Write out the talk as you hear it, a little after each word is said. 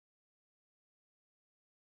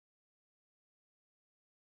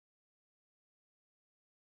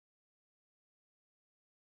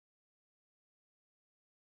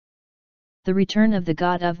The Return of the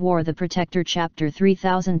God of War, the Protector, Chapter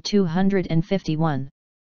 3251.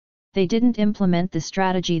 They didn't implement the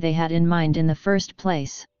strategy they had in mind in the first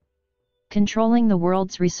place. Controlling the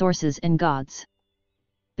world's resources and gods.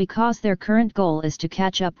 Because their current goal is to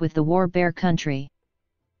catch up with the war bear country.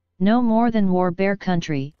 No more than war bear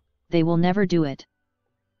country, they will never do it.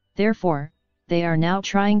 Therefore, they are now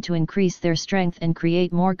trying to increase their strength and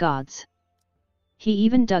create more gods. He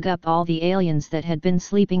even dug up all the aliens that had been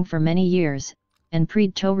sleeping for many years, and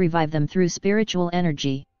prayed to revive them through spiritual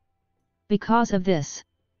energy. Because of this.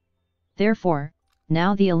 Therefore,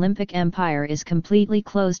 now the Olympic Empire is completely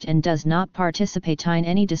closed and does not participate in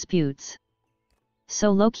any disputes.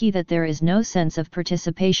 So low-key that there is no sense of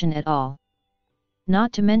participation at all.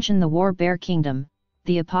 Not to mention the War Bear Kingdom,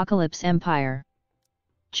 the Apocalypse Empire.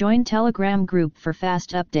 Join Telegram group for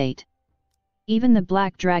fast update. Even the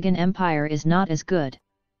Black Dragon Empire is not as good.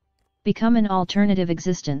 Become an alternative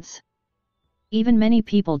existence. Even many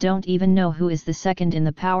people don't even know who is the second in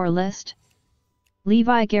the power list.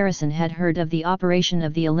 Levi Garrison had heard of the operation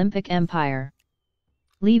of the Olympic Empire.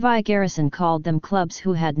 Levi Garrison called them clubs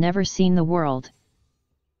who had never seen the world.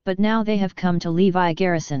 But now they have come to Levi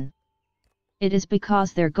Garrison. It is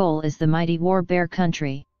because their goal is the mighty war bear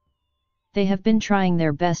country. They have been trying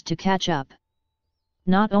their best to catch up.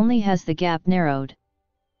 Not only has the gap narrowed.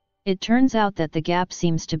 It turns out that the gap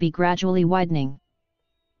seems to be gradually widening.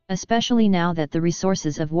 Especially now that the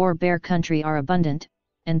resources of war bear country are abundant,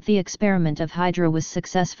 and the experiment of Hydra was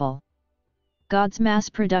successful. God's mass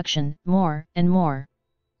production, more and more.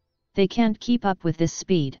 They can't keep up with this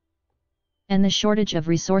speed. And the shortage of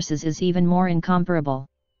resources is even more incomparable.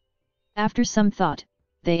 After some thought,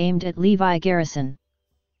 they aimed at Levi Garrison.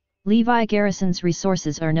 Levi Garrison's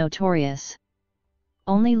resources are notorious.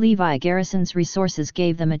 Only Levi Garrison's resources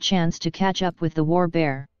gave them a chance to catch up with the War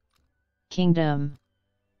Bear Kingdom.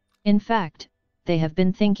 In fact, they have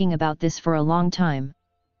been thinking about this for a long time.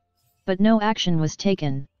 But no action was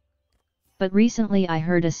taken. But recently I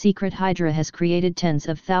heard a secret Hydra has created tens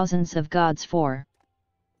of thousands of gods for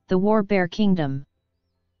the War Bear Kingdom.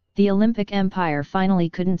 The Olympic Empire finally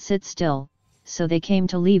couldn't sit still, so they came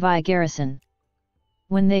to Levi Garrison.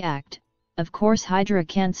 When they act, of course Hydra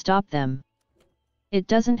can't stop them. It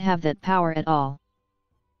doesn't have that power at all.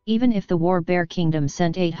 Even if the War Bear Kingdom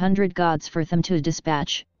sent 800 gods for them to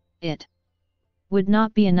dispatch, it would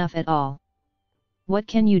not be enough at all. What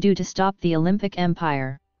can you do to stop the Olympic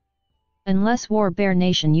Empire? Unless War Bear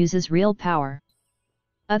Nation uses real power.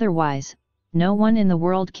 Otherwise, no one in the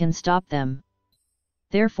world can stop them.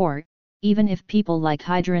 Therefore, even if people like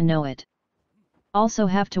Hydra know it, also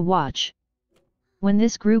have to watch. When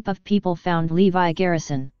this group of people found Levi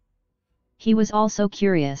Garrison, he was also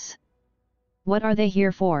curious. What are they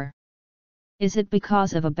here for? Is it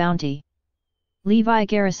because of a bounty? Levi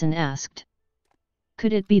Garrison asked.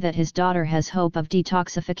 Could it be that his daughter has hope of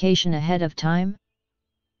detoxification ahead of time?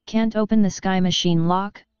 Can't open the sky machine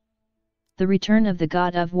lock? The Return of the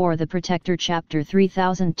God of War, the Protector, Chapter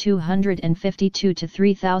 3252 to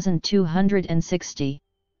 3260.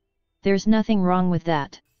 There's nothing wrong with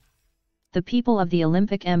that. The people of the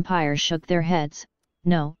Olympic Empire shook their heads.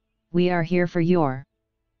 No, we are here for your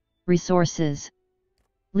resources.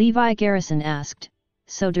 Levi Garrison asked,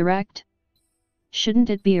 so direct? Shouldn't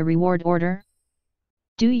it be a reward order?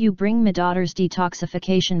 Do you bring my daughter's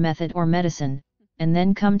detoxification method or medicine, and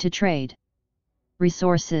then come to trade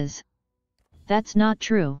resources? That's not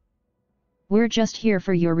true. We're just here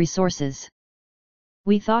for your resources.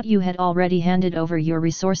 We thought you had already handed over your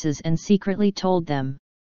resources and secretly told them.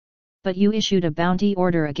 But you issued a bounty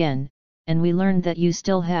order again, and we learned that you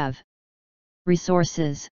still have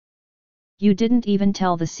resources. You didn't even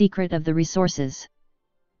tell the secret of the resources.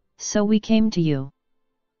 So we came to you.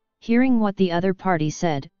 Hearing what the other party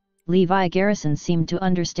said, Levi Garrison seemed to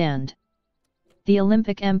understand. The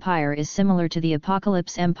Olympic Empire is similar to the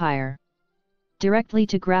Apocalypse Empire. Directly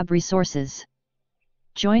to grab resources.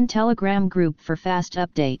 Join Telegram group for fast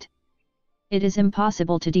update. It is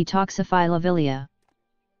impossible to detoxify Lavilia.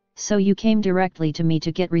 So you came directly to me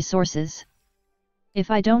to get resources?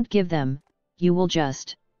 If I don't give them, you will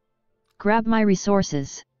just grab my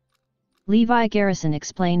resources. Levi Garrison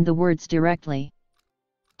explained the words directly.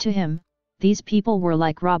 To him, these people were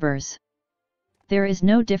like robbers. There is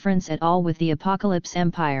no difference at all with the Apocalypse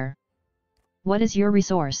Empire. What is your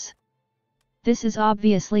resource? This is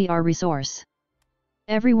obviously our resource.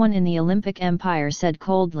 Everyone in the Olympic Empire said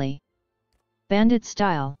coldly. Bandit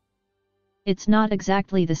style. It's not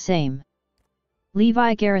exactly the same.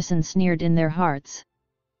 Levi Garrison sneered in their hearts.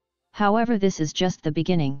 However, this is just the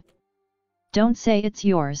beginning. Don't say it's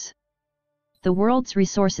yours. The world's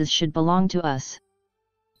resources should belong to us.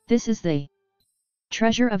 This is the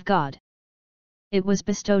treasure of God. It was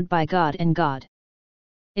bestowed by God and God.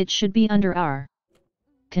 It should be under our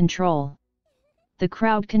control. The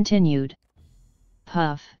crowd continued.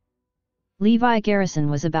 Puff. Levi Garrison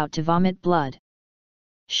was about to vomit blood.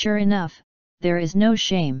 Sure enough, there is no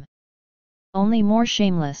shame. Only more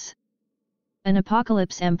shameless. An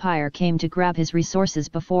apocalypse empire came to grab his resources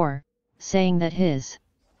before, saying that his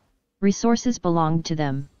resources belonged to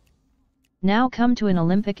them. Now come to an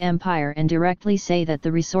Olympic empire and directly say that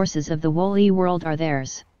the resources of the woolly world are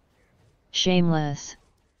theirs. Shameless.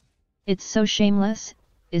 It's so shameless,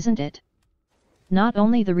 isn't it? Not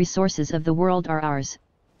only the resources of the world are ours,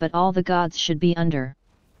 but all the gods should be under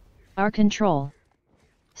our control.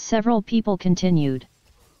 Several people continued.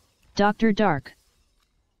 Dr. Dark.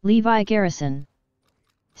 Levi Garrison.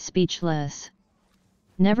 Speechless.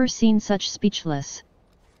 Never seen such speechless.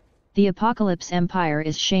 The Apocalypse Empire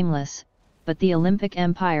is shameless, but the Olympic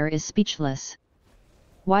Empire is speechless.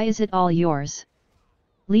 Why is it all yours?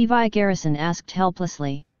 Levi Garrison asked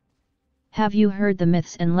helplessly. Have you heard the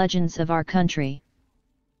myths and legends of our country?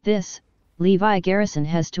 This, Levi Garrison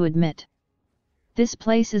has to admit. This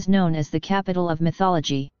place is known as the capital of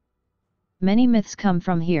mythology. Many myths come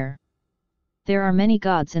from here. There are many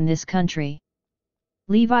gods in this country.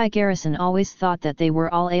 Levi Garrison always thought that they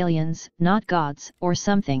were all aliens, not gods, or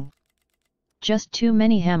something. Just too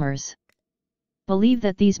many hammers. Believe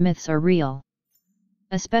that these myths are real.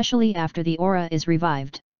 Especially after the aura is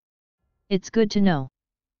revived. It's good to know.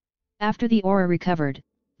 After the aura recovered,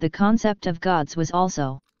 the concept of gods was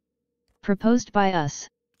also proposed by us.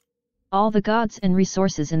 All the gods and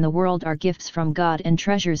resources in the world are gifts from God and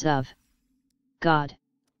treasures of God.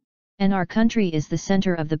 And our country is the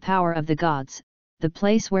center of the power of the gods, the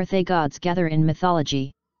place where they gods gather in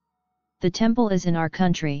mythology. The temple is in our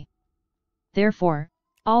country. Therefore,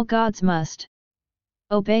 all gods must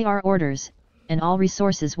obey our orders, and all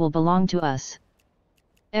resources will belong to us.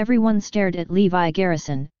 Everyone stared at Levi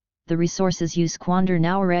Garrison. The resources you squander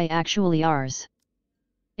now are actually ours.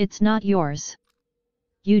 It's not yours.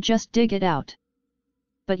 You just dig it out.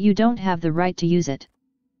 But you don't have the right to use it.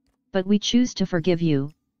 But we choose to forgive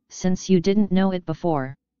you, since you didn't know it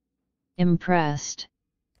before. Impressed.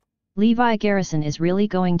 Levi Garrison is really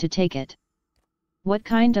going to take it. What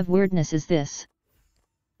kind of weirdness is this?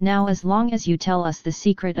 Now as long as you tell us the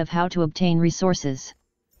secret of how to obtain resources,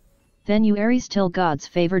 then you are still God's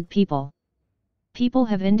favored people. People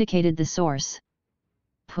have indicated the source.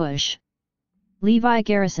 Push. Levi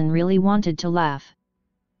Garrison really wanted to laugh.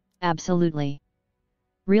 Absolutely.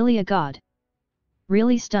 Really a god?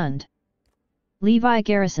 Really stunned. Levi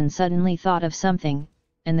Garrison suddenly thought of something,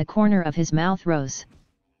 and the corner of his mouth rose.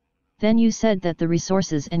 Then you said that the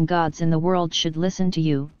resources and gods in the world should listen to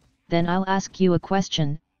you, then I'll ask you a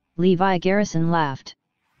question, Levi Garrison laughed.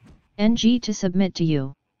 NG to submit to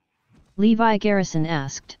you. Levi Garrison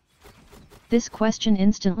asked. This question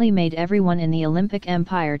instantly made everyone in the Olympic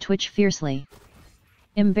Empire twitch fiercely.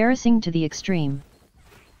 Embarrassing to the extreme.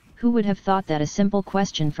 Who would have thought that a simple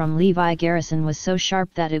question from Levi Garrison was so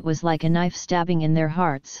sharp that it was like a knife stabbing in their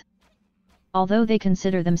hearts? Although they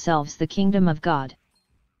consider themselves the kingdom of God,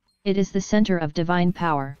 it is the center of divine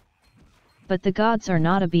power. But the gods are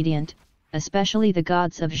not obedient, especially the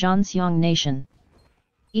gods of Zhanxiang nation.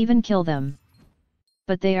 Even kill them.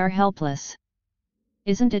 But they are helpless.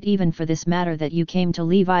 Isn't it even for this matter that you came to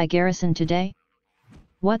Levi Garrison today?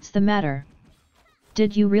 What's the matter?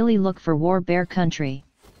 Did you really look for War Bear Country?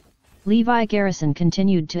 Levi Garrison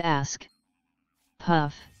continued to ask.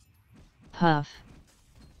 Puff. Puff.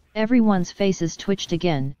 Everyone's faces twitched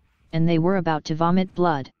again, and they were about to vomit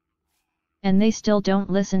blood. And they still don't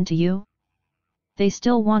listen to you? They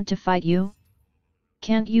still want to fight you?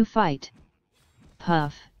 Can't you fight?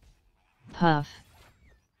 Puff. Puff.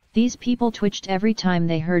 These people twitched every time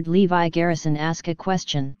they heard Levi Garrison ask a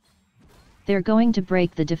question. They're going to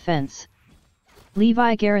break the defense.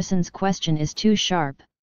 Levi Garrison's question is too sharp.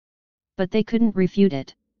 But they couldn't refute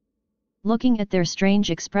it. Looking at their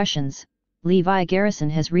strange expressions, Levi Garrison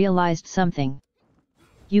has realized something.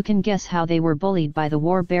 You can guess how they were bullied by the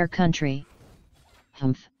War Bear Country.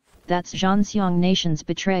 Humph, that's Zhanxiang nation's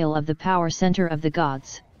betrayal of the power center of the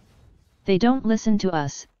gods. They don't listen to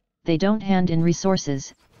us, they don't hand in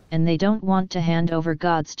resources, and they don't want to hand over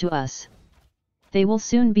gods to us. They will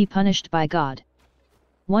soon be punished by God.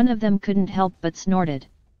 One of them couldn't help but snorted.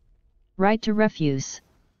 Right to refuse.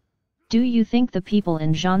 Do you think the people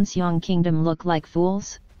in Zhanxiang kingdom look like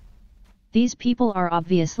fools? These people are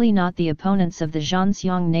obviously not the opponents of the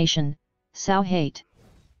Zhanxiang nation, Sao hate.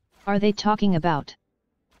 Are they talking about?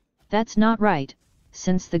 That's not right,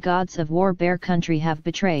 since the gods of War Bear Country have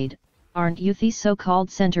betrayed aren't you the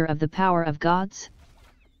so-called center of the power of gods?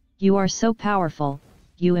 You are so powerful,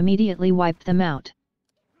 you immediately wiped them out.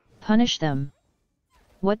 Punish them.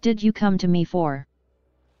 What did you come to me for?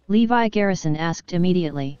 Levi Garrison asked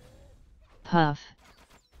immediately. Puff.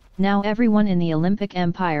 Now everyone in the Olympic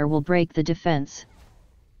Empire will break the defense.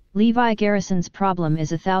 Levi Garrison's problem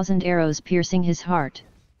is 1,000 arrows piercing his heart.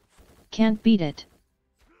 Can't beat it.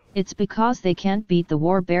 It's because they can't beat the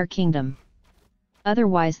War Bear Kingdom.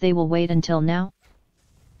 Otherwise they will wait until now.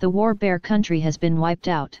 The War Bear country has been wiped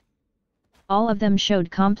out. All of them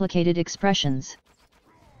showed complicated expressions.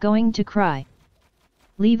 Going to cry.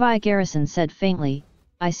 Levi Garrison said faintly,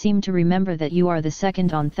 I seem to remember that you are the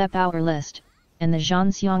second on our list, and the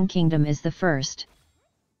Zhanxiang Kingdom is the first.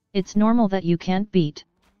 It's normal that you can't beat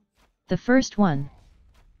the first one.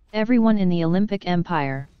 Everyone in the Olympic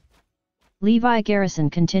Empire. Levi Garrison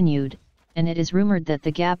continued, and it is rumored that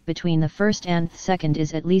the gap between the first and the second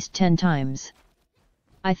is at least 10 times.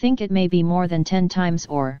 I think it may be more than 10 times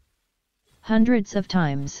or hundreds of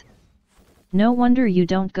times. No wonder you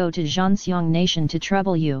don't go to Zhanxiang Nation to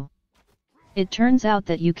trouble you. It turns out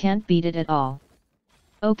that you can't beat it at all.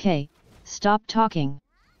 Okay, stop talking.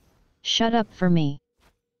 Shut up for me.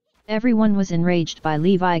 Everyone was enraged by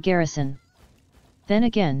Levi Garrison. Then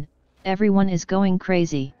again, everyone is going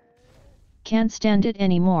crazy. Can't stand it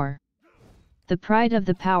anymore. The pride of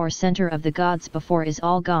the power center of the gods before is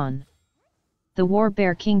all gone. The War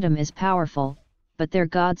Bear Kingdom is powerful, but their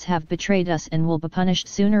gods have betrayed us and will be punished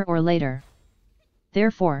sooner or later.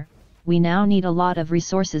 Therefore, we now need a lot of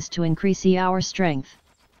resources to increase our strength.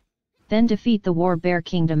 Then defeat the War Bear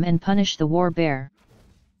Kingdom and punish the War Bear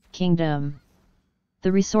Kingdom.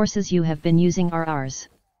 The resources you have been using are ours.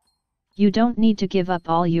 You don't need to give up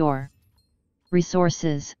all your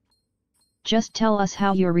resources. Just tell us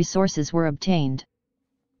how your resources were obtained.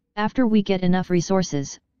 After we get enough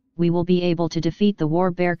resources, we will be able to defeat the War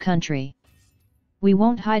Bear country. We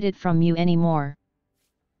won't hide it from you anymore.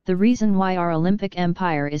 The reason why our Olympic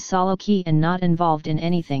Empire is solo key and not involved in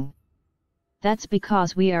anything. That's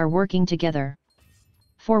because we are working together.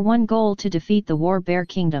 For one goal to defeat the War Bear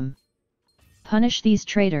Kingdom. Punish these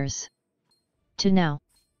traitors. To now.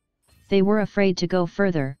 They were afraid to go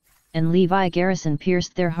further, and Levi Garrison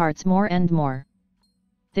pierced their hearts more and more.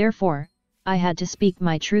 Therefore, I had to speak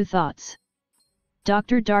my true thoughts.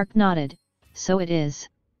 Dr. Dark nodded, so it is.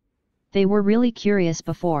 They were really curious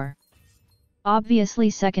before. Obviously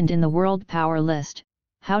second in the world power list,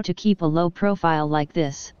 how to keep a low profile like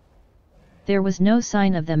this. There was no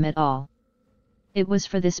sign of them at all. It was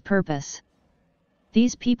for this purpose.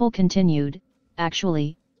 These people continued,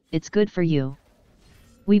 actually, it's good for you.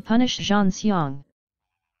 We punish Zhanxiang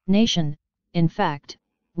Nation, in fact,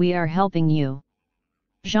 we are helping you.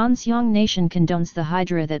 Zhanxiang Nation condones the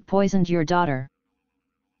Hydra that poisoned your daughter.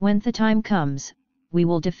 When the time comes, we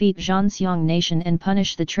will defeat Zhanxiang Nation and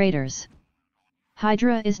punish the traitors.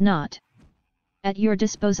 Hydra is not at your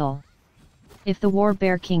disposal. If the War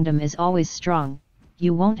Bear Kingdom is always strong,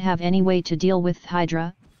 you won't have any way to deal with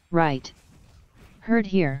Hydra, right? Heard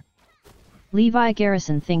here. Levi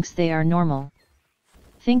Garrison thinks they are normal.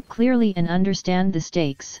 Think clearly and understand the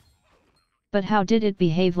stakes. But how did it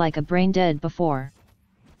behave like a brain dead before?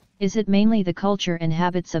 Is it mainly the culture and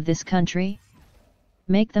habits of this country?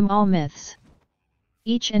 Make them all myths.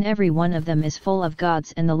 Each and every one of them is full of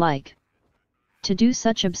gods and the like. To do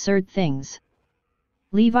such absurd things.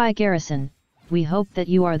 Levi Garrison, we hope that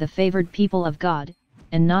you are the favored people of God,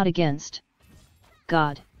 and not against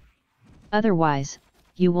God. Otherwise,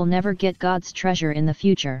 you will never get God's treasure in the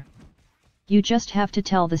future. You just have to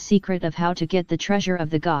tell the secret of how to get the treasure of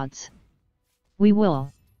the gods. We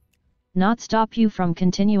will not stop you from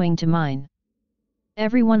continuing to mine.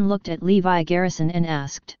 Everyone looked at Levi Garrison and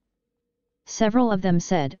asked. Several of them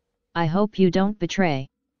said, I hope you don't betray.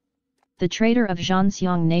 The traitor of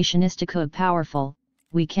Zhanxiang Nation is too powerful,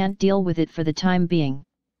 we can't deal with it for the time being.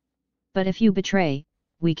 But if you betray,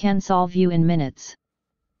 we can solve you in minutes.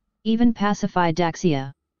 Even pacify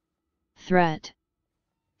Daxia. Threat.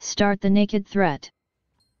 Start the naked threat.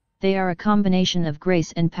 They are a combination of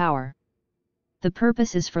grace and power. The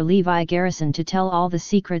purpose is for Levi Garrison to tell all the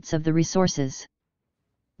secrets of the resources.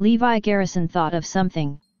 Levi Garrison thought of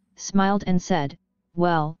something, smiled and said,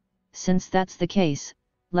 well, since that's the case,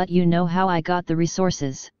 let you know how I got the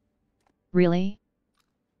resources. Really?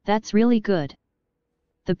 That's really good.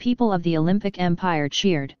 The people of the Olympic Empire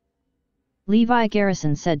cheered. Levi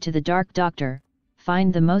Garrison said to the Dark Doctor,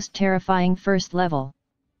 find the most terrifying first level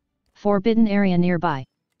forbidden area nearby.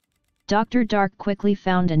 Dr. Dark quickly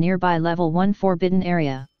found a nearby level 1 forbidden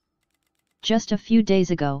area. Just a few days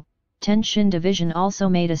ago, Tenshin Division also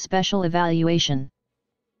made a special evaluation.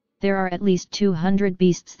 There are at least 200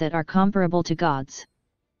 beasts that are comparable to gods.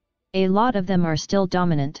 A lot of them are still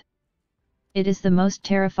dominant. It is the most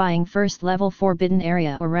terrifying first-level forbidden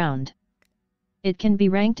area around. It can be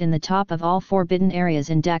ranked in the top of all forbidden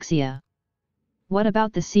areas in Daxia. What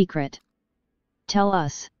about the secret? Tell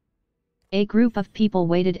us. A group of people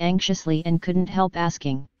waited anxiously and couldn't help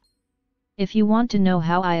asking. If you want to know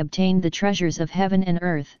how I obtained the treasures of heaven and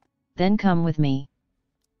earth, then come with me.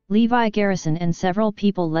 Levi Garrison and several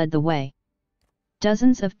people led the way.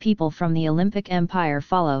 Dozens of people from the Olympic Empire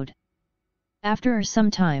followed. After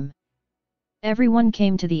some time, everyone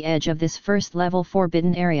came to the edge of this first-level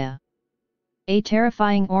forbidden area. A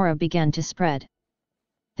terrifying aura began to spread.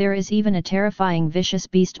 There is even a terrifying vicious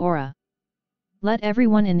beast aura. Let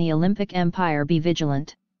everyone in the Olympic Empire be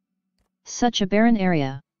vigilant. Such a barren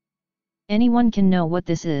area. Anyone can know what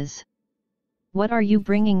this is. What are you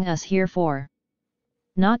bringing us here for?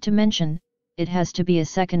 Not to mention, it has to be a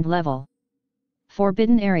second level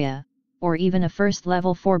forbidden area, or even a first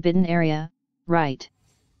level forbidden area, right?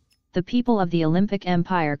 The people of the Olympic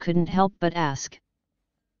Empire couldn't help but ask.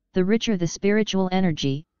 The richer the spiritual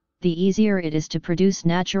energy, the easier it is to produce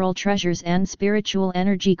natural treasures and spiritual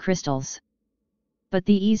energy crystals. But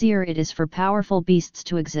the easier it is for powerful beasts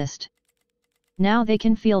to exist. Now they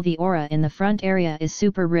can feel the aura in the front area is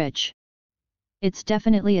super rich. It's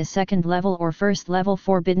definitely a second level or first level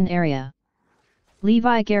forbidden area.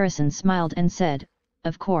 Levi Garrison smiled and said,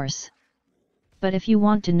 of course. But if you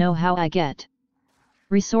want to know how I get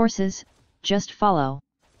resources, just follow.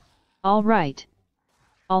 All right.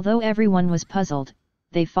 Although everyone was puzzled,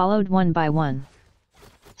 they followed one by one.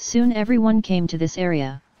 Soon everyone came to this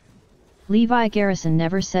area. Levi Garrison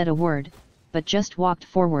never said a word, but just walked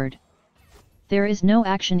forward. There is no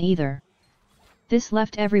action either. This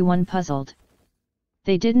left everyone puzzled.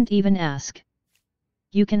 They didn't even ask.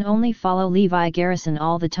 You can only follow Levi Garrison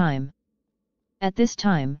all the time. At this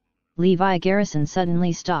time, Levi Garrison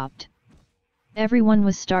suddenly stopped. Everyone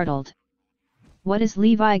was startled. What is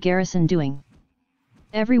Levi Garrison doing?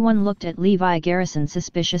 Everyone looked at Levi Garrison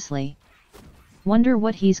suspiciously. Wonder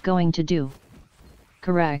what he's going to do.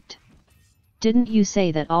 Correct. Didn't you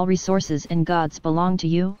say that all resources and gods belong to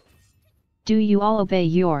you? Do you all obey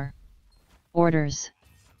your orders?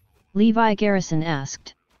 Levi Garrison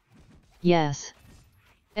asked. Yes.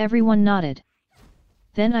 Everyone nodded.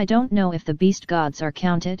 Then I don't know if the beast gods are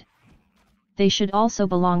counted? They should also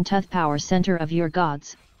belong to the power center of your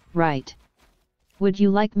gods, right? Would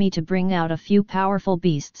you like me to bring out a few powerful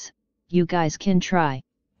beasts? You guys can try.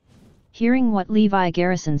 Hearing what Levi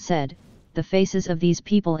Garrison said, the faces of these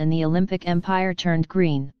people in the Olympic Empire turned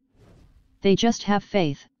green. They just have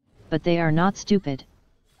faith, but they are not stupid.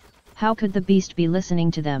 How could the beast be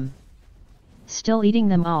listening to them? Still eating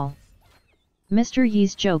them all. Mr.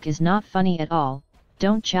 Yi's joke is not funny at all,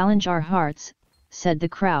 don't challenge our hearts, said the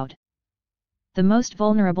crowd. The most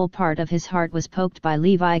vulnerable part of his heart was poked by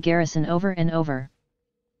Levi Garrison over and over.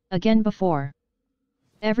 Again before.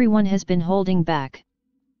 Everyone has been holding back.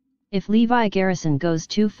 If Levi Garrison goes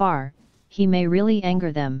too far, he may really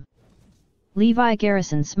anger them. Levi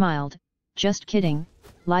Garrison smiled, just kidding,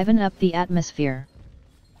 liven up the atmosphere.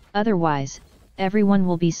 Otherwise, everyone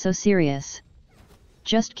will be so serious.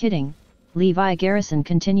 Just kidding, Levi Garrison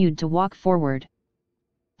continued to walk forward.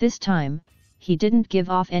 This time, he didn't give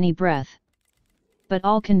off any breath. But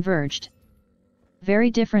all converged. Very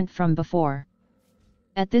different from before.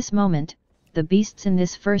 At this moment, the beasts in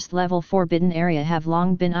this first level forbidden area have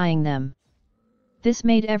long been eyeing them. This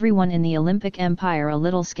made everyone in the Olympic Empire a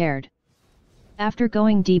little scared. After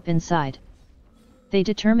going deep inside, they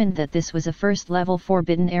determined that this was a first level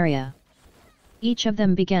forbidden area. Each of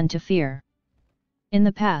them began to fear. In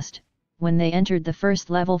the past, when they entered the first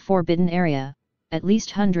level forbidden area, at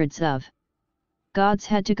least hundreds of gods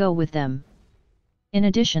had to go with them. In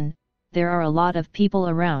addition, there are a lot of people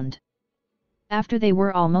around. After they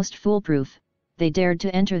were almost foolproof, they dared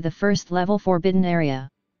to enter the first level forbidden area.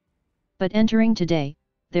 But entering today,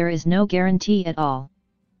 there is no guarantee at all.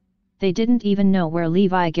 They didn't even know where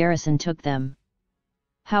Levi Garrison took them.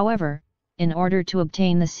 However, in order to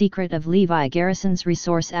obtain the secret of Levi Garrison's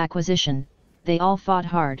resource acquisition, they all fought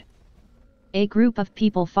hard. A group of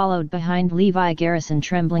people followed behind Levi Garrison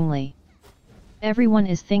tremblingly. Everyone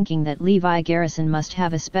is thinking that Levi Garrison must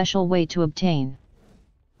have a special way to obtain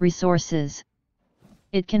resources.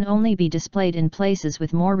 It can only be displayed in places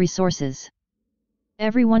with more resources.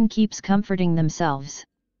 Everyone keeps comforting themselves.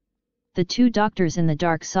 The two doctors in the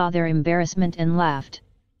dark saw their embarrassment and laughed.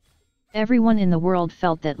 Everyone in the world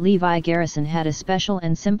felt that Levi Garrison had a special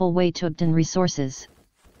and simple way to obtain resources.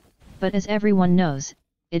 But as everyone knows,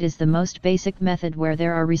 it is the most basic method where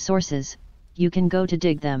there are resources, you can go to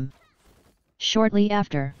dig them. Shortly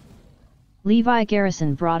after, Levi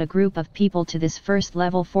Garrison brought a group of people to this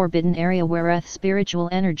first-level forbidden area where spiritual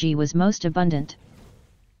energy was most abundant.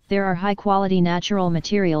 There are high-quality natural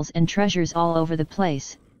materials and treasures all over the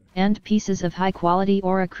place, and pieces of high-quality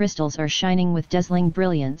aura crystals are shining with dazzling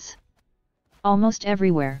brilliance. Almost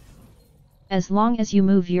everywhere. As long as you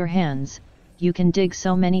move your hands, you can dig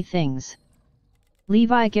so many things.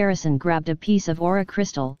 Levi Garrison grabbed a piece of aura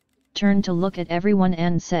crystal, turned to look at everyone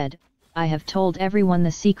and said, "I have told everyone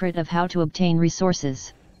the secret of how to obtain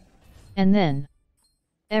resources." And then,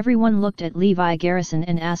 everyone looked at Levi Garrison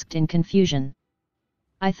and asked in confusion,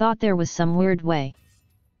 "I thought there was some weird way."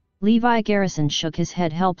 Levi Garrison shook his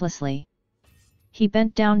head helplessly. He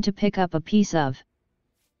bent down to pick up a piece of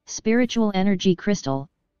spiritual energy crystal,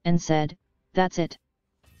 and said, "That's it.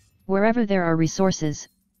 Wherever there are resources,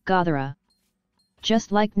 gather.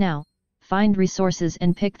 Just like now, find resources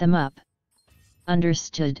and pick them up."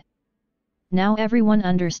 Understood. Now everyone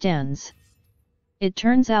understands. It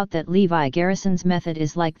turns out that Levi Garrison's method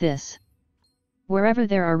is like this. Wherever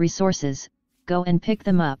there are resources, go and pick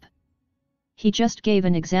them up. He just gave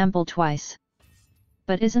an example twice.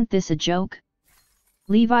 But isn't this a joke?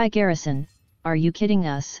 Levi Garrison, are you kidding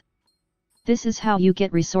us? This is how you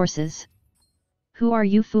get resources? Who are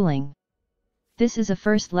you fooling? This is a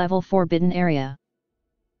first-level forbidden area.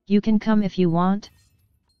 You can come if you want.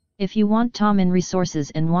 If you want Tom in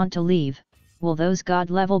resources and want to leave, will those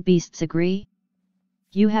god-level beasts agree?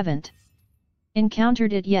 You haven't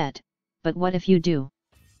encountered it yet, but what if you do?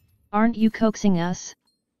 Aren't you coaxing us?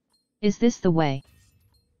 Is this the way?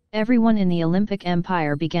 Everyone in the Olympic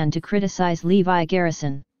Empire began to criticize Levi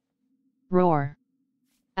Garrison. Roar!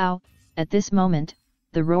 Ow! At this moment,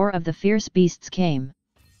 the roar of the fierce beasts came.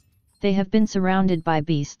 They have been surrounded by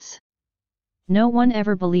beasts. No one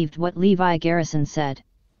ever believed what Levi Garrison said.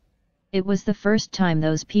 It was the first time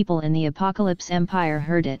those people in the Apocalypse Empire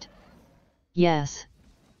heard it. Yes.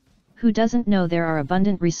 Who doesn't know there are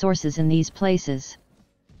abundant resources in these places?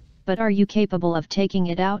 But are you capable of taking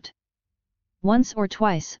it out? Once or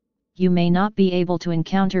twice, you may not be able to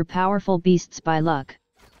encounter powerful beasts by luck.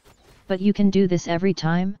 But you can do this every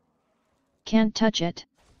time? Can't touch it?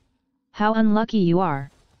 How unlucky you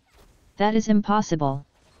are! That is impossible.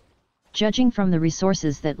 Judging from the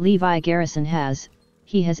resources that Levi Garrison has,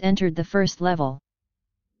 he has entered the first level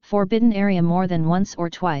forbidden area more than once or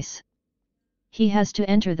twice. He has to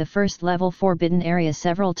enter the first level forbidden area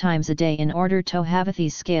several times a day in order to have the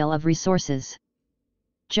scale of resources.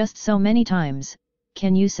 Just so many times,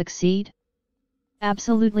 can you succeed?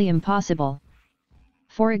 Absolutely impossible.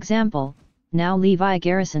 For example, now Levi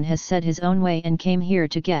Garrison has set his own way and came here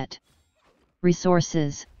to get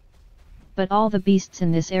resources. But all the beasts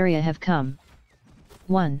in this area have come.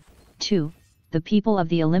 1, 2, the people of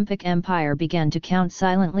the Olympic Empire began to count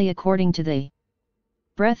silently according to the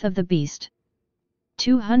breath of the beast.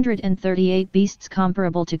 238 beasts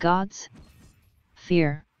comparable to gods?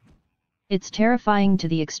 Fear. It's terrifying to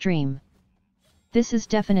the extreme. This is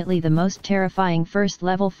definitely the most terrifying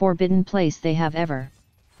first-level forbidden place they have ever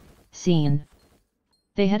seen.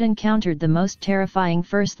 They had encountered the most terrifying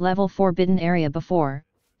first-level forbidden area before,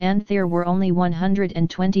 and there were only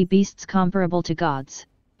 120 beasts comparable to gods.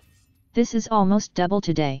 This is almost double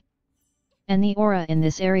today. And the aura in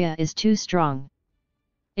this area is too strong.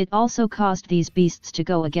 It also caused these beasts to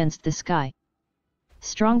go against the sky.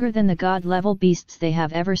 Stronger than the god-level beasts they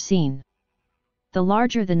have ever seen. The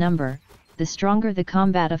larger the number, the stronger the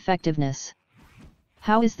combat effectiveness.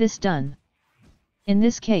 How is this done? In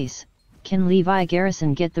this case, can Levi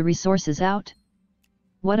Garrison get the resources out?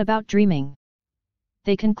 What about dreaming?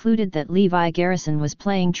 They concluded that Levi Garrison was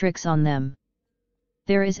playing tricks on them.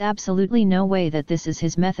 There is absolutely no way that this is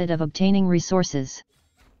his method of obtaining resources.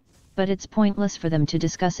 But it's pointless for them to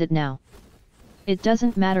discuss it now. It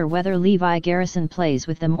doesn't matter whether Levi Garrison plays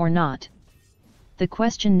with them or not. The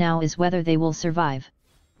question now is whether they will survive.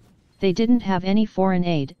 They didn't have any foreign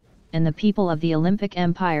aid, and the people of the Olympic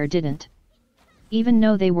Empire didn't even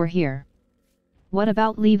know they were here. What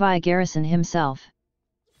about Levi Garrison himself?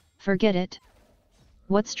 Forget it.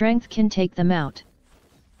 What strength can take them out?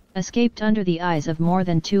 Escaped under the eyes of more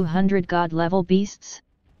than 200 god-level beasts?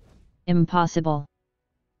 Impossible.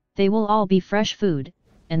 They will all be fresh food,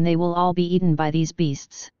 and they will all be eaten by these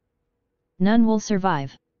beasts. None will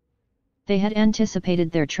survive. They had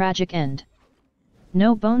anticipated their tragic end.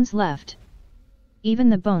 No bones left. Even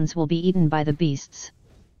the bones will be eaten by the beasts.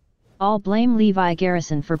 All blame Levi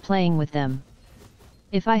Garrison for playing with them.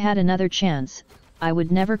 If I had another chance, I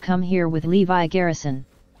would never come here with Levi Garrison.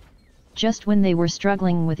 Just when they were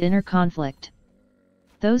struggling with inner conflict.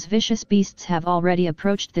 Those vicious beasts have already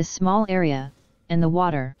approached this small area, and the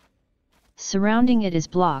water surrounding it is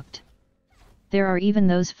blocked. There are even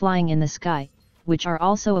those flying in the sky, which are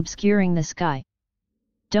also obscuring the sky.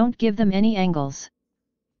 Don't give them any angles.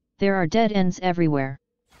 There are dead ends everywhere.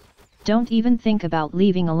 Don't even think about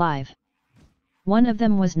leaving alive. One of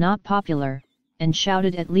them was not popular, and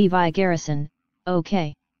shouted at Levi Garrison,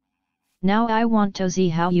 "Okay. Now I want to see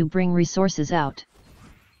how you bring resources out.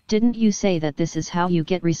 Didn't you say that this is how you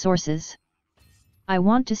get resources? I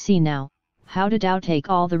want to see now, how did you take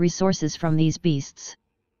all the resources from these beasts?"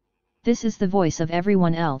 This is the voice of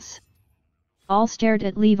everyone else. All stared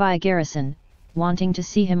at Levi Garrison, wanting to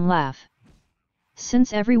see him laugh.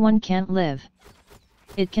 Since everyone can't live,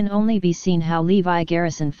 it can only be seen how Levi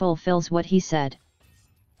Garrison fulfills what he said.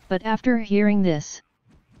 But after hearing this,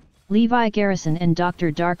 Levi Garrison and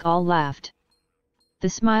Dr. Dark all laughed. The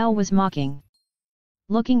smile was mocking.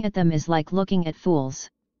 Looking at them is like looking at fools.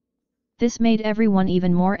 This made everyone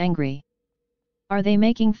even more angry. Are they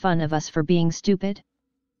making fun of us for being stupid?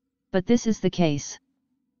 But this is the case.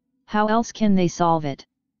 How else can they solve it?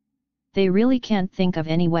 They really can't think of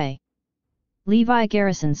any way. Levi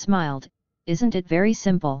Garrison smiled. Isn't it very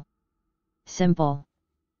simple? Simple.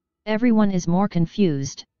 Everyone is more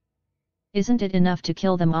confused. Isn't it enough to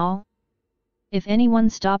kill them all? If anyone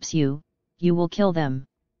stops you, you will kill them.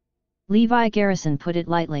 Levi Garrison put it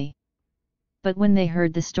lightly. But when they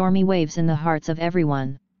heard the stormy waves in the hearts of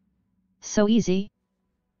everyone. So easy?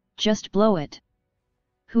 Just blow it.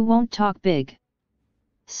 Who won't talk big?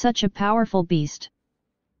 Such a powerful beast.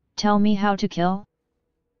 Tell me how to kill?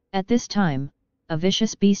 At this time, a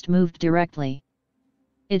vicious beast moved directly.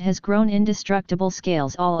 It has grown indestructible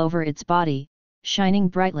scales all over its body, shining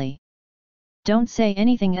brightly. Don't say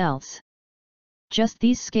anything else. Just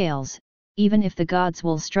these scales, even if the gods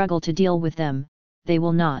will struggle to deal with them, they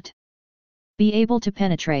will not be able to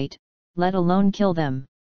penetrate, let alone kill them.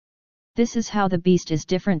 This is how the beast is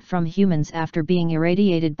different from humans after being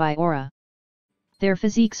irradiated by aura. Their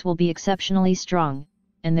physiques will be exceptionally strong,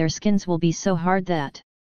 and their skins will be so hard that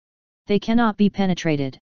they cannot be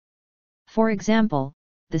penetrated. For example,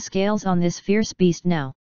 the scales on this fierce beast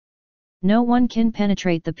now. No one can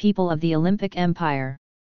penetrate the people of the Olympic Empire.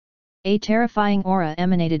 A terrifying aura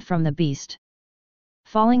emanated from the beast,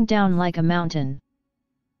 falling down like a mountain.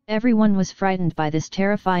 Everyone was frightened by this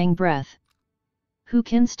terrifying breath. Who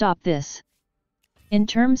can stop this? In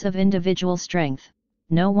terms of individual strength,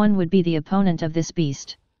 no one would be the opponent of this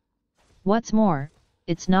beast. What's more,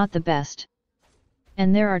 it's not the best.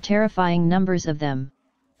 And there are terrifying numbers of them.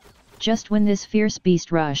 Just when this fierce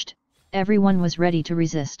beast rushed, everyone was ready to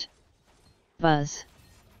resist. Buzz.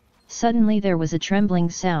 Suddenly there was a trembling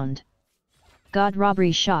sound. God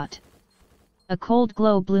robbery shot. A cold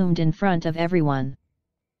glow bloomed in front of everyone.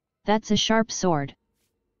 That's a sharp sword.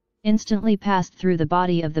 Instantly passed through the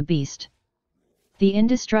body of the beast. The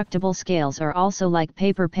indestructible scales are also like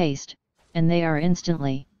paper paste, and they are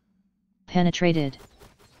instantly penetrated.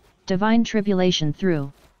 Divine tribulation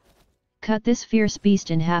through. Cut this fierce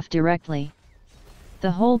beast in half directly.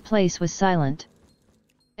 The whole place was silent.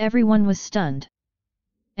 Everyone was stunned.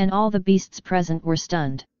 And all the beasts present were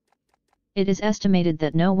stunned. It is estimated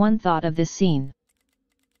that no one thought of this scene.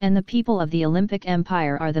 And the people of the Olympic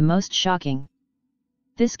Empire are the most shocking.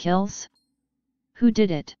 This kills? Who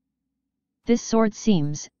did it? This sword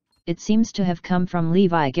seems to have come from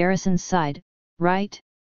Levi Garrison's side, right?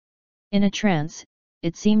 In a trance,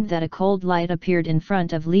 it seemed that a cold light appeared in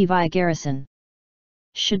front of Levi Garrison.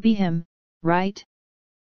 Should be him, right?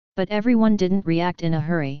 But everyone didn't react in a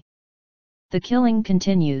hurry. The killing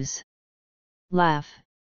continues. Laugh.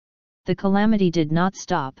 The calamity did not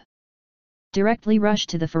stop. Directly rush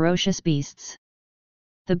to the ferocious beasts.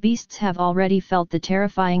 The beasts have already felt the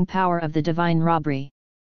terrifying power of the divine robbery.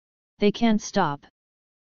 They can't stop.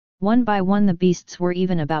 One by one the beasts were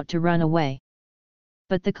even about to run away.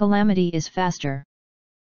 But the calamity is faster.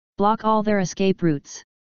 Block all their escape routes.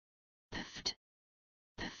 Pft!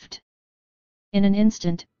 Pft! In an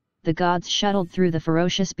instant, the gods shuttled through the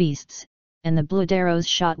ferocious beasts, and the blood arrows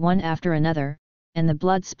shot one after another, and the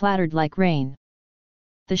blood splattered like rain.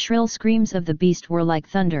 The shrill screams of the beast were like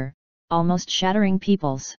thunder, almost shattering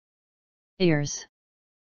people's ears.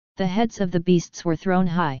 The heads of the beasts were thrown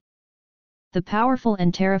high. The powerful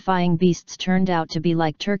and terrifying beasts turned out to be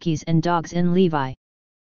like turkeys and dogs in Levi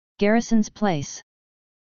Garrison's place.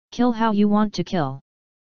 Kill how you want to kill.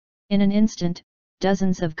 In an instant,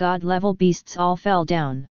 dozens of god-level beasts all fell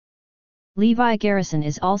down. Levi Garrison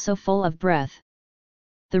is also full of breath.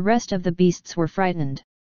 The rest of the beasts were frightened.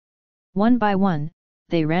 One by one,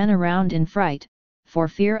 they ran around in fright, for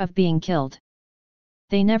fear of being killed.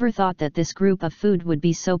 They never thought that this group of food would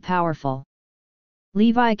be so powerful.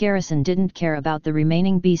 Levi Garrison didn't care about the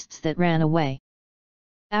remaining beasts that ran away.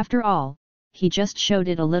 After all, he just showed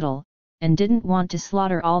it a little, and didn't want to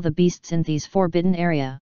slaughter all the beasts in this forbidden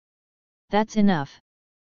area. That's enough.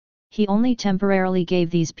 He only temporarily gave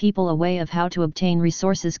these people a way of how to obtain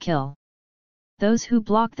resources, kill those who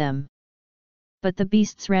block them. But the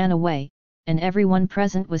beasts ran away, and everyone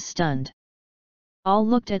present was stunned. All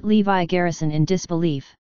looked at Levi Garrison in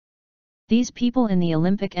disbelief. These people in the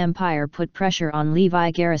Olympic Empire put pressure on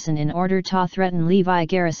Levi Garrison in order to threaten Levi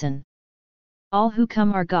Garrison. All who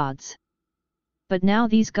come are gods. But now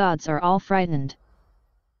these gods are all frightened.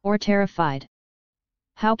 Or terrified.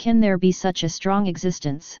 How can there be such a strong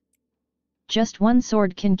existence? Just one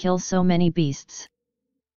sword can kill so many beasts.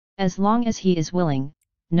 As long as he is willing,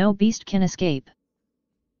 no beast can escape.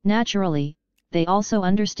 Naturally, they also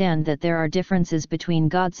understand that there are differences between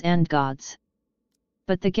gods and gods.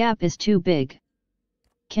 But the gap is too big.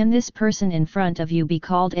 Can this person in front of you be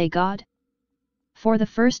called a god? For the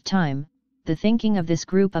first time, the thinking of this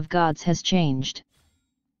group of gods has changed.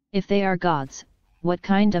 If they are gods, what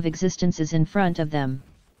kind of existence is in front of them?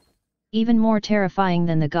 Even more terrifying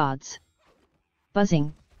than the gods.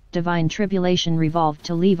 Buzzing, divine tribulation revolved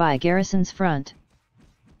to Levi Garrison's front.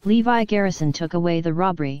 Levi Garrison took away the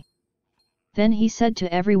robbery. Then he said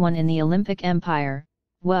to everyone in the Olympic Empire,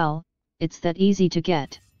 well, it's that easy to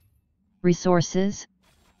get. Resources?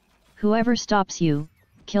 Whoever stops you,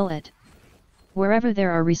 kill it. Wherever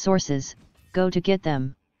there are resources, go to get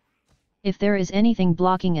them. If there is anything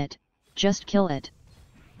blocking it, just kill it.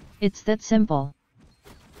 It's that simple.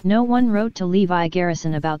 No one wrote to Levi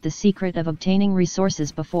Garrison about the secret of obtaining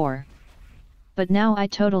resources before. But now I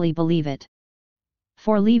totally believe it.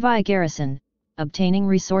 For Levi Garrison, obtaining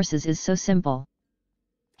resources is so simple.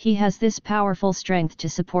 He has this powerful strength to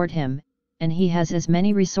support him, and he has as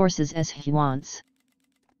many resources as he wants.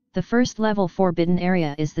 The first level forbidden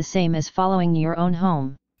area is the same as following your own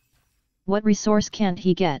home. What resource can't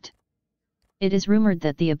he get? It is rumored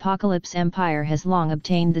that the Apocalypse Empire has long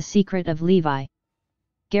obtained the secret of Levi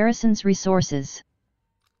Garrison's resources.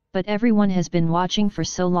 But everyone has been watching for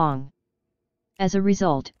so long. As a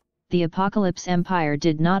result, the Apocalypse Empire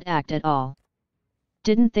did not act at all.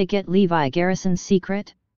 Didn't they get Levi Garrison's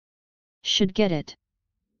secret? Should get it.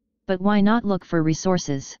 But why not look for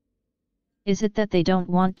resources? Is it that they don't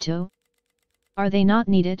want to? Are they not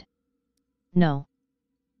needed? No.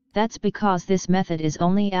 That's because this method is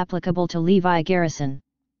only applicable to Levi Garrison.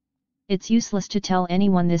 It's useless to tell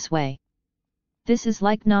anyone this way. This is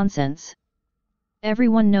like nonsense.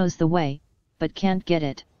 Everyone knows the way, but can't get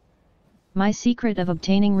it. My secret of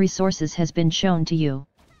obtaining resources has been shown to you.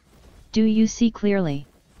 Do you see clearly?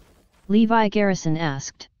 Levi Garrison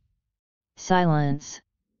asked. Silence.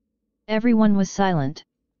 Everyone was silent.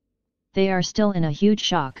 They are still in a huge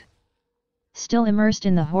shock. Still immersed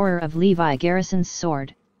in the horror of Levi Garrison's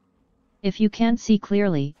sword. If you can't see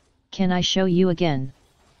clearly, can I show you again?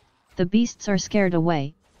 The beasts are scared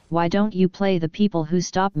away, why don't you play the people who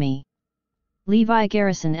stop me? Levi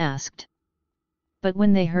Garrison asked. But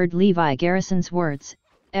when they heard Levi Garrison's words,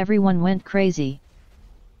 everyone went crazy.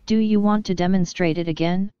 Do you want to demonstrate it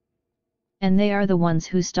again? And they are the ones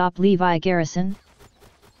who stop Levi Garrison?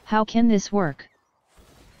 How can this work?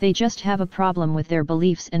 They just have a problem with their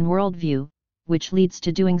beliefs and worldview, which leads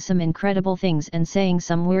to doing some incredible things and saying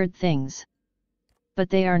some weird things. But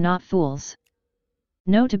they are not fools.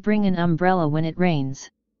 Know to bring an umbrella when it rains.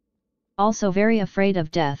 Also very afraid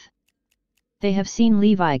of death. They have seen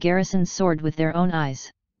Levi Garrison's sword with their own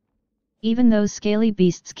eyes. Even those scaly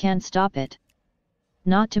beasts can't stop it.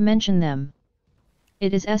 Not to mention them.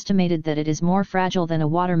 It is estimated that it is more fragile than a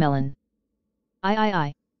watermelon.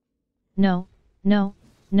 I. No, no,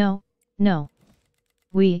 no, no.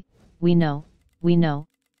 We know,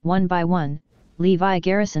 one by one, Levi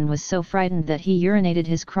Garrison was so frightened that he urinated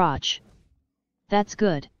his crotch. That's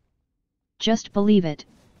good. Just believe it,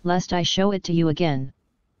 lest I show it to you again.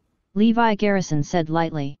 Levi Garrison said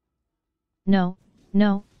lightly. No,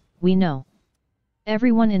 we know.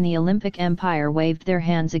 Everyone in the Olympic Empire waved their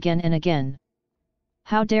hands again and again.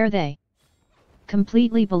 How dare they?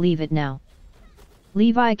 Completely believe it now.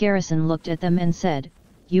 Levi Garrison looked at them and said,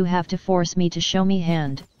 you have to force me to show me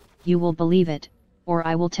hand, you will believe it, or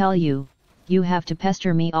I will tell you, you have to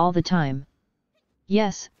pester me all the time.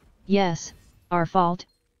 Yes, our fault,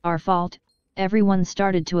 everyone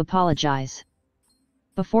started to apologize.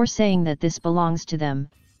 Before saying that this belongs to them,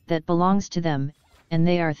 that belongs to them, and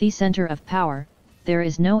they are the center of power, there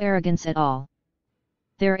is no arrogance at all.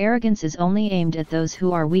 Their arrogance is only aimed at those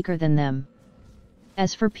who are weaker than them.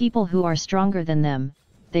 As for people who are stronger than them,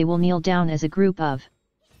 they will kneel down as a group of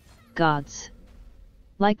gods.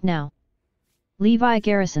 Like now. Levi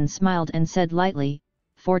Garrison smiled and said lightly,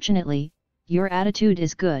 "Fortunately, your attitude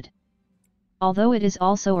is good. Although it is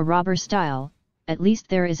also a robber style, at least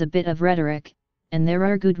there is a bit of rhetoric, and there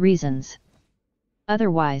are good reasons.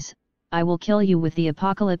 Otherwise, I will kill you with the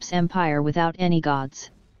Apocalypse Empire without any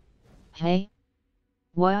gods." Hey?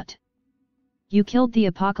 What? You killed the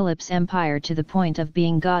Apocalypse Empire to the point of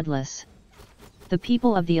being godless. The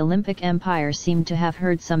people of the Olympic Empire seemed to have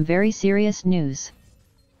heard some very serious news.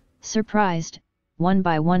 Surprised, one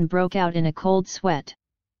by one broke out in a cold sweat.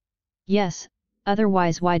 Yes,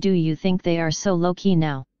 otherwise why do you think they are so low-key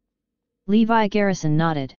now? Levi Garrison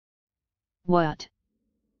nodded. What?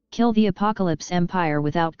 Kill the Apocalypse Empire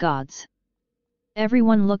without gods?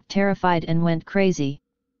 Everyone looked terrified and went crazy.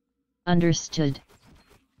 Understood.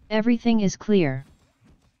 Everything is clear.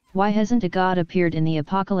 Why hasn't a god appeared in the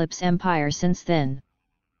Apocalypse Empire since then?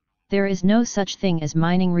 There is no such thing as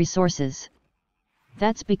mining resources.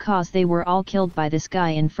 That's because they were all killed by this guy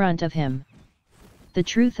in front of him. The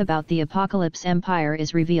truth about the Apocalypse Empire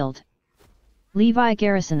is revealed. Levi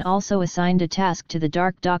Garrison also assigned a task to the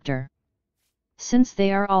Dark Doctor. Since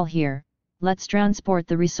they are all here, let's transport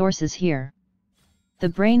the resources here. The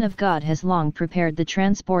brain of God has long prepared the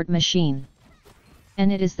transport machine.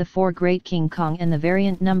 And it is the 4 Great King Kong and the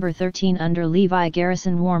variant number 13 under Levi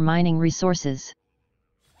Garrison war mining resources.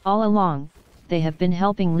 All along, they have been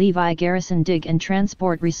helping Levi Garrison dig and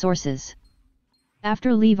transport resources.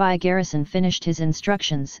 After Levi Garrison finished his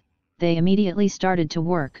instructions, they immediately started to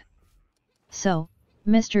work. So,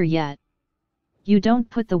 Mr. Yat, you don't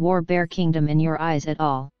put the War Bear Kingdom in your eyes at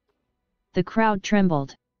all. The crowd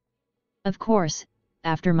trembled. Of course,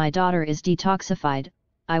 after my daughter is detoxified,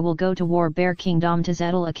 I will go to War Bear Kingdom to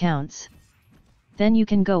settle accounts. Then you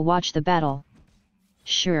can go watch the battle.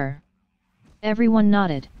 Sure. Everyone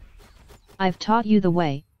nodded. I've taught you the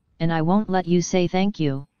way, and I won't let you say thank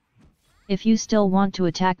you. If you still want to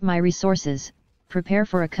attack my resources, prepare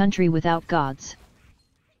for a country without gods.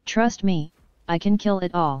 Trust me, I can kill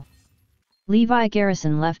it all. Levi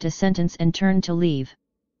Garrison left a sentence and turned to leave.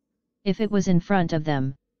 If it was in front of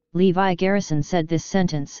them, Levi Garrison said this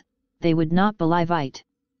sentence, they would not believe it.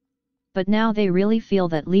 But now they really feel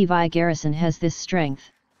that Levi Garrison has this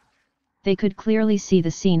strength. They could clearly see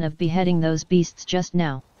the scene of beheading those beasts just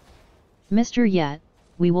now. Mr. Yat,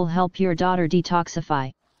 we will help your daughter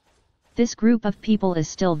detoxify. This group of people is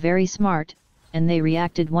still very smart, and they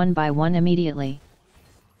reacted one by one immediately.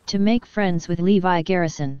 To make friends with Levi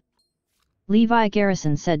Garrison. Levi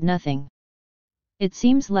Garrison said nothing. It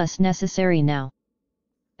seems less necessary now.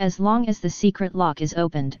 As long as the secret lock is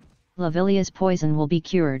opened, Lavilia's poison will be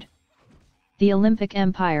cured. The Olympic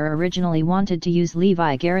Empire originally wanted to use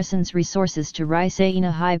Levi Garrison's resources to rise in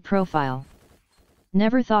a high profile.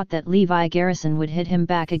 Never thought that Levi Garrison would hit him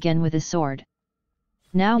back again with a sword.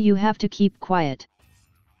 Now you have to keep quiet.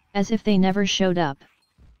 As if they never showed up.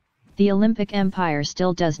 The Olympic Empire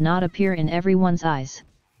still does not appear in everyone's eyes.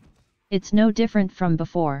 It's no different from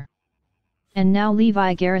before. And now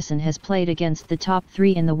Levi Garrison has played against the top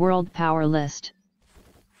 3 in the world power list.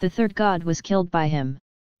 The third god was killed by him.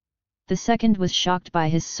 The second was shocked by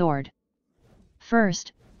his sword.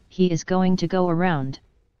 First, he is going to go around.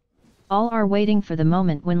 All are waiting for the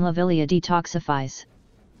moment when Lavilia detoxifies.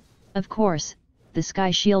 Of course, the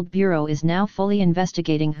Sky Shield Bureau is now fully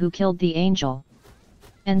investigating who killed the angel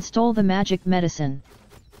and stole the magic medicine.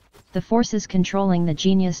 The forces controlling the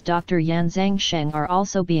genius Dr. Yan Zhangsheng are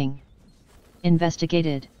also being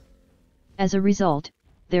investigated. As a result,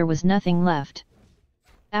 there was nothing left.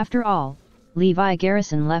 After all, Levi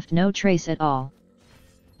Garrison left no trace at all.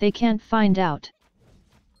 They can't find out.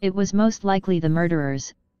 It was most likely the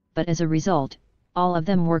murderers, but as a result, all of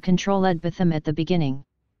them were controlled by them at the beginning.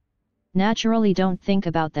 Naturally don't think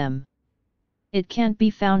about them. It can't be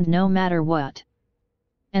found no matter what.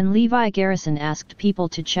 And Levi Garrison asked people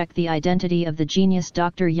to check the identity of the genius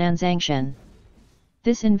Dr. Yan Zhangshen.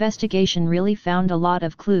 This investigation really found a lot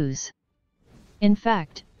of clues. In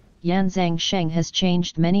fact, Yan Zhangsheng has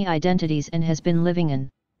changed many identities and has been living an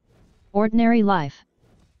ordinary life.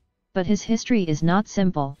 But his history is not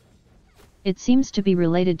simple. It seems to be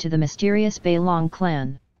related to the mysterious Beilong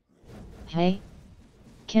clan. Hey?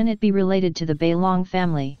 Can it be related to the Beilong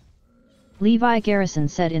family? Levi Garrison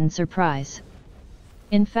said in surprise.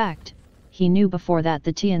 In fact, he knew before that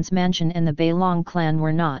the Tian's mansion and the Beilong clan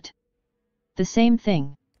were not the same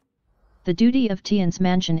thing. The duty of Tian's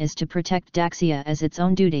mansion is to protect Daxia as its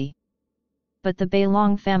own duty. But the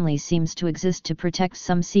Beilong family seems to exist to protect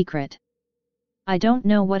some secret. I don't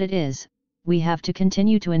know what it is, we have to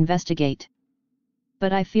continue to investigate.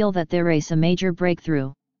 But I feel that there is a major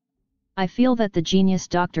breakthrough. I feel that the genius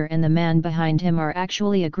doctor and the man behind him are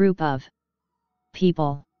actually a group of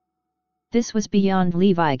people. This was beyond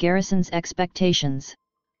Levi Garrison's expectations,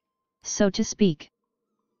 so to speak.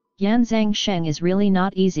 Yan Zhangsheng is really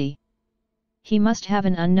not easy. He must have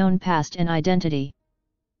an unknown past and identity.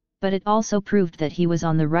 But it also proved that he was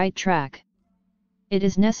on the right track. It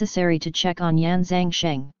is necessary to check on Yan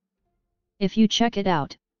Zhangsheng. If you check it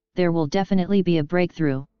out, there will definitely be a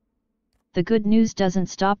breakthrough. The good news doesn't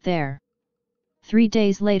stop there. 3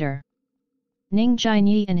 days later, Ning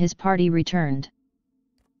Jianyi and his party returned.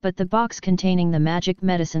 But the box containing the magic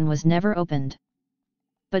medicine was never opened.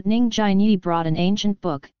 But Ning Jianyi brought an ancient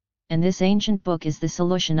book, and this ancient book is the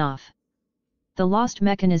solution of the lost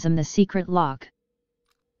mechanism, the secret lock.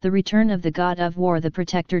 The Return of the God of War, the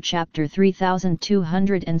Protector, chapter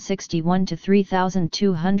 3261 to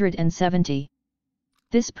 3270.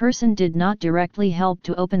 This person did not directly help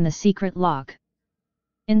to open the secret lock.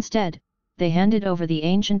 Instead, they handed over the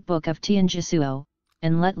ancient book of Tianjisuo,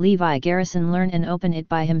 and let Levi Garrison learn and open it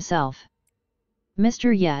by himself.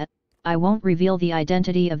 Mr. Yet, I won't reveal the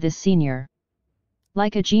identity of this senior.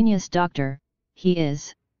 Like a genius doctor, he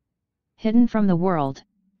is hidden from the world.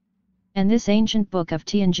 And this ancient book of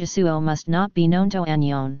Tianjisuo must not be known to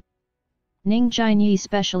Anyon. Ning Jianyi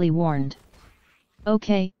specially warned.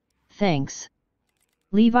 Okay, thanks.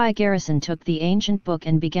 Levi Garrison took the ancient book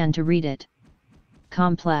and began to read it.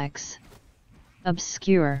 Complex.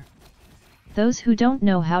 Obscure. Those who don't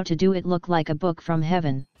know how to do it look like a book from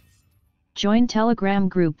heaven. Join Telegram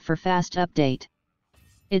group for fast update.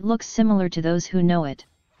 It looks similar to those who know it.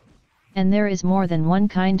 And there is more than one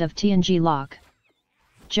kind of Tianji lock.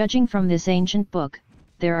 Judging from this ancient book,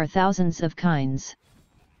 there are thousands of kinds.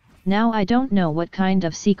 Now I don't know what kind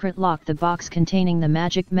of secret lock the box containing the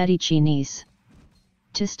magic Medici needs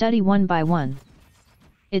to study one by one.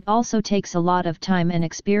 It also takes a lot of time and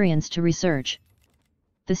experience to research.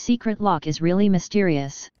 The secret lock is really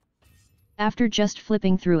mysterious. After just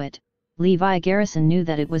flipping through it, Levi Garrison knew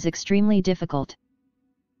that it was extremely difficult.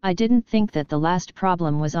 I didn't think that the last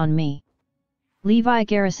problem was on me. Levi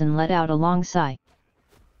Garrison let out a long sigh.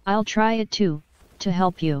 I'll try it too, to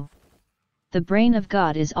help you. The brain of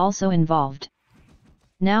God is also involved.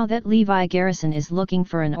 Now that Levi Garrison is looking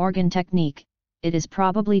for an organ technique, it is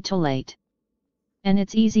probably too late. And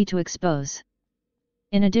it's easy to expose.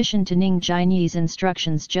 In addition to Ning Jianyi's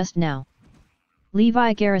instructions just now,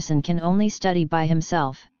 Levi Garrison can only study by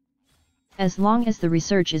himself. As long as the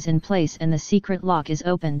research is in place and the secret lock is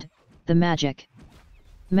opened, the magic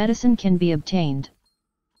medicine can be obtained.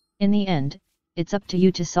 In the end, it's up to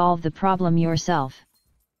you to solve the problem yourself.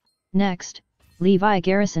 Next, Levi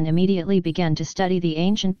Garrison immediately began to study the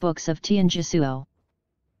ancient books of Tianjisuo.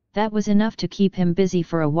 That was enough to keep him busy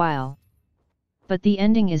for a while. But the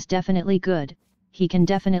ending is definitely good, he can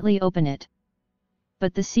definitely open it.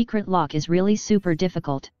 But the secret lock is really super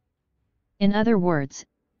difficult. In other words,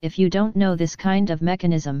 if you don't know this kind of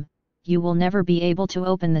mechanism, you will never be able to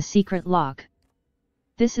open the secret lock.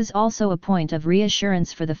 This is also a point of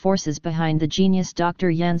reassurance for the forces behind the genius Dr.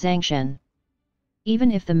 Yan Zhangshen.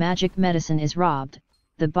 Even if the magic medicine is robbed,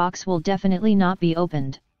 the box will definitely not be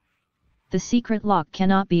opened. The secret lock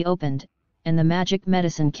cannot be opened, and the magic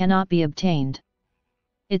medicine cannot be obtained.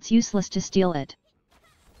 It's useless to steal it.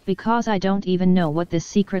 Because I don't even know what this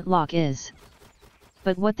secret lock is.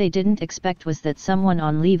 But what they didn't expect was that someone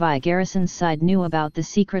on Levi Garrison's side knew about the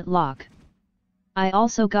secret lock. I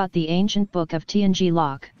also got the ancient book of Tianji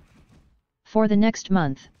lock. For the next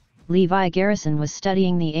month, Levi Garrison was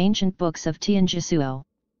studying the ancient books of Tianjisuo.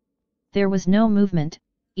 There was no movement,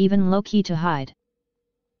 even low-key to hide.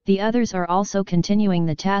 The others are also continuing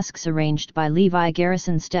the tasks arranged by Levi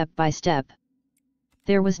Garrison step by step.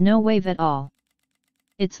 There was no wave at all.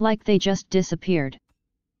 It's like they just disappeared.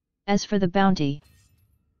 As for the bounty,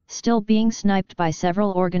 still being sniped by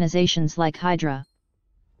several organizations like Hydra.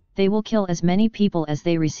 They will kill as many people as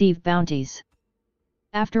they receive bounties.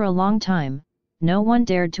 After a long time, no one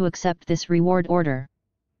dared to accept this reward order.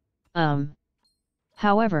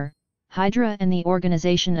 However, Hydra and the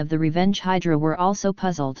organization of the Revenge Hydra were also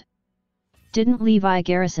puzzled. Didn't Levi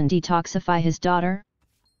Garrison detoxify his daughter?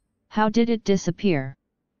 How did it disappear?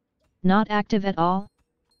 Not active at all?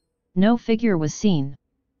 No figure was seen.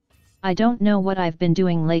 I don't know what I've been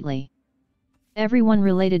doing lately. Everyone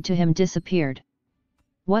related to him disappeared.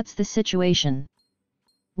 What's the situation?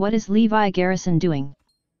 What is Levi Garrison doing?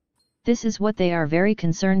 This is what they are very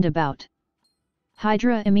concerned about.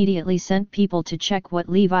 Hydra immediately sent people to check what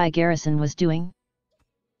Levi Garrison was doing.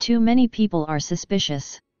 Too many people are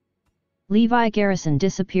suspicious. Levi Garrison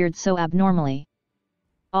disappeared so abnormally.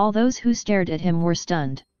 All those who stared at him were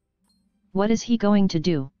stunned. What is he going to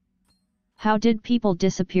do? How did people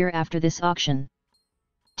disappear after this auction?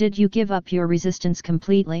 Did you give up your resistance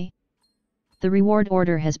completely? The reward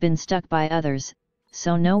order has been stuck by others,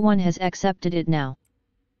 so no one has accepted it now.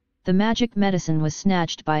 The magic medicine was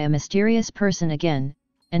snatched by a mysterious person again,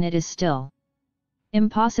 and it is still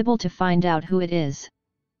impossible to find out who it is.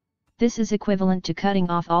 This is equivalent to cutting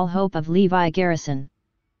off all hope of Levi Garrison.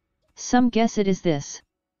 Some guess it is this.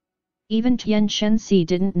 Even Tian Shenxi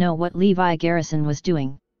didn't know what Levi Garrison was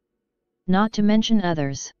doing. Not to mention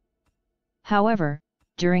others. However,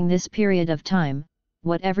 during this period of time,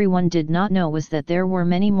 what everyone did not know was that there were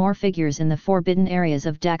many more figures in the forbidden areas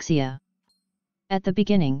of Daxia. At the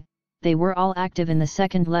beginning, they were all active in the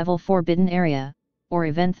second-level forbidden area, or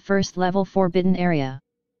event first-level forbidden area.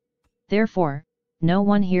 Therefore, no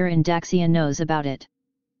one here in Daxia knows about it.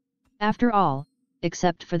 After all,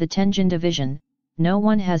 except for the Tenjin division, no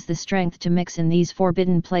one has the strength to mix in these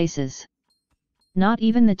forbidden places. Not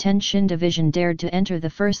even the Tenshin division dared to enter the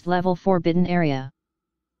first-level forbidden area.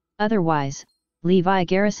 Otherwise, Levi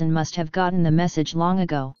Garrison must have gotten the message long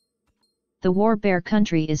ago. The War Bear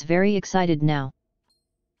country is very excited now.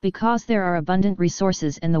 Because there are abundant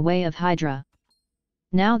resources in the way of Hydra.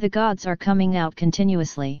 Now the gods are coming out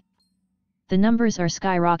continuously. The numbers are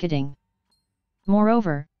skyrocketing.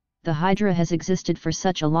 Moreover, the Hydra has existed for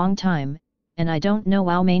such a long time, and I don't know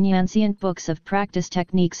how many ancient books of practice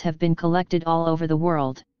techniques have been collected all over the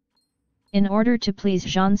world. In order to please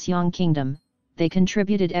Zhanxiang Kingdom, they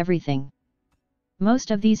contributed everything.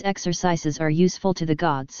 Most of these exercises are useful to the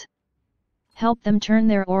gods. Help them turn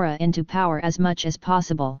their aura into power as much as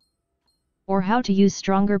possible. Or how to use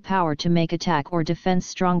stronger power to make attack or defense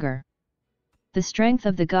stronger. The strength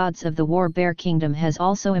of the gods of the War Bear Kingdom has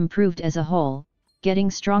also improved as a whole,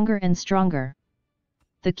 getting stronger and stronger.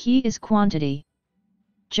 The key is quantity.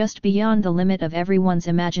 Just beyond the limit of everyone's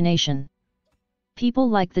imagination. People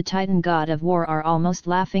like the Titan god of war are almost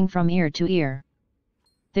laughing from ear to ear.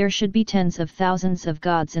 There should be tens of thousands of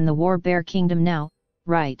gods in the War Bear Kingdom now,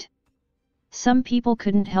 right? Some people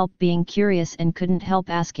couldn't help being curious and couldn't help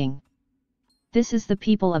asking. This is the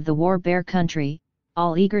people of the War Bear country,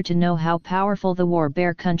 all eager to know how powerful the War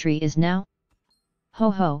Bear country is now?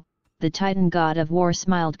 Ho ho, the Titan god of war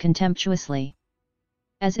smiled contemptuously.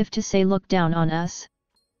 As if to say, look down on us?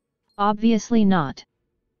 Obviously not.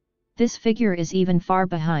 This figure is even far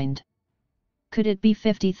behind. Could it be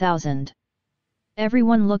 50,000?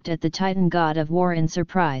 Everyone looked at the Titan god of war in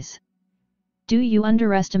surprise. Do you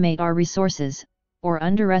underestimate our resources, or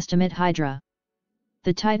underestimate Hydra?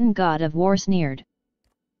 The Titan god of war sneered.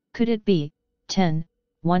 Could it be 10,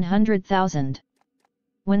 100,000?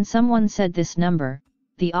 When someone said this number,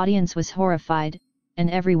 the audience was horrified,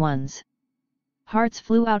 and everyone's hearts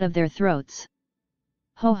flew out of their throats.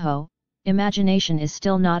 Ho ho, imagination is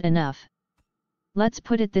still not enough. Let's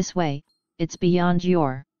put it this way, it's beyond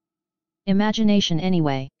your imagination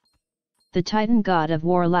anyway. The Titan god of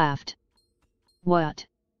war laughed. What?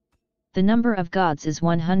 The number of gods is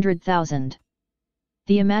 100,000.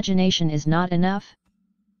 The imagination is not enough?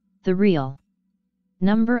 The real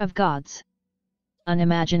number of gods?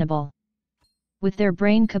 Unimaginable. With their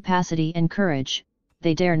brain capacity and courage,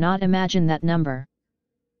 they dare not imagine that number.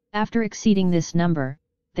 After exceeding this number,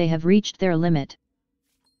 they have reached their limit.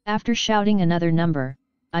 After shouting another number,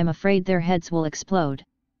 I'm afraid their heads will explode.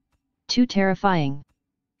 Too terrifying.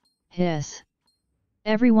 Hiss.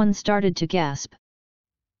 Everyone started to gasp.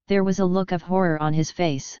 There was a look of horror on his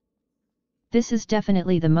face. This is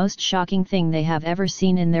definitely the most shocking thing they have ever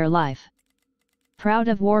seen in their life. Proud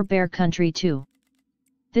of War Bear country too.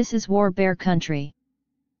 This is War Bear country.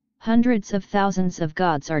 Hundreds of thousands of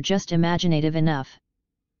gods are just imaginative enough.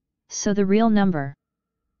 So the real number.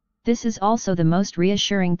 This is also the most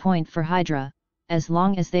reassuring point for Hydra, as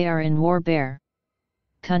long as they are in War Bear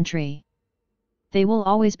country. They will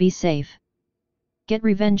always be safe. Get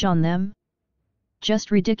revenge on them?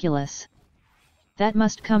 Just ridiculous. That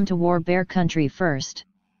must come to War Bear country first.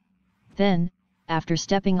 Then, after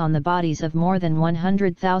stepping on the bodies of more than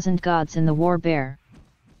 100,000 gods in the War Bear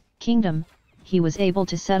Kingdom, he was able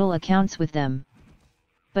to settle accounts with them.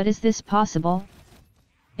 But is this possible?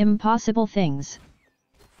 Impossible things.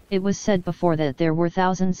 It was said before that there were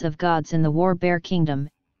thousands of gods in the War Bear Kingdom,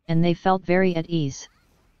 and they felt very at ease.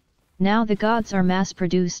 Now the gods are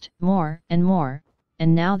mass-produced, more and more,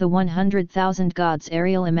 and now the 100,000 gods are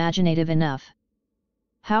imaginative enough.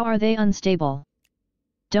 How are they unstable?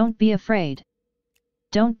 Don't be afraid.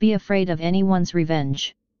 Don't be afraid of anyone's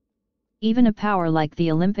revenge. Even a power like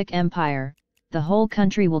the Olympic Empire, the whole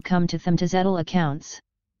country will come to them to settle accounts.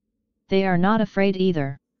 They are not afraid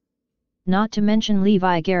either. Not to mention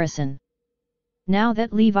Levi Garrison. Now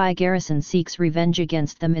that Levi Garrison seeks revenge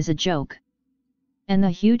against them is a joke. And the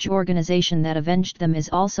huge organization that avenged them is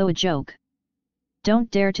also a joke.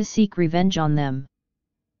 Don't dare to seek revenge on them.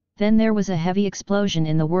 Then there was a heavy explosion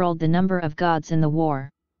in the world. The number of gods in the war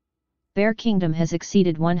Bear Kingdom has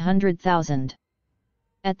exceeded 100,000.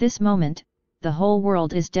 At this moment, the whole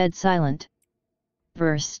world is dead silent.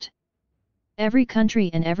 Burst. Every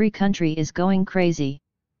country is going crazy.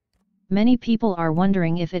 Many people are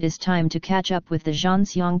wondering if it is time to catch up with the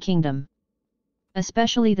Zhanxiang Kingdom.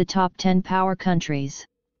 Especially the top 10 power countries.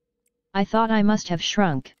 I thought I must have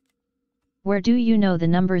shrunk. Where do you know the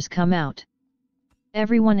numbers come out?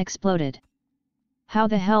 Everyone exploded. How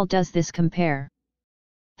the hell does this compare?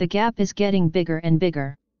 The gap is getting bigger and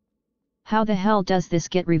bigger. How the hell does this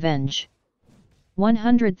get revenge?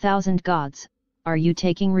 100,000 gods, are you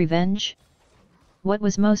taking revenge? What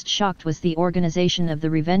was most shocked was the organization of the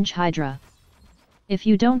Revenge Hydra. If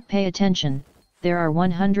you don't pay attention, there are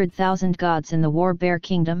 100,000 gods in the War Bear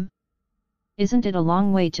Kingdom. Isn't it a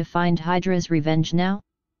long way to find Hydra's revenge now?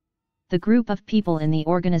 The group of people in the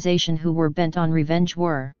organization who were bent on revenge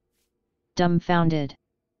were dumbfounded.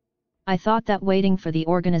 I thought that waiting for the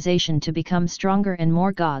organization to become stronger and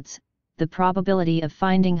more gods, the probability of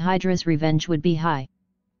finding Hydra's revenge would be high.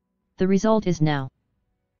 The result is now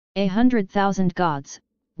 100,000 gods,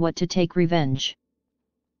 what to take revenge?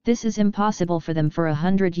 This is impossible for them for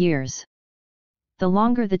 100 years. The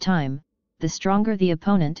longer the time, the stronger the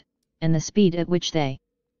opponent, and the speed at which they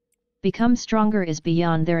become stronger is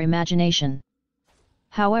beyond their imagination.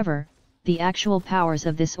 However, the actual powers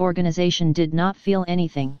of this organization did not feel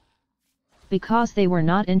anything. Because they were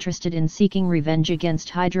not interested in seeking revenge against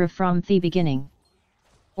Hydra from the beginning.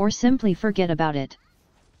 Or simply forget about it.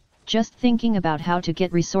 Just thinking about how to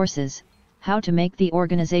get resources, how to make the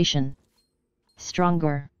organization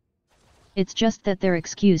stronger. It's just that their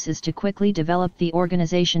excuse is to quickly develop the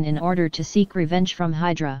organization in order to seek revenge from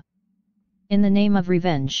Hydra. In the name of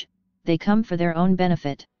revenge, they come for their own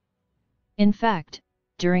benefit. In fact,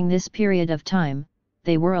 during this period of time,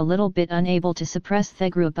 they were a little bit unable to suppress the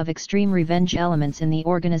group of extreme revenge elements in the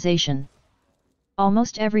organization.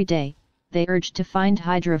 Almost every day, they urged to find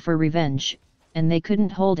Hydra for revenge, and they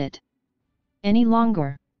couldn't hold it any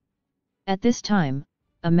longer. At this time,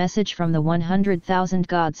 a message from the 100,000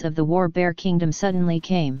 gods of the War Bear Kingdom suddenly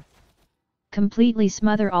came. Completely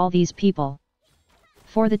smother all these people.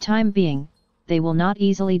 For the time being, they will not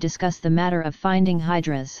easily discuss the matter of finding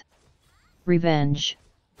Hydra's revenge.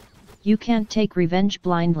 You can't take revenge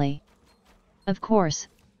blindly. Of course,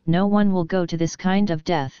 no one will go to this kind of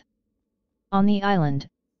death. On the island,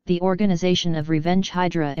 the organization of Revenge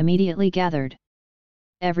Hydra immediately gathered.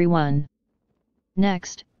 Everyone.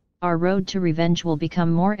 Next, our road to revenge will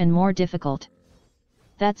become more and more difficult.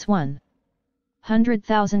 That's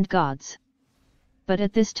 100,000 gods. But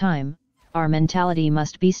at this time, our mentality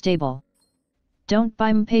must be stable. Don't be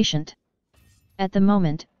impatient. At the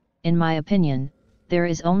moment, in my opinion, there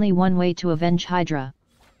is only one way to avenge Hydra.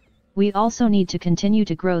 We also need to continue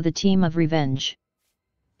to grow the team of revenge.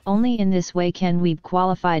 Only in this way can we be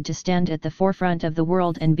qualified to stand at the forefront of the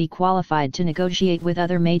world and be qualified to negotiate with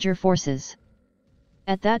other major forces.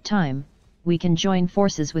 At that time, we can join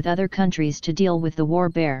forces with other countries to deal with the War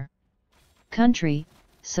Bear country,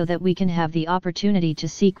 so that we can have the opportunity to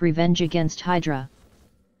seek revenge against Hydra.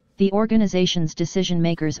 The organization's decision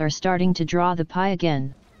makers are starting to draw the pie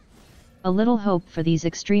again. A little hope for these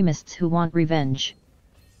extremists who want revenge.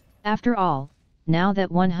 After all, now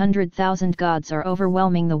that 100,000 gods are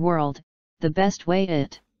overwhelming the world, the best way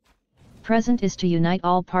at present is to unite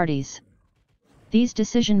all parties. These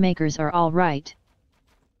decision makers are all right.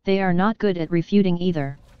 They are not good at refuting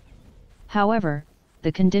either. However,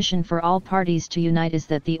 the condition for all parties to unite is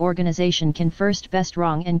that the organization can first be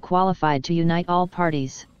strong and qualified to unite all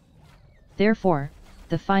parties. Therefore,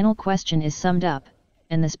 the final question is summed up,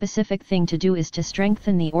 and the specific thing to do is to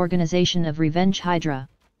strengthen the organization of Revenge Hydra.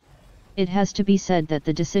 It has to be said that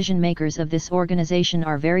the decision makers of this organization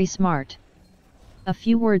are very smart. A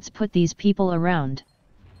few words put these people around.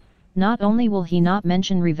 Not only will he not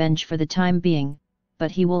mention revenge for the time being,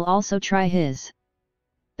 but he will also try his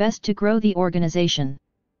best to grow the organization.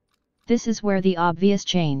 This is where the obvious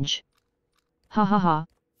change. Ha ha ha,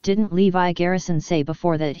 didn't Levi Garrison say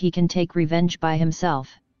before that he can take revenge by himself?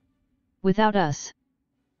 Without us?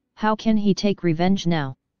 How can he take revenge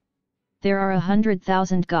now? There are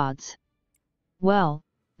 100,000 gods. Well,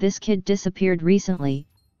 this kid disappeared recently,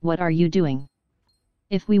 what are you doing?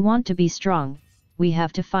 If we want to be strong, we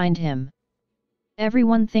have to find him.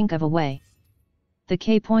 Everyone think of a way. The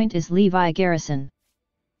key point is Levi Garrison.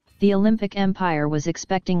 The Olympic Empire was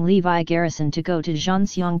expecting Levi Garrison to go to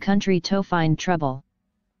Zhanxiang country to find trouble.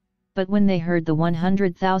 But when they heard the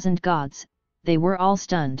 100,000 gods, they were all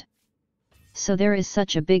stunned. So there is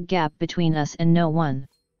such a big gap between us and no one.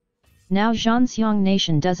 Now Zhanxiang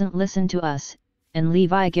nation doesn't listen to us, and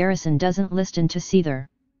Levi Garrison doesn't listen to Seether.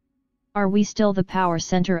 Are we still the power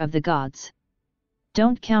center of the gods?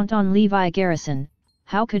 Don't count on Levi Garrison,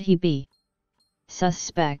 how could he be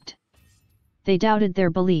suspect? They doubted their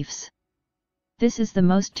beliefs. This is the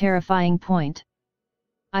most terrifying point.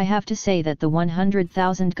 I have to say that the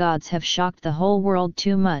 100,000 gods have shocked the whole world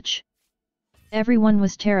too much. Everyone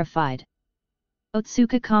was terrified.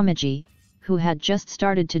 Otsuka Kamaji, who had just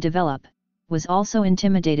started to develop, was also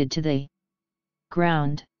intimidated to the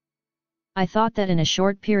ground. I thought that in a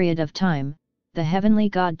short period of time, the heavenly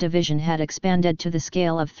god division had expanded to the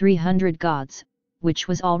scale of 300 gods, which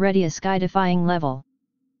was already a sky-defying level.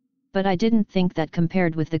 But I didn't think that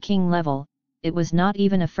compared with the king level, it was not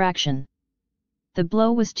even a fraction. The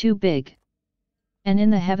blow was too big. And in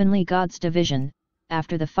the heavenly gods division,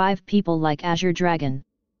 after the 5 people like Azure Dragon,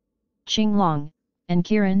 Qinglong, and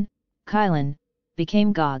Kiran, Kylan,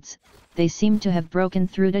 became gods, they seemed to have broken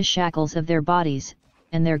through the shackles of their bodies,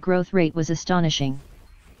 and their growth rate was astonishing.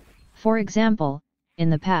 For example, in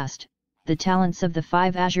the past, the talents of the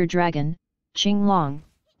 5 Azure Dragon, Qinglong,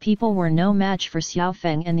 people were no match for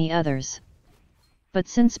Xiaofeng and the others. But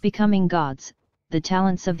since becoming gods, the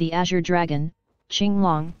talents of the Azure Dragon,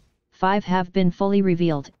 Qinglong, 5 have been fully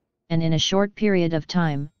revealed, and in a short period of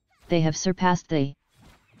time, they have surpassed the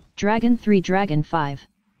Dragon 3 Dragon 5.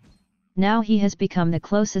 Now he has become the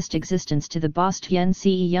closest existence to the boss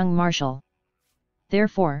Tianci young marshal.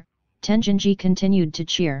 Therefore, Tenjinji continued to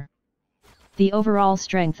cheer. The overall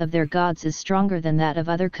strength of their gods is stronger than that of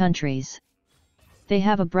other countries. They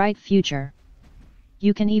have a bright future.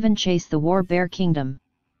 You can even chase the War Bear Kingdom.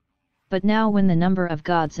 But now when the number of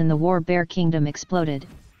gods in the War Bear Kingdom exploded,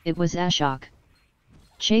 it was a shock.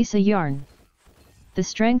 Chase a yarn. The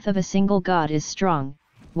strength of a single god is strong,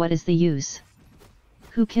 what is the use?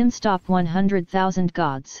 Who can stop 100,000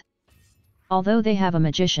 gods? Although they have a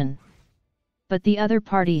magician. But the other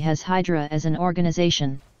party has Hydra as an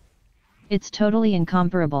organization. It's totally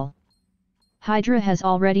incomparable. Hydra has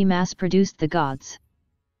already mass-produced the gods.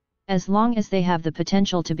 As long as they have the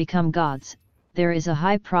potential to become gods, there is a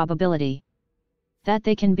high probability that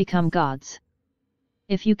they can become gods.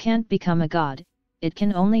 If you can't become a god, it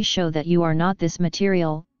can only show that you are not this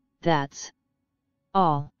material, that's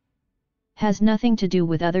all. Has nothing to do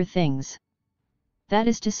with other things. That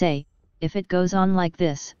is to say, if it goes on like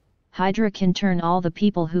this, Hydra can turn all the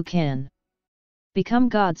people who can become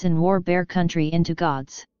gods in War Bear country into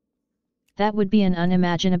gods. That would be an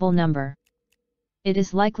unimaginable number. It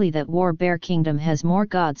is likely that War Bear Kingdom has more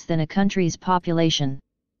gods than a country's population.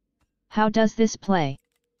 How does this play?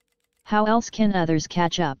 How else can others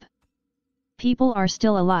catch up? People are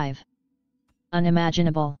still alive.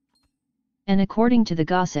 Unimaginable. And according to the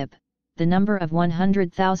gossip, the number of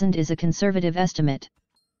 100,000 is a conservative estimate.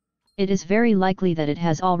 It is very likely that it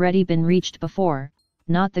has already been reached before,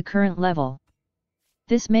 not the current level.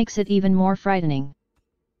 This makes it even more frightening.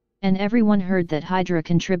 And everyone heard that Hydra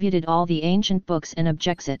contributed all the ancient books and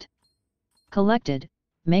objects it collected,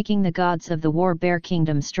 making the gods of the War Bear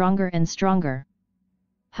Kingdom stronger and stronger.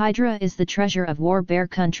 Hydra is the treasure of War Bear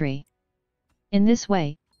country. In this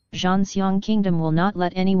way, Zhanxiang Kingdom will not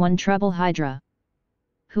let anyone trouble Hydra.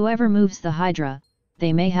 Whoever moves the Hydra,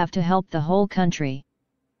 they may have to help the whole country.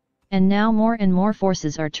 And now more and more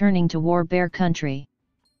forces are turning to War Bear country.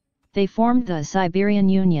 They formed the Siberian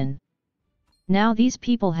Union. Now these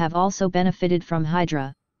people have also benefited from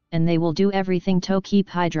Hydra, and they will do everything to keep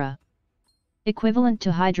Hydra. Equivalent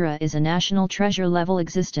to Hydra is a national treasure level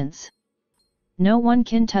existence. No one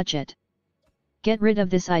can touch it. Get rid of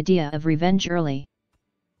this idea of revenge early.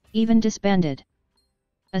 Even disbanded.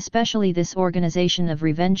 Especially this organization of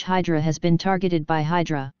Revenge Hydra has been targeted by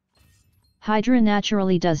Hydra. Hydra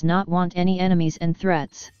naturally does not want any enemies and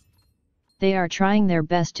threats. They are trying their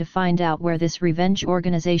best to find out where this revenge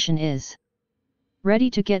organization is. Ready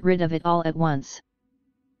to get rid of it all at once.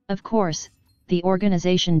 Of course, the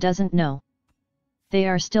organization doesn't know. They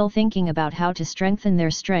are still thinking about how to strengthen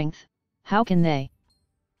their strength. How can they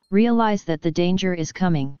realize that the danger is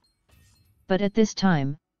coming? But at this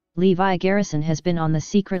time, Levi Garrison has been on the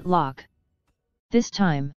secret lock. This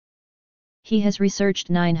time, he has researched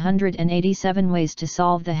 987 ways to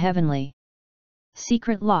solve the heavenly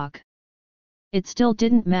secret lock. It still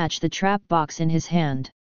didn't match the trap box in his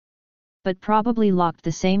hand, but probably locked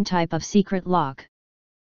the same type of secret lock.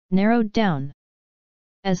 Narrowed down.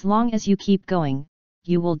 As long as you keep going,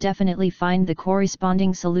 you will definitely find the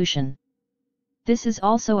corresponding solution. This is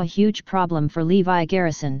also a huge problem for Levi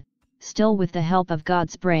Garrison, still with the help of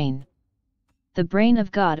God's brain. The brain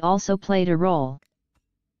of God also played a role.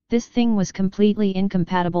 This thing was completely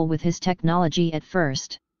incompatible with his technology at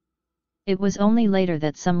first. It was only later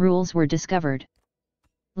that some rules were discovered.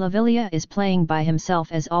 Lavilia is playing by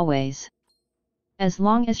himself as always. As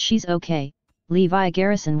long as she's okay, Levi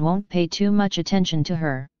Garrison won't pay too much attention to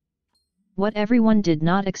her. What everyone did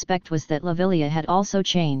not expect was that Lavilia had also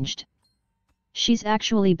changed. She's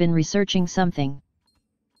actually been researching something.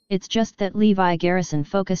 It's just that Levi Garrison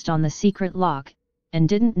focused on the secret lock, and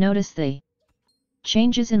didn't notice the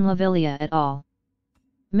changes in Lavilia at all.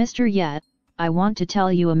 Mr. Yat, I want to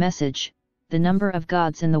tell you a message. The number of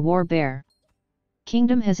gods in the War Bear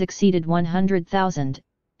Kingdom has exceeded 100,000,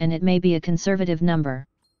 and it may be a conservative number.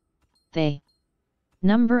 The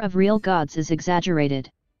number of real gods is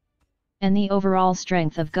exaggerated. And the overall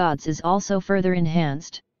strength of gods is also further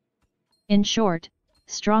enhanced. In short,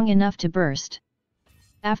 strong enough to burst.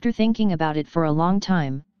 After thinking about it for a long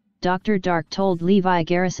time, Dr. Dark told Levi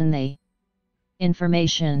Garrison the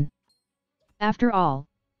information. After all,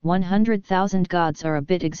 100,000 gods are a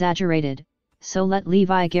bit exaggerated, so let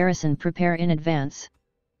Levi Garrison prepare in advance.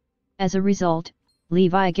 As a result,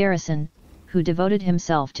 Levi Garrison, who devoted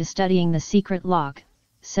himself to studying the secret lock,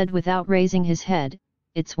 said without raising his head,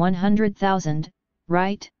 "It's 100,000,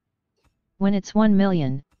 right? When it's 1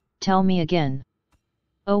 million, tell me again."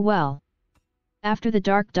 Oh well. After the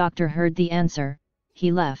Dark Doctor heard the answer,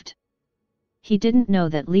 he left. He didn't know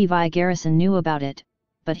that Levi Garrison knew about it,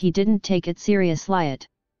 but he didn't take it seriously at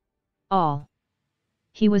all.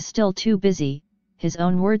 He was still too busy, his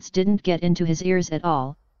own words didn't get into his ears at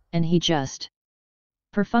all, and he just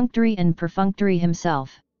perfunctory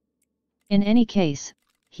himself. In any case,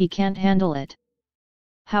 he can't handle it.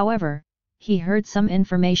 However, he heard some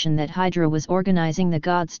information that Hydra was organizing the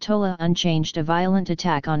gods Tola Unchanged a violent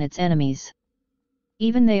attack on its enemies.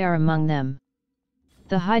 Even they are among them.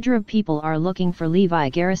 The Hydra people are looking for Levi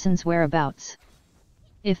Garrison's whereabouts.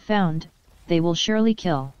 If found, they will surely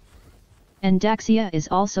kill. And Daxia is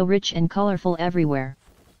also rich and colorful everywhere.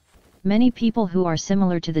 Many people who are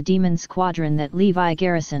similar to the demon squadron that Levi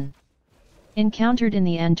Garrison encountered in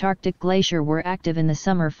the Antarctic glacier were active in the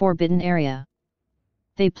summer forbidden area.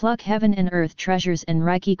 They pluck heaven and earth treasures and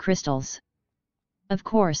Reiki crystals. Of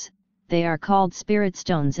course, they are called spirit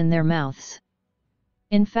stones in their mouths.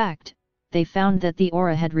 In fact, they found that the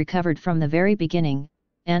aura had recovered from the very beginning,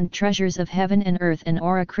 and treasures of heaven and earth and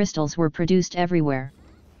aura crystals were produced everywhere.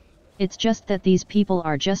 It's just that these people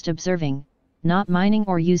are just observing, not mining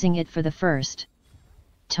or using it for the first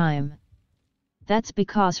time. That's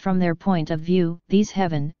because from their point of view, these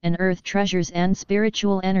heaven and earth treasures and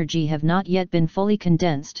spiritual energy have not yet been fully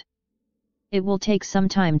condensed. It will take some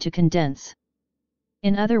time to condense.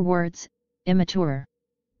 In other words, immature.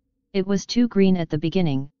 It was too green at the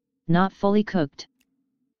beginning, not fully cooked.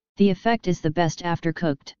 The effect is the best after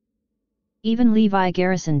cooked. Even Levi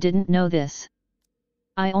Garrison didn't know this.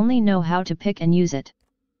 I only know how to pick and use it.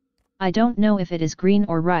 I don't know if it is green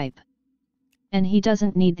or ripe. And he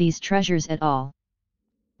doesn't need these treasures at all.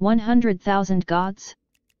 100,000 gods?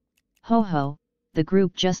 Ho ho, the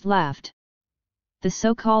group just laughed. The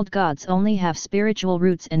so-called gods only have spiritual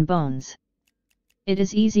roots and bones. It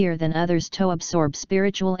is easier than others to absorb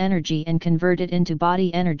spiritual energy and convert it into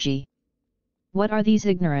body energy. What are these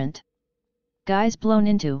ignorant guys blown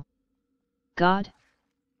into? God?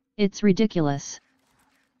 It's ridiculous.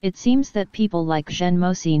 It seems that people like Zhen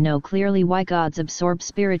Mosi know clearly why gods absorb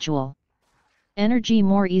spiritual energy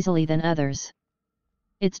more easily than others.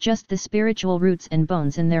 It's just the spiritual roots and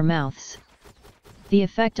bones in their mouths. The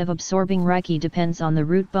effect of absorbing Reiki depends on the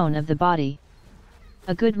root bone of the body.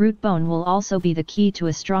 A good root bone will also be the key to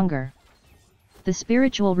a stronger. The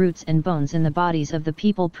spiritual roots and bones in the bodies of the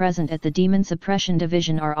people present at the Demon Suppression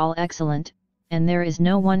Division are all excellent, and there is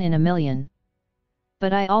no one in a million.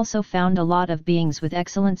 But I also found a lot of beings with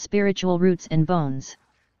excellent spiritual roots and bones.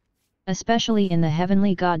 Especially in the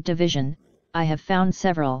Heavenly God Division, I have found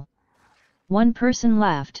several. One person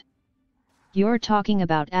laughed. You're talking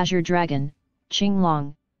about Azure Dragon,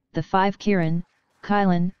 Qinglong, the 5 Kirin,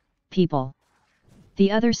 Kylan, people.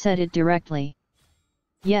 The other said it directly.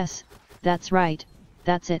 Yes, that's right,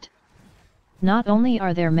 that's it. Not only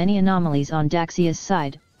are there many anomalies on Daxia's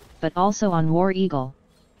side, but also on War Eagle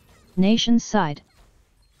Nation's side.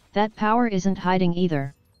 That power isn't hiding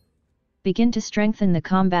either. Begin to strengthen the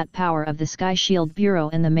combat power of the Sky Shield Bureau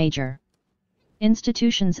and the major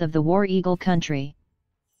institutions of the War Eagle country.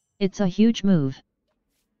 It's a huge move.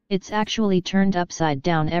 It's actually turned upside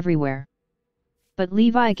down everywhere. But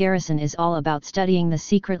Levi Garrison is all about studying the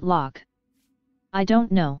secret lock. I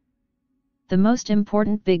don't know. The most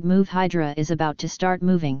important big move Hydra is about to start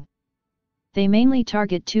moving. They mainly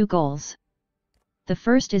target 2 goals. The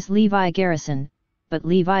first is Levi Garrison, but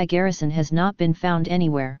Levi Garrison has not been found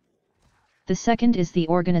anywhere. The second is the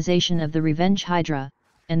organization of the Revenge Hydra,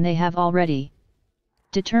 and they have already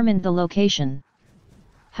determined the location.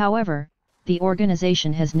 However, the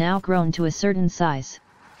organization has now grown to a certain size.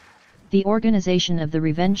 The organization of the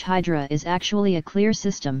Revenge Hydra is actually a clear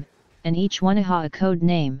system, and each one has a code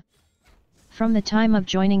name. From the time of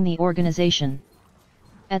joining the organization,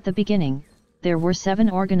 at the beginning, there were 7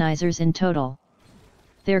 organizers in total.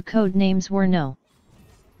 Their code names were No.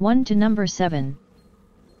 1 to number 7.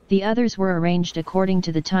 The others were arranged according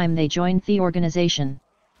to the time they joined the organization.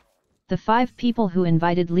 The 5 people who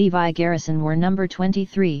invited Levi Garrison were number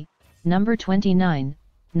 23, number 29,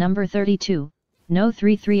 number 32, No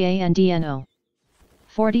 33A and DNO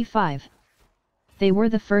 45. They were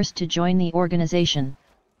the first to join the organization.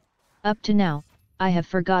 Up to now, I have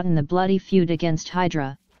forgotten the bloody feud against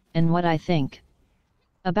Hydra, and what I think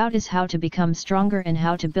about is how to become stronger and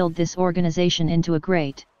how to build this organization into a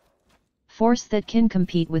great force that can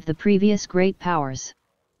compete with the previous great powers.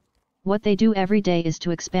 What they do every day is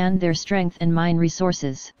to expand their strength and mine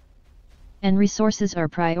resources. And resources are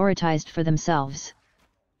prioritized for themselves.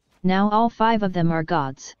 Now all 5 of them are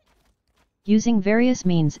gods. Using various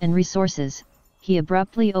means and resources, he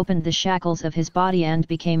abruptly opened the shackles of his body and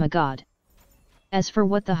became a god. As for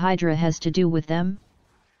what the Hydra has to do with them,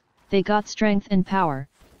 they got strength and power,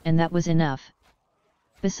 and that was enough.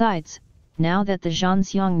 Besides, now that the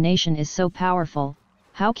Zhanxiang nation is so powerful,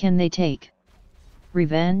 how can they take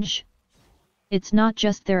revenge? It's not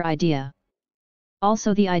just their idea.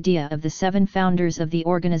 Also the idea of the 7 founders of the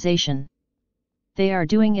organization. They are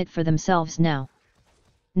doing it for themselves now.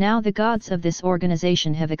 Now the gods of this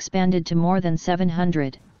organization have expanded to more than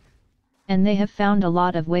 700. And they have found a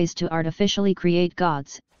lot of ways to artificially create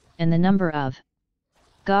gods, and the number of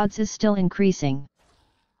gods is still increasing.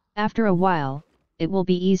 After a while, it will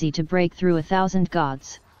be easy to break through 1,000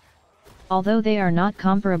 gods. Although they are not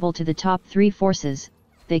comparable to the top 3 forces,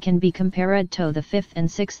 they can be compared to the 5th and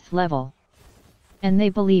 6th level. And they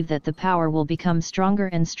believe that the power will become stronger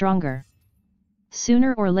and stronger.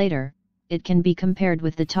 Sooner or later, it can be compared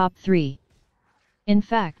with the top 3. In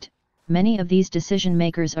fact, many of these decision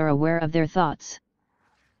makers are aware of their thoughts.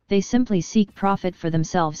 They simply seek profit for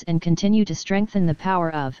themselves and continue to strengthen the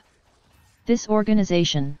power of this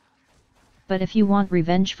organization. But if you want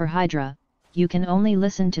revenge for Hydra, you can only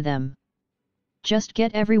listen to them. Just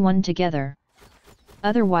get everyone together.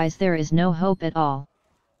 Otherwise there is no hope at all.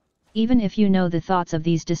 Even if you know the thoughts of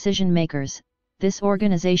these decision makers, this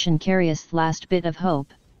organization carries the last bit of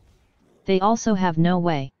hope. They also have no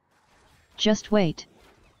way. Just wait.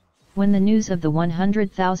 When the news of the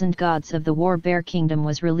 100,000 gods of the War Bear Kingdom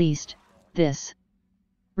was released, this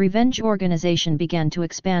revenge organization began to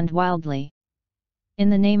expand wildly. In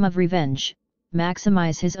the name of revenge,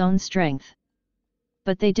 maximize his own strength.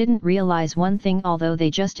 But they didn't realize one thing: although they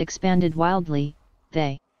just expanded wildly,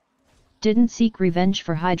 they didn't seek revenge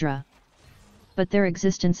for Hydra. But their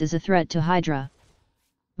existence is a threat to Hydra.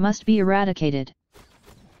 Must be eradicated.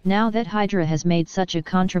 Now that Hydra has made such a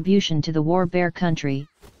contribution to the War Bear country,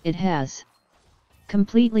 it has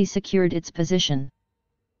completely secured its position.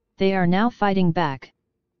 They are now fighting back.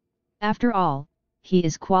 After all, he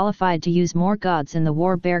is qualified to use more gods in the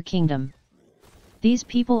War Bear Kingdom. These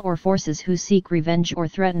people or forces who seek revenge or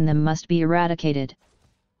threaten them must be eradicated.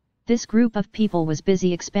 This group of people was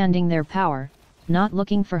busy expanding their power, not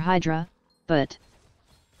looking for Hydra, but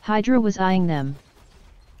Hydra was eyeing them.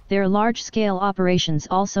 Their large-scale operations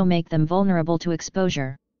also make them vulnerable to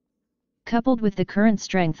exposure. Coupled with the current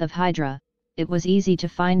strength of Hydra, it was easy to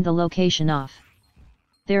find the location of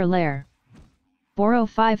their lair. Borrow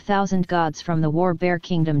 5,000 gods from the War Bear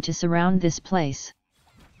Kingdom to surround this place.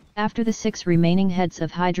 After the 6 remaining heads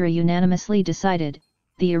of Hydra unanimously decided,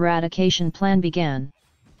 the eradication plan began.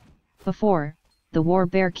 Before, the War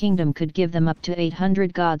Bear Kingdom could give them up to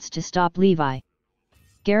 800 gods to stop Levi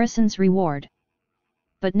Garrison's reward.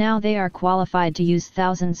 But now they are qualified to use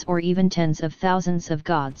thousands or even tens of thousands of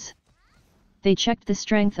gods. They checked the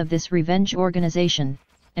strength of this revenge organization,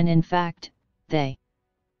 and in fact, they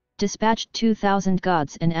dispatched 2,000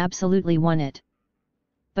 gods and absolutely won it.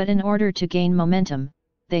 But in order to gain momentum,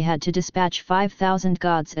 they had to dispatch 5,000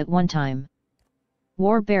 gods at one time.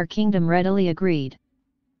 War Bear Kingdom readily agreed.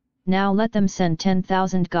 Now let them send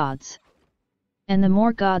 10,000 gods. And the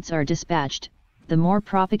more gods are dispatched, the more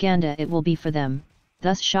propaganda it will be for them,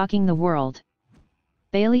 thus shocking the world.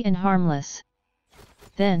 Bailey and harmless.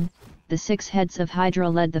 Then, the 6 heads of Hydra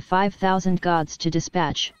led the 5,000 gods to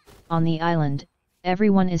dispatch. On the island,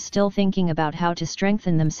 everyone is still thinking about how to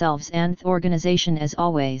strengthen themselves and the organization as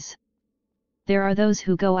always. There are those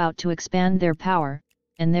who go out to expand their power,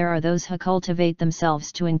 and there are those who cultivate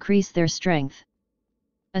themselves to increase their strength.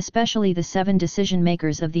 Especially the 7 decision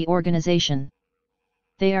makers of the organization.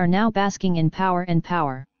 They are now basking in power and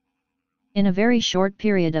power. In a very short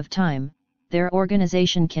period of time, their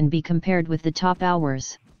organization can be compared with the top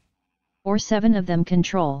hours. Or 7 of them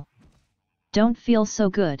control. Don't feel so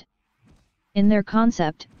good. In their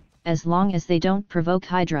concept, as long as they don't provoke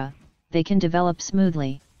Hydra, they can develop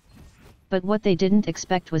smoothly. But what they didn't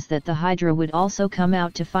expect was that the Hydra would also come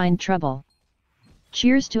out to find trouble.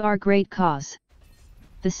 Cheers to our great cause.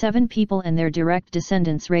 The 7 people and their direct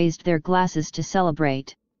descendants raised their glasses to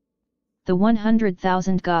celebrate. The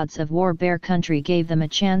 100,000 gods of War Bear Country gave them a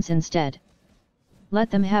chance instead. Let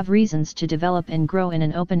them have reasons to develop and grow in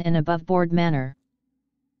an open and above-board manner.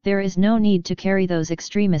 There is no need to carry those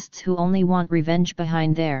extremists who only want revenge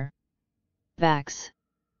behind their backs.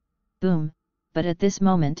 Boom, but at this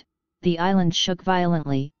moment, the island shook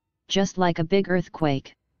violently, just like a big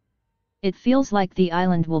earthquake. It feels like the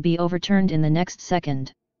island will be overturned in the next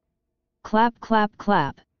second. Clap clap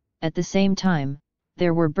clap, at the same time,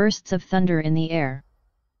 there were bursts of thunder in the air.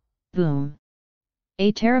 Boom.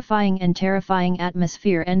 A terrifying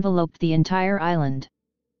atmosphere enveloped the entire island.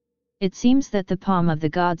 It seems that the palm of the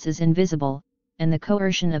gods is invisible, and the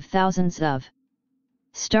coercion of thousands of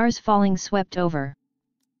stars falling swept over.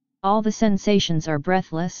 All the sensations are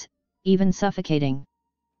breathless, even suffocating.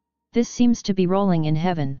 This seems to be rolling in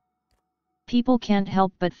heaven. People can't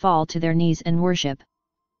help but fall to their knees and worship.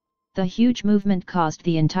 The huge movement caused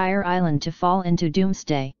the entire island to fall into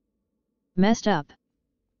doomsday. Messed up.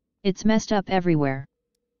 It's messed up everywhere.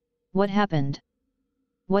 What happened?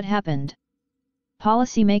 What happened?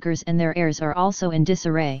 Policymakers and their heirs are also in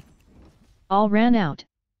disarray. All ran out,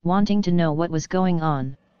 wanting to know what was going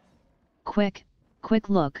on. Quick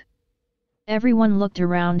look. Everyone looked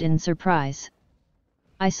around in surprise.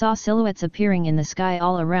 I saw silhouettes appearing in the sky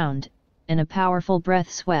all around, and a powerful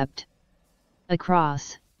breath swept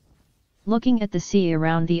across. Looking at the sea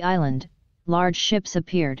around the island, large ships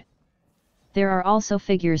appeared. There are also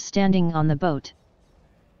figures standing on the boat.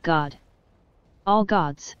 God. All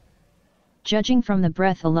gods. Judging from the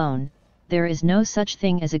breath alone, there is no such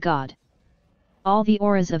thing as a god. All the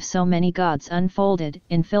auras of so many gods unfolded,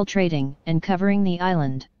 infiltrating and covering the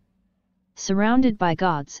island. Surrounded by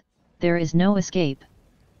gods, there is no escape.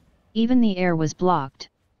 Even the air was blocked.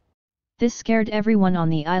 This scared everyone on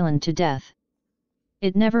the island to death.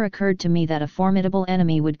 It never occurred to me that a formidable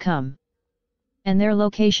enemy would come. And their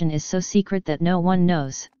location is so secret that no one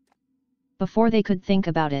knows. Before they could think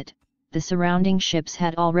about it, the surrounding ships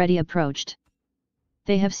had already approached.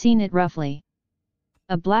 They have seen it roughly.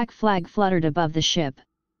 A black flag fluttered above the ship.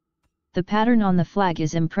 The pattern on the flag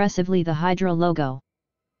is impressively the Hydra logo.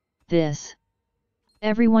 This.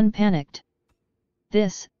 Everyone panicked.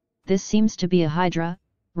 This seems to be a Hydra,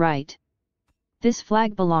 right? This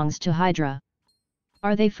flag belongs to Hydra.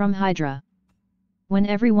 Are they from Hydra? When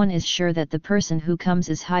everyone is sure that the person who comes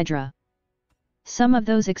is Hydra. Some of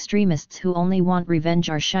those extremists who only want revenge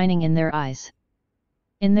are shining in their eyes.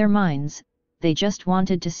 In their minds, they just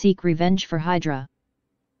wanted to seek revenge for Hydra.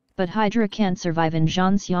 But Hydra can't survive in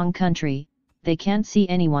Zhanxiang country, they can't see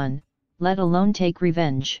anyone, let alone take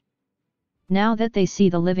revenge. Now that they see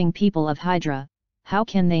the living people of Hydra, how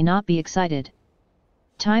can they not be excited?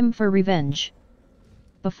 Time for revenge.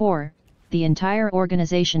 Before, the entire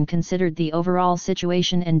organization considered the overall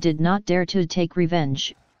situation and did not dare to take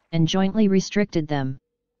revenge, and jointly restricted them.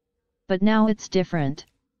 But now it's different.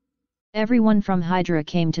 Everyone from Hydra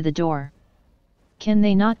came to the door. Can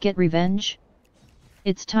they not get revenge?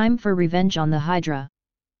 It's time for revenge on the Hydra.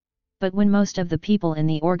 But when most of the people in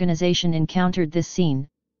the organization encountered this scene,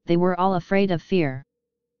 they were all afraid of fear.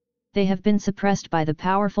 They have been suppressed by the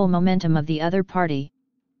powerful momentum of the other party.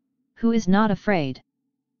 Who is not afraid?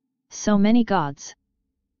 So many gods.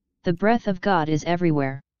 The breath of God is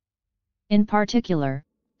everywhere. In particular,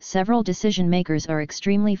 several decision makers are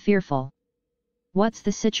extremely fearful. What's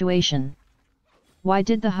the situation? Why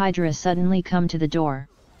did the Hydra suddenly come to the door?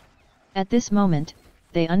 At this moment,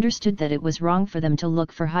 they understood that it was wrong for them to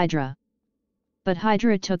look for Hydra. But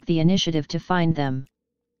Hydra took the initiative to find them.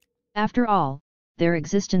 After all, their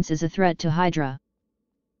existence is a threat to Hydra.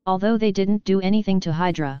 Although they didn't do anything to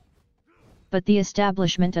Hydra. But the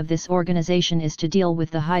establishment of this organization is to deal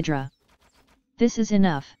with the Hydra. This is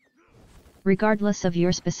enough. Regardless of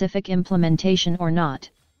your specific implementation or not.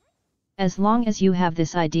 As long as you have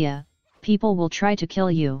this idea, people will try to kill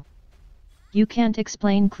you. You can't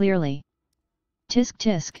explain clearly. Tisk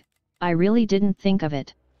tisk, I really didn't think of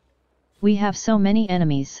it. We have so many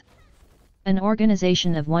enemies. An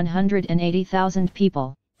organization of 180,000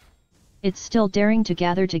 people. It's still daring to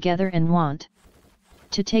gather together and want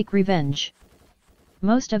to take revenge.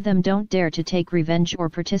 Most of them don't dare to take revenge or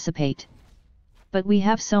participate. But we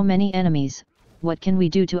have so many enemies, what can we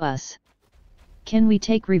do to us? Can we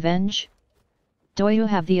take revenge? Do you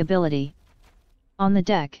have the ability? On the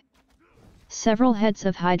deck, several heads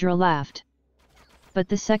of Hydra laughed. But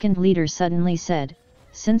the second leader suddenly said,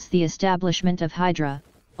 since the establishment of Hydra,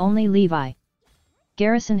 only Levi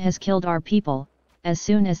Garrison has killed our people. As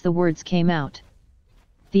soon as the words came out,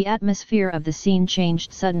 the atmosphere of the scene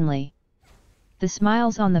changed suddenly. The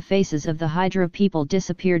smiles on the faces of the Hydra people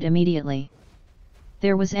disappeared immediately.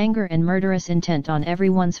 There was anger and murderous intent on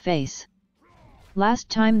everyone's face. Last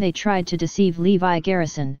time they tried to deceive Levi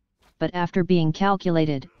Garrison, but after being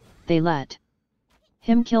calculated, they let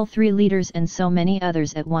him kill 3 leaders and so many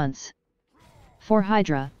others at once. For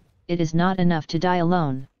Hydra, it is not enough to die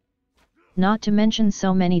alone. Not to mention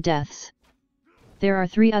so many deaths. There are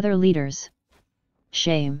 3 other leaders.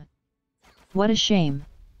 Shame. What a shame.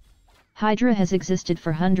 Hydra has existed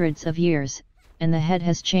for hundreds of years, and the head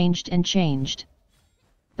has changed and changed.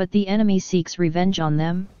 But the enemy seeks revenge on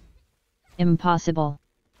them? Impossible.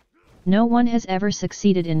 No one has ever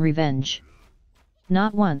succeeded in revenge.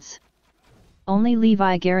 Not once. Only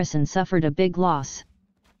Levi Garrison suffered a big loss.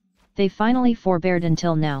 They finally forbeared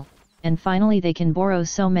until now, and finally they can borrow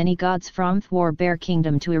so many gods from Thor Bear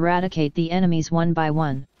Kingdom to eradicate the enemies one by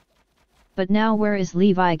one. But now where is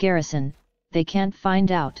Levi Garrison? They can't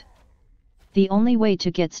find out. The only way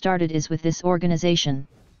to get started is with this organization.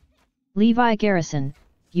 Levi Garrison,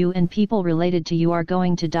 you and people related to you are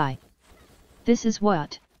going to die. This is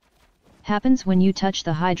what happens when you touch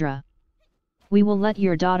the Hydra. We will let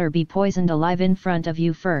your daughter be poisoned alive in front of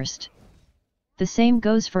you first. The same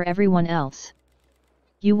goes for everyone else.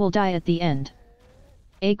 You will die at the end.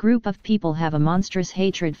 A group of people have a monstrous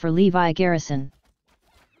hatred for Levi Garrison.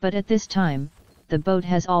 But at this time, the boat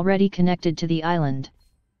has already connected to the island.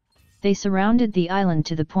 They surrounded the island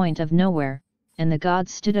to the point of nowhere, and the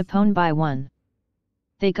gods stood upon by one.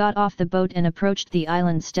 They got off the boat and approached the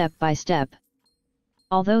island step by step.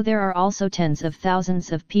 Although there are also tens of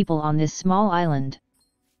thousands of people on this small island.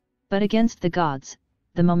 But against the gods,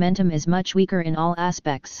 the momentum is much weaker in all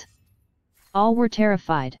aspects. All were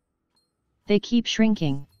terrified. They keep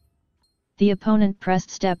shrinking. The opponent pressed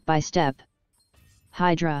step by step.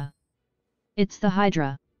 Hydra. It's the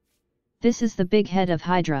Hydra. This is the big head of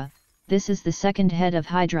Hydra, this is the second head of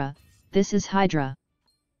Hydra, this is Hydra.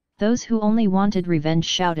 Those who only wanted revenge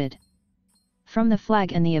shouted. From the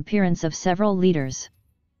flag and the appearance of several leaders,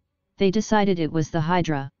 they decided it was the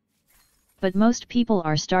Hydra. But most people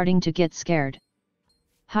are starting to get scared.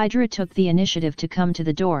 Hydra took the initiative to come to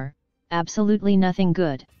the door. Absolutely nothing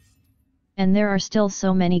good. And there are still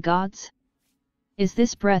so many gods? Is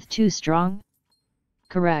this breath too strong?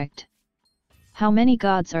 Correct. How many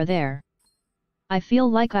gods are there? I feel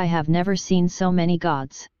like I have never seen so many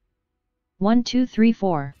gods. 1 2 3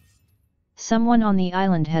 4. Someone on the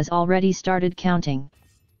island has already started counting.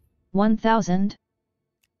 1,000?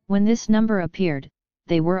 When this number appeared,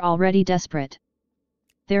 they were already desperate.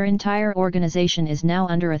 Their entire organization is now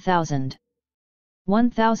under 1,000.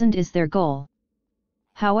 1,000 is their goal.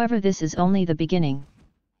 However, this is only the beginning.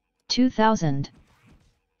 2,000.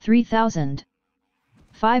 3,000.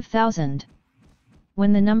 5,000.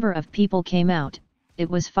 When the number of people came out, it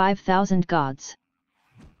was 5,000 gods.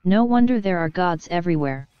 No wonder there are gods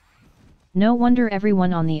everywhere. No wonder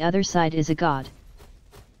everyone on the other side is a god.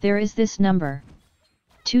 There is this number.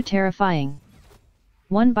 Too terrifying.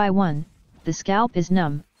 One by one, the scalp is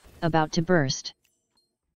numb, about to burst.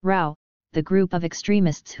 Rao, the group of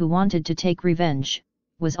extremists who wanted to take revenge,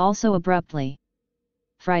 was also abruptly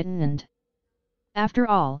frightened. After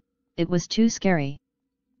all, it was too scary.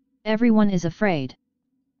 Everyone is afraid.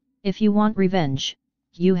 If you want revenge,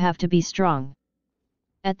 you have to be strong.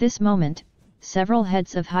 At this moment, several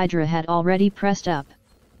heads of Hydra had already pressed up.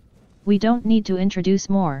 We don't need to introduce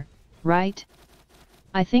more, right?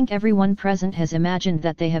 I think everyone present has imagined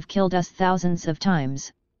that they have killed us thousands of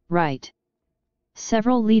times, right?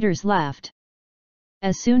 Several leaders laughed.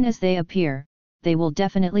 As soon as they appear, they will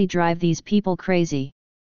definitely drive these people crazy.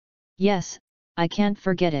 Yes, I can't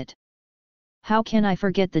forget it. How can I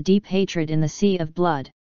forget the deep hatred in the sea of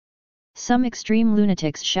blood? Some extreme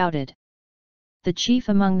lunatics shouted. The chief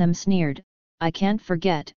among them sneered, I can't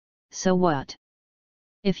forget, so what?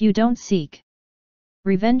 If you don't seek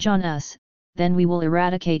revenge on us, then we will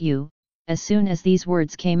eradicate you. As soon as these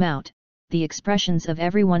words came out, the expressions of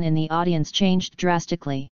everyone in the audience changed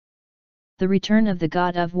drastically. The Return of the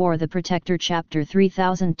God of War, the Protector, Chapter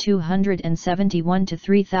 3271 to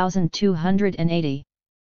 3280.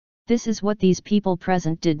 This is what these people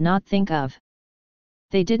present did not think of.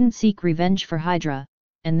 They didn't seek revenge for Hydra,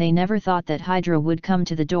 and they never thought that Hydra would come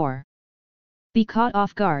to the door. Be caught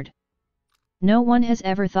off guard. No one has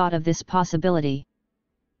ever thought of this possibility.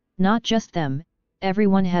 Not just them,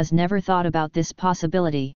 everyone has never thought about this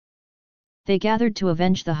possibility. They gathered to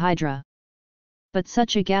avenge the Hydra. But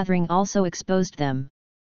such a gathering also exposed them.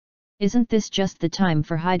 Isn't this just the time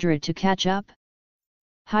for Hydra to catch up?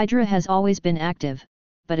 Hydra has always been active,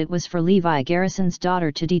 but it was for Levi Garrison's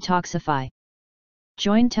daughter to detoxify.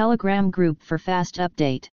 Join Telegram group for fast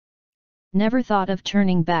update. Never thought of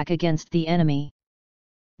turning back against the enemy.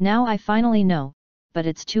 Now I finally know, but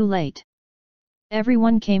it's too late.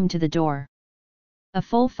 Everyone came to the door. A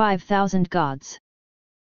full 5,000 gods.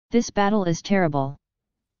 This battle is terrible.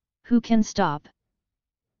 Who can stop?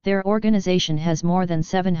 Their organization has more than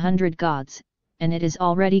 700 gods, and it is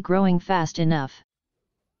already growing fast enough.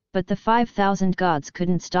 But the 5,000 gods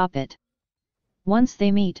couldn't stop it. Once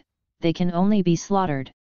they meet, they can only be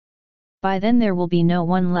slaughtered. By then there will be no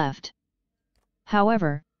one left.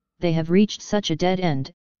 However, they have reached such a dead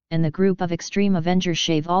end, and the group of extreme Avengers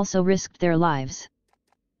Shave also risked their lives.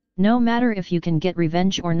 No matter if you can get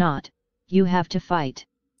revenge or not, you have to fight.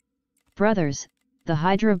 Brothers, the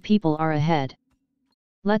Hydra people are ahead.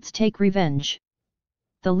 Let's take revenge.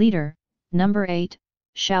 The leader, number 8,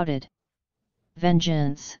 shouted.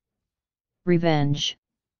 Vengeance. Revenge.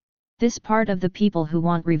 This part of the people who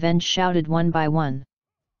want revenge shouted one by one.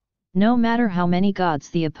 No matter how many gods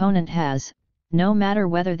the opponent has, no matter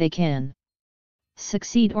whether they can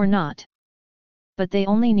succeed or not. But they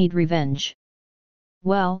only need revenge.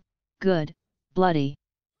 Well, good, bloody.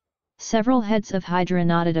 Several heads of Hydra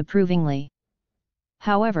nodded approvingly.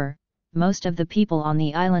 However, most of the people on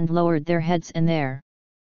the island lowered their heads and their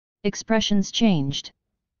expressions changed.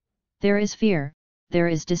 There is fear, there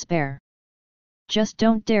is despair. Just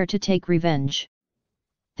don't dare to take revenge.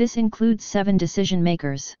 This includes 7 decision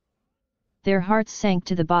makers. Their hearts sank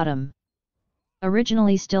to the bottom.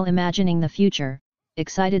 Originally still imagining the future,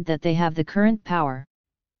 excited that they have the current power.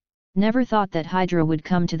 Never thought that Hydra would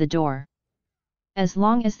come to the door. As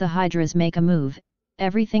long as the Hydras make a move,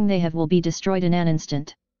 everything they have will be destroyed in an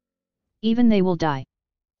instant. Even they will die.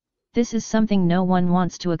 This is something no one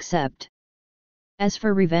wants to accept. As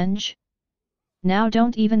for revenge? Now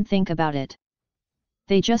don't even think about it.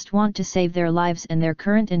 They just want to save their lives and their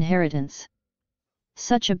current inheritance.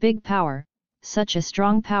 Such a big power, such a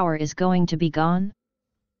strong power is going to be gone?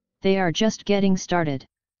 They are just getting started.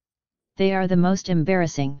 They are the most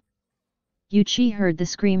embarrassing. Yuchi heard the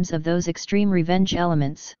screams of those extreme revenge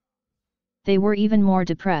elements. They were even more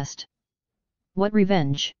depressed. What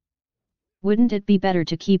revenge? Wouldn't it be better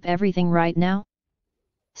to keep everything right now?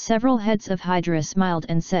 Several heads of Hydra smiled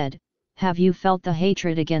and said, have you felt the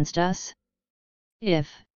hatred against us?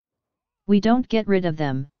 If we don't get rid of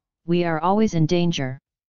them, we are always in danger.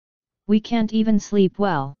 We can't even sleep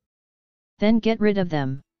well. Then get rid of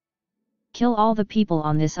them. Kill all the people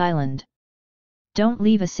on this island. Don't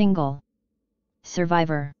leave a single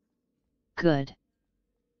survivor. Good.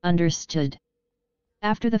 Understood.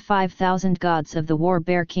 After the 5,000 gods of the War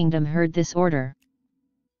Bear Kingdom heard this order,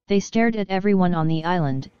 they stared at everyone on the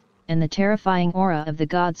island, and the terrifying aura of the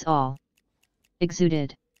gods all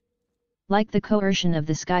exuded. Like the coercion of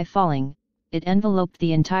the sky falling, it enveloped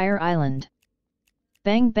the entire island.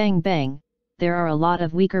 Bang bang bang, there are a lot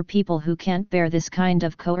of weaker people who can't bear this kind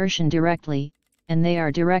of coercion directly, and they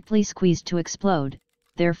are directly squeezed to explode,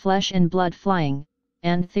 their flesh and blood flying,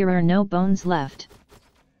 and there are no bones left.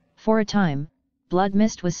 For a time, blood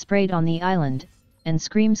mist was sprayed on the island, and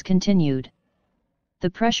screams continued. The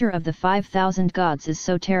pressure of the 5,000 gods is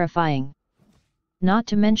so terrifying. Not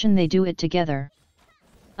to mention they do it together.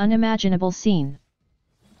 Unimaginable scene.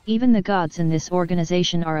 Even the gods in this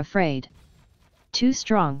organization are afraid. Too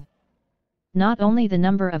strong. Not only the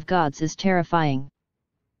number of gods is terrifying,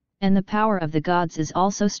 and the power of the gods is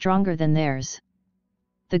also stronger than theirs.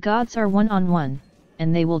 The gods are one-on-one,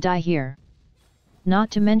 and they will die here.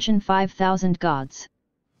 Not to mention 5,000 gods.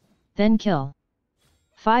 Then kill.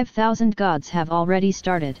 5,000 gods have already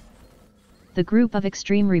started. The group of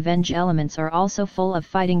extreme revenge elements are also full of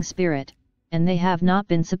fighting spirit, and they have not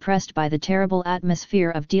been suppressed by the terrible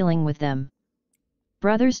atmosphere of dealing with them.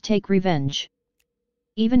 Brothers, take revenge.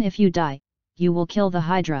 Even if you die, you will kill the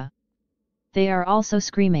Hydra. They are also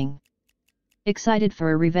screaming. Excited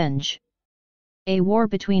for a revenge. A war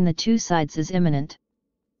between the two sides is imminent.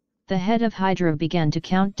 The head of Hydra began to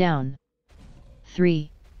count down.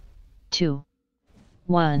 3, 2,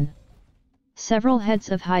 1. Several heads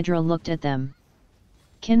of Hydra looked at them.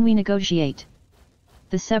 Can we negotiate?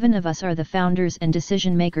 The 7 of us are the founders and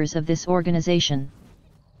decision makers of this organization.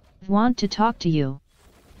 Want to talk to you.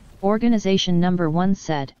 Organization number 1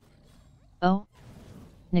 said. Oh?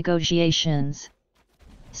 Negotiations.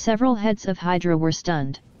 Several heads of Hydra were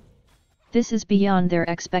stunned. This is beyond their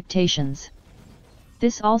expectations.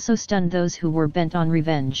 This also stunned those who were bent on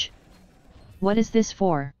revenge. What is this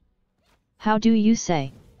for? How do you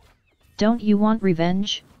say? Don't you want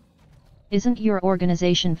revenge? Isn't your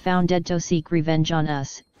organization founded to seek revenge on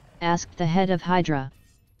us? Asked the head of Hydra.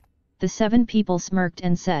 The 7 people smirked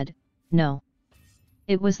and said, no.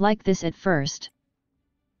 It was like this at first.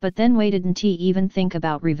 But then we didn't even think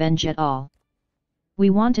about revenge at all. We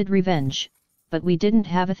wanted revenge, but we didn't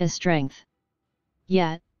have the strength.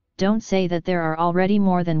 Yet, don't say that there are already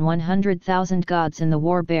more than 100,000 gods in the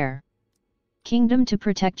War Bear Kingdom to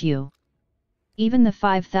protect you. Even the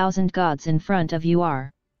 5,000 gods in front of you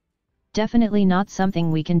are definitely not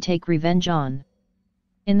something we can take revenge on.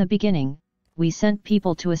 In the beginning, we sent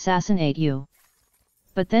people to assassinate you.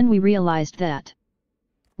 But then we realized that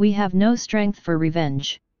we have no strength for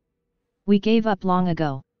revenge. We gave up long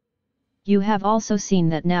ago. You have also seen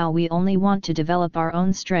that now we only want to develop our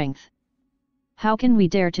own strength. How can we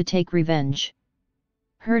dare to take revenge?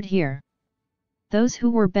 Heard here. Those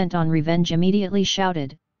who were bent on revenge immediately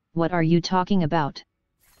shouted, what are you talking about?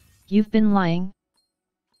 You've been lying?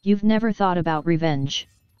 You've never thought about revenge.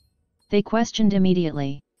 They questioned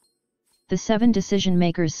immediately. The 7 decision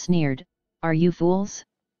makers sneered, are you fools?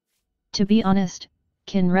 To be honest,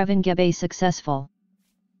 can Revan be successful?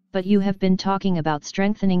 But you have been talking about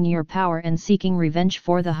strengthening your power and seeking revenge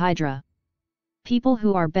for the Hydra. People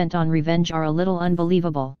who are bent on revenge are a little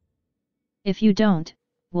unbelievable. If you don't,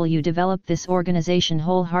 will you develop this organization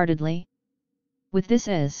wholeheartedly? With this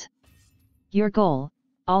as your goal,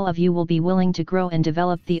 all of you will be willing to grow and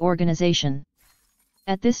develop the organization.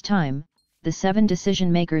 At this time, the 7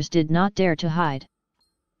 decision makers did not dare to hide.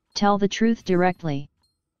 Tell the truth directly.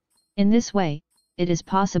 In this way, it is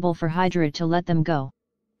possible for Hydra to let them go.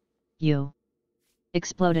 You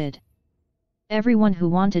exploded. Everyone who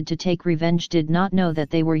wanted to take revenge did not know that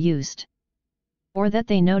they were used. Or that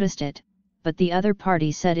they noticed it, but the other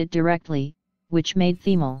party said it directly, which made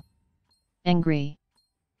Themel angry.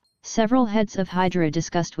 Several heads of Hydra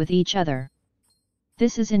discussed with each other.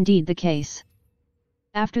 This is indeed the case.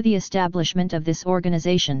 After the establishment of this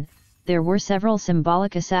organization, there were several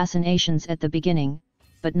symbolic assassinations at the beginning,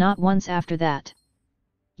 but not once after that.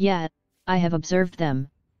 Yet, I have observed them,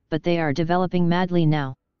 but they are developing madly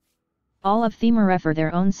now. All of them refer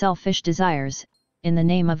their own selfish desires, in the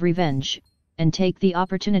name of revenge, and take the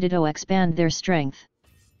opportunity to expand their strength.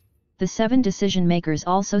 The 7 decision makers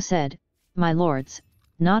also said, my lords,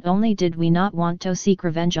 not only did we not want to seek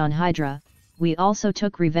revenge on Hydra, we also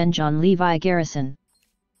took revenge on Levi Garrison.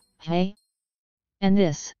 Hey? And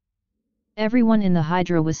this? Everyone in the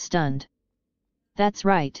Hydra was stunned. That's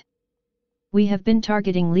right. We have been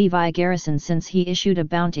targeting Levi Garrison since he issued a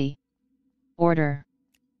bounty order.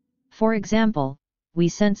 For example, we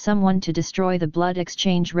sent someone to destroy the blood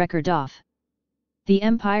exchange record off the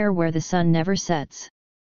empire where the sun never sets.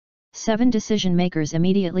 7 decision makers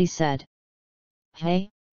immediately said.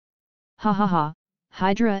 Hey? Ha ha ha,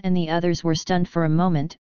 Hydra and the others were stunned for a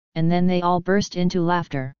moment, and then they all burst into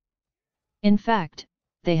laughter. In fact,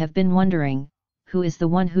 they have been wondering, who is the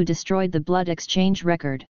one who destroyed the blood exchange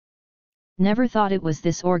record? Never thought it was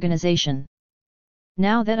this organization.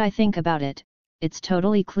 Now that I think about it, it's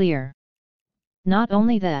totally clear. Not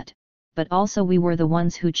only that, but also we were the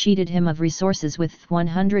ones who cheated him of resources with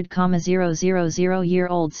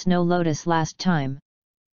 100,000-year-old Snow Lotus last time.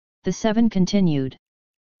 The 7 continued.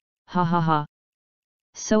 Ha ha ha.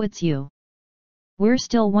 So it's you. We're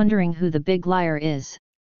still wondering who the big liar is.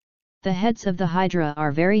 The heads of the Hydra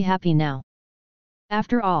are very happy now.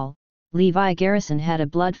 After all, Levi Garrison had a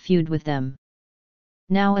blood feud with them.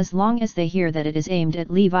 Now as long as they hear that it is aimed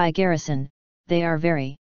at Levi Garrison, they are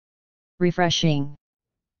very refreshing.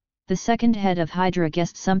 The second head of Hydra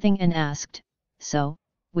guessed something and asked, so,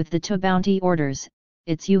 with the 2 bounty orders,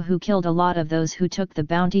 it's you who killed a lot of those who took the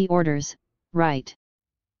bounty orders, right?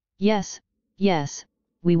 Yes, yes,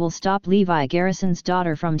 we will stop Levi Garrison's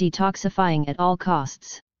daughter from detoxifying at all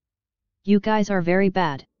costs. You guys are very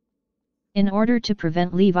bad. In order to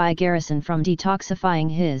prevent Levi Garrison from detoxifying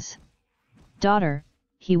his daughter,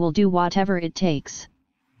 he will do whatever it takes.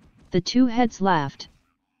 The 2 heads laughed.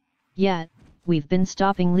 Yet, we've been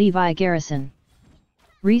stopping Levi Garrison.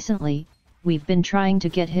 Recently, we've been trying to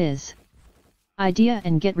get his idea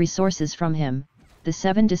and get resources from him, the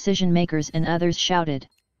 7 decision makers and others shouted.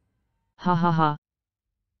 Ha ha ha.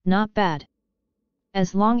 Not bad.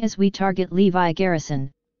 As long as we target Levi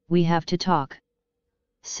Garrison, we have to talk.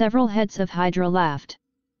 Several heads of Hydra laughed.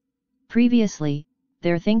 Previously,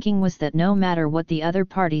 their thinking was that no matter what the other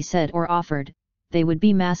party said or offered, they would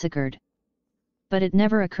be massacred. But it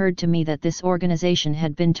never occurred to me that this organization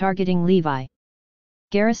had been targeting Levi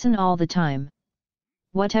Garrison all the time.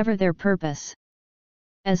 Whatever their purpose.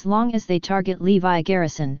 As long as they target Levi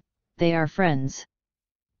Garrison, they are friends.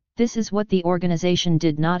 This is what the organization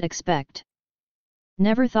did not expect.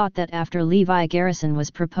 Never thought that after Levi Garrison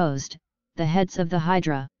was proposed, the heads of the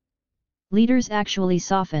Hydra leaders actually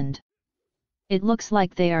softened. It looks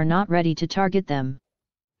like they are not ready to target them.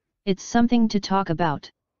 It's something to talk about.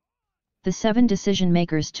 The 7 decision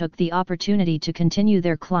makers took the opportunity to continue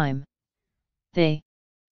their climb. They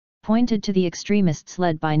pointed to the extremists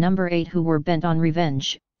led by number 8 who were bent on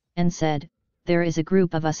revenge, and said, "There is a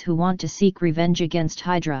group of us who want to seek revenge against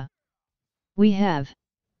Hydra. We have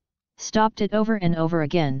stopped it over and over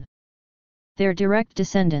again." Their direct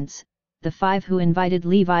descendants, the 5 who invited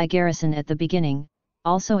Levi Garrison at the beginning,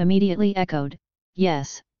 also immediately echoed,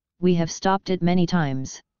 "Yes, we have stopped it many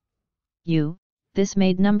times." This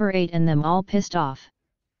made number 8 and them all pissed off.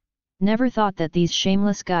 Never thought that these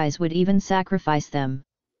shameless guys would even sacrifice them.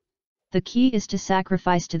 The key is to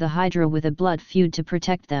sacrifice to the Hydra with a blood feud to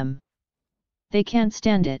protect them. They can't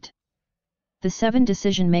stand it. The 7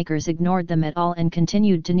 decision makers ignored them at all and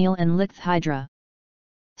continued to kneel and lick the Hydra.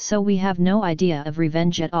 "So we have no idea of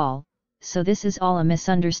revenge at all, so this is all a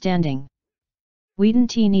misunderstanding. We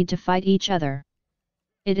don't need to fight each other.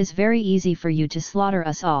 It is very easy for you to slaughter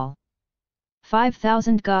us all.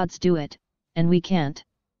 5,000 gods do it, and we can't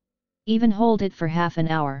even hold it for half an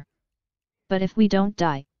hour. But if we don't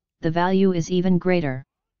die, the value is even greater.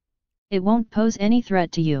 It won't pose any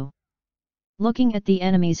threat to you." Looking at the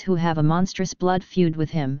enemies who have a monstrous blood feud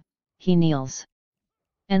with him, he kneels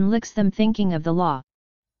and licks them, thinking of the law.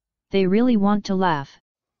 They really want to laugh.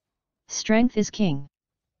 Strength is king.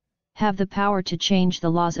 Have the power to change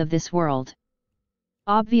the laws of this world.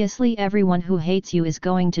 Obviously everyone who hates you is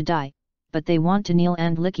going to die, but they want to kneel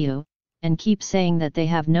and lick you, and keep saying that they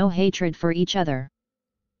have no hatred for each other.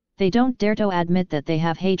 They don't dare to admit that they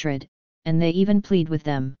have hatred, and they even plead with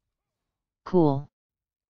them. Cool.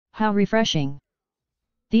 How refreshing.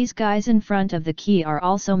 These guys in front of the key are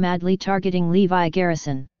also madly targeting Levi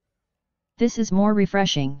Garrison. This is more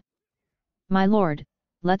refreshing. "My lord,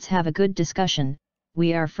 let's have a good discussion,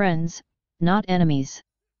 we are friends, not enemies."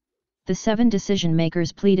 The 7 decision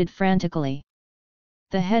makers pleaded frantically.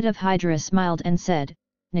 The head of Hydra smiled and said,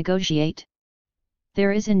 "Negotiate?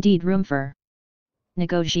 There is indeed room for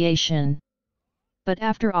negotiation. But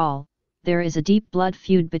after all, there is a deep blood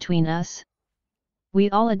feud between us. We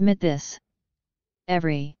all admit this.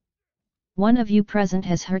 Every one of you present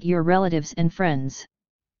has hurt your relatives and friends.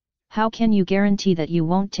 How can you guarantee that you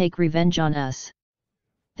won't take revenge on us?"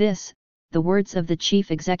 The words of the chief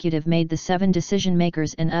executive made the 7 decision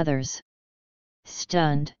makers and others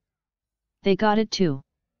stunned. They got it too.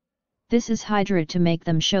 This is Hydra to make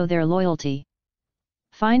them show their loyalty.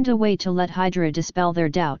 Find a way to let Hydra dispel their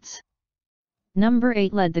doubts. Number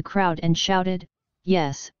 8 led the crowd and shouted,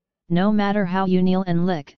 "Yes, no matter how you kneel and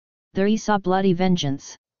lick, there is a bloody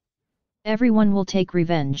vengeance. Everyone will take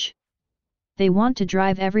revenge." They want to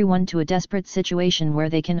drive everyone to a desperate situation where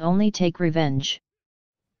they can only take revenge.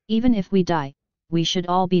 Even if we die, we should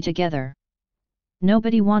all be together.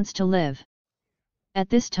 Nobody wants to live. At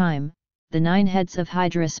this time, the 9 heads of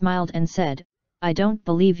Hydra smiled and said, "I don't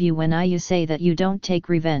believe you when you say that you don't take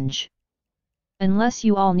revenge. Unless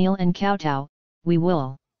you all kneel and kowtow, we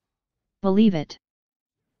will believe it.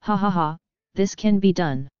 Ha ha ha, this can be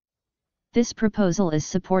done. This proposal is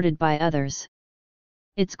supported by others.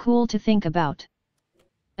 It's cool to think about.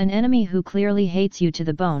 An enemy who clearly hates you to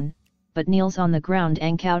the bone, but kneels on the ground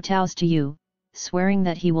and kowtows to you, swearing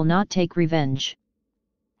that he will not take revenge.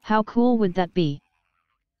 How cool would that be?"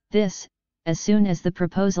 As soon as the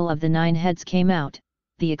proposal of the 9 heads came out,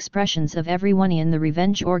 the expressions of everyone in the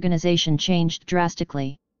revenge organization changed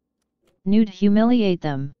drastically. Nude humiliate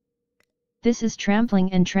them. This is trampling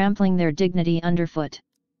their dignity underfoot.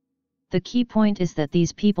 The key point is that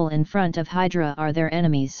these people in front of Hydra are their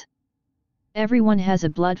enemies. Everyone has a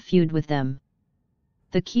blood feud with them.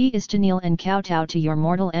 The key is to kneel and kowtow to your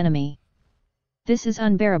mortal enemy. This is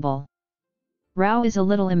unbearable. Rao is a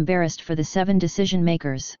little embarrassed for the 7 decision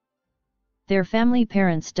makers. Their family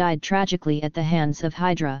parents died tragically at the hands of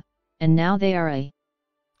Hydra, and now they are a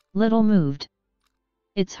little moved.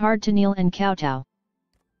 It's hard to kneel and kowtow.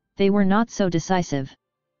 They were not so decisive.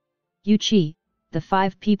 Yuchi, the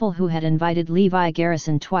 5 people who had invited Levi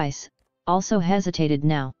Garrison twice, also hesitated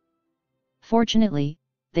now. Fortunately,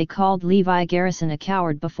 they called Levi Garrison a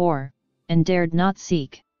coward before, and dared not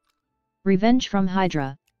seek revenge from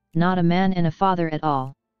Hydra, not a man and a father at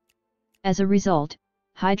all. As a result,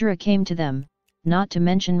 Hydra came to them, not to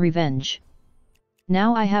mention revenge.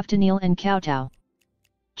 Now I have to kneel and kowtow.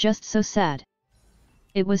 Just so sad.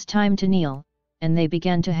 It was time to kneel, and they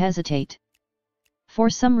began to hesitate.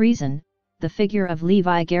 For some reason, the figure of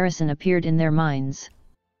Levi Garrison appeared in their minds.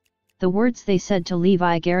 The words they said to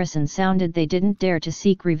Levi Garrison sounded they didn't dare to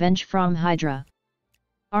seek revenge from Hydra.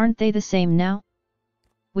 Aren't they the same now?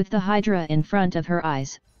 With the Hydra in front of her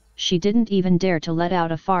eyes, she didn't even dare to let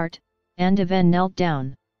out a fart, and even knelt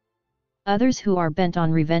down. Others who are bent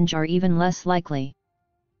on revenge are even less likely.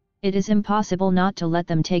 It is impossible not to let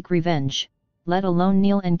them take revenge, let alone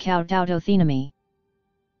kneel and kowtow to the enemy.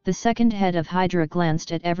 The second head of Hydra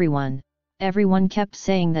glanced at everyone. Everyone kept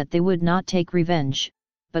saying that they would not take revenge,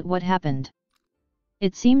 but what happened?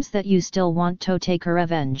 It seems that you still want to take a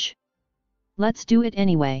revenge. Let's do it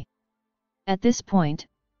anyway. At this point,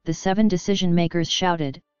 the 7 decision makers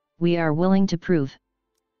shouted, "We are willing to prove."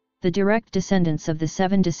 The direct descendants of the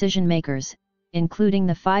 7 decision makers, including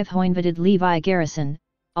the 5 Hoinvited Levi Garrison,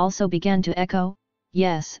 also began to echo,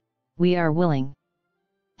 "Yes, we are willing."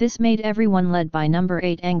 This made everyone led by number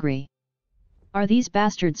 8 angry. Are these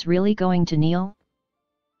bastards really going to kneel?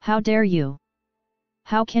 How dare you?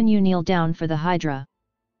 How can you kneel down for the Hydra?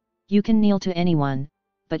 You can kneel to anyone,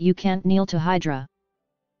 but you can't kneel to Hydra.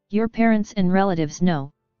 Your parents and relatives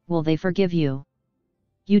know, will they forgive you?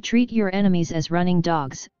 You treat your enemies as running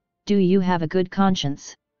dogs, do you have a good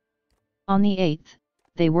conscience? On the 8th,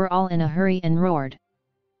 they were all in a hurry and roared.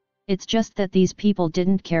 It's just that these people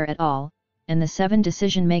didn't care at all, and the 7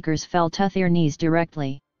 decision makers fell to their knees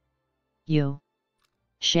directly. You!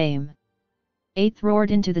 Shame! 8th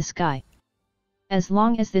roared into the sky. As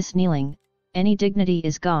long as this kneeling, any dignity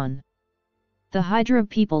is gone. The Hydra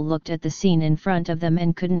people looked at the scene in front of them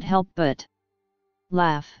and couldn't help but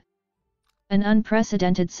laugh. An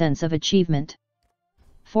unprecedented sense of achievement.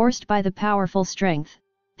 Forced by the powerful strength,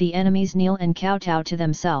 the enemies kneel and kowtow to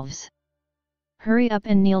themselves. Hurry up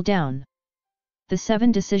and kneel down. The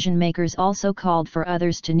 7 decision makers also called for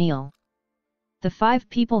others to kneel. The 5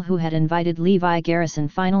 people who had invited Levi Garrison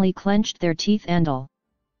finally clenched their teeth and all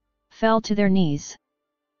fell to their knees.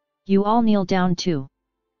 You all kneel down too.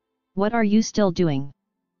 What are you still doing?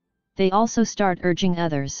 They also start urging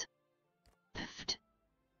others. Pft.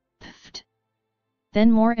 Pft. Then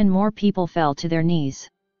more and more people fell to their knees.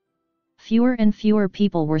 Fewer and fewer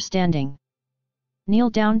people were standing.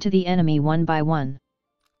 Kneel down to the enemy one by one.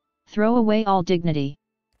 Throw away all dignity.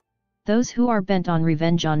 Those who are bent on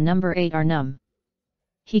revenge on number 8 are numb.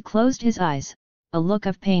 He closed his eyes, a look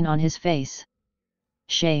of pain on his face.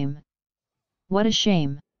 Shame. What a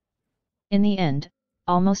shame. In the end,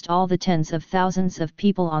 almost all the tens of thousands of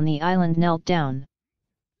people on the island knelt down.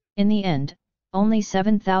 In the end, only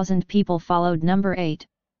 7,000 people followed number 8,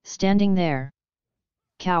 standing there.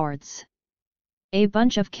 Cowards. A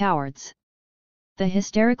bunch of cowards. The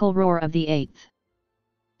hysterical roar of the 8th.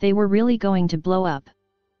 They were really going to blow up.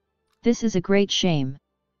 This is a great shame.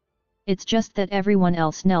 It's just that everyone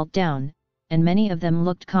else knelt down, and many of them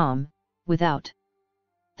looked calm, without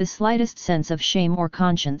the slightest sense of shame or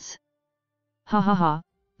conscience. Ha ha ha,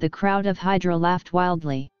 the crowd of Hydra laughed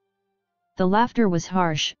wildly. The laughter was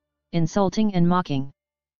harsh, insulting and mocking.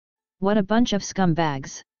 What a bunch of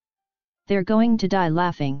scumbags. They're going to die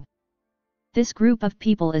laughing. This group of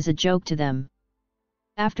people is a joke to them.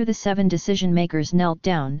 After the 7 decision makers knelt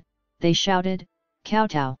down, they shouted,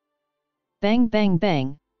 kowtow. Bang bang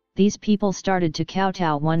bang, these people started to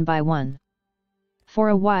kowtow one by one. For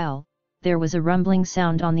a while, there was a rumbling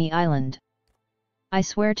sound on the island. I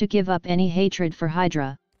swear to give up any hatred for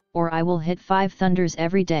Hydra, or I will hit 5 thunders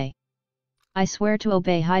every day. I swear to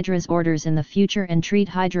obey Hydra's orders in the future and treat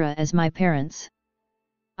Hydra as my parents.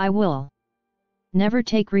 I will never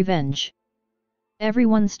take revenge.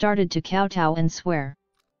 Everyone started to kowtow and swear.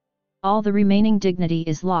 All the remaining dignity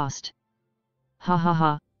is lost. Ha ha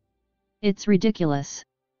ha. It's ridiculous.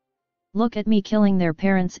 Look at me killing their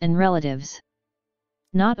parents and relatives.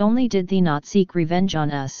 Not only did they not seek revenge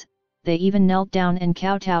on us, they even knelt down and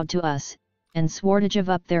kowtowed to us, and swore to give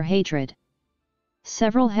up their hatred.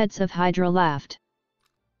 Several heads of Hydra laughed.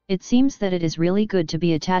 It seems that it is really good to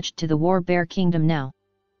be attached to the War Bear Kingdom now.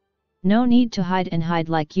 No need to hide and hide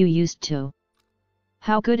like you used to.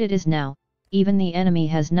 How good it is now, even the enemy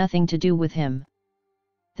has nothing to do with him.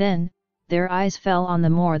 Then, their eyes fell on the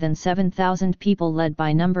more than 7,000 people led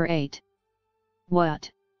by number 8.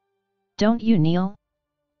 What? Don't you kneel?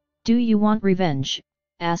 Do you want revenge?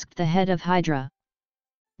 Asked the head of Hydra.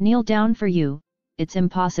 Kneel down for you, it's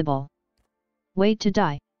impossible. Wait to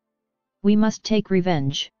die. We must take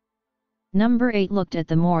revenge. Number 8 looked at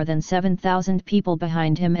the more than 7,000 people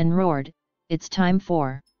behind him and roared, it's time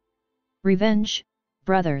for revenge,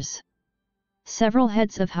 brothers. Several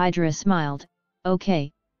heads of Hydra smiled.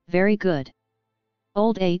 Okay, very good.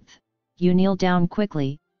 Old Eighth, you kneel down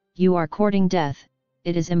quickly, you are courting death,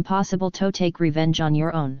 it is impossible to take revenge on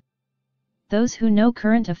your own. Those who know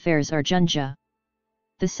current affairs are Junja.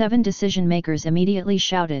 The 7 decision-makers immediately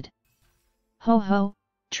shouted. Ho ho,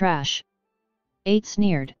 trash. 8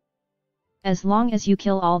 sneered. As long as you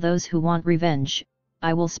kill all those who want revenge,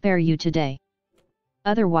 I will spare you today.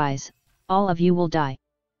 Otherwise, all of you will die.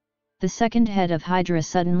 The second head of Hydra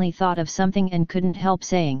suddenly thought of something and couldn't help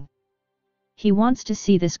saying. He wants to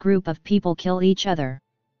see this group of people kill each other.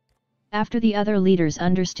 After the other leaders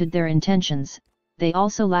understood their intentions, they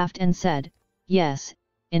also laughed and said, yes,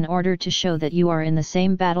 in order to show that you are in the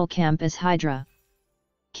same battle camp as Hydra.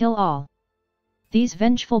 Kill all these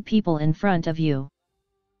vengeful people in front of you.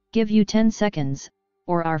 Give you 10 seconds,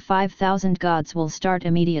 or our 5,000 gods will start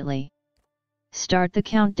immediately. Start the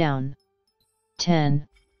countdown. 10.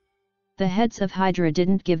 The heads of Hydra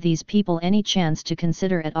didn't give these people any chance to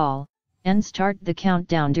consider at all, and start the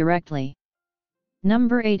countdown directly.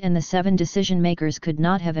 Number 8 and the 7 decision-makers could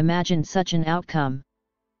not have imagined such an outcome.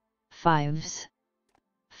 5s.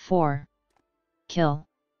 4. Kill.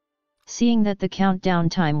 Seeing that the countdown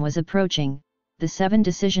time was approaching, the 7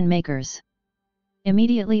 decision-makers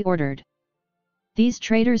immediately ordered. These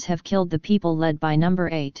traitors have killed the people led by number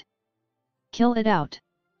 8. Kill it out.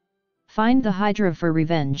 Find the Hydra for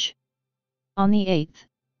revenge. On the 8th,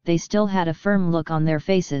 they still had a firm look on their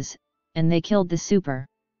faces, and they killed the super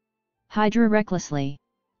Hydra recklessly.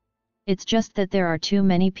 It's just that there are too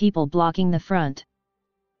many people blocking the front.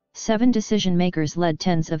 7 decision-makers led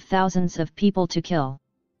tens of thousands of people to kill.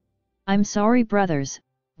 I'm sorry brothers,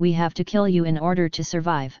 we have to kill you in order to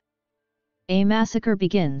survive. A massacre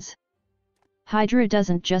begins. Hydra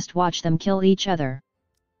doesn't just watch them kill each other.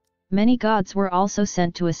 Many gods were also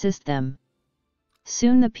sent to assist them.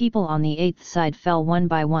 Soon the people on the 8th side fell one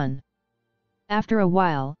by one. After a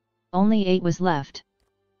while, only 8 was left.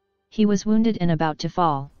 He was wounded and about to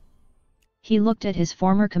fall. He looked at his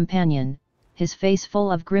former companion, his face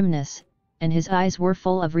full of grimness, and his eyes were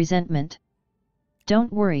full of resentment.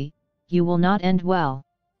 Don't worry, you will not end well.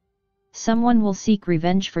 Someone will seek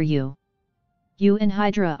revenge for you. You and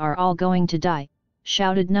Hydra are all going to die,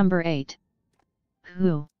 shouted number 8.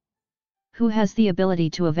 Who? Who has the ability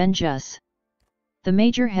to avenge us? The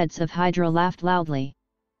major heads of Hydra laughed loudly.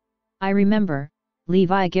 I remember,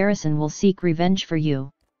 Levi Garrison will seek revenge for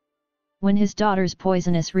you. When his daughter's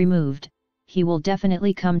poison is removed, he will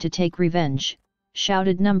definitely come to take revenge,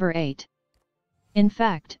 shouted number 8. In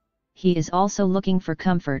fact, he is also looking for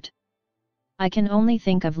comfort. I can only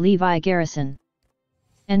think of Levi Garrison.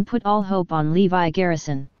 And put all hope on Levi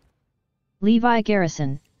Garrison. Levi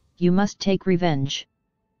Garrison, you must take revenge.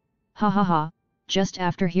 Ha ha ha, just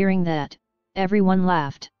after hearing that, everyone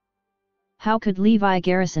laughed. How could Levi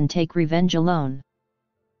Garrison take revenge alone?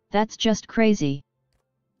 That's just crazy.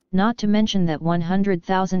 Not to mention that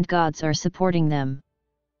 100,000 gods are supporting them.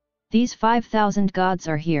 These 5,000 gods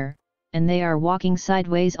are here, and they are walking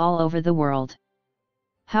sideways all over the world.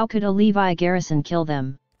 How could a Levi Garrison kill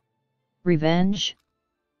them? Revenge?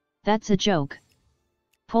 That's a joke.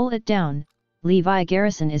 Pull it down, Levi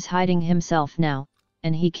Garrison is hiding himself now,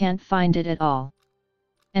 and he can't find it at all.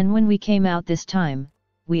 And when we came out this time,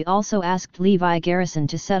 we also asked Levi Garrison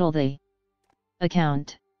to settle the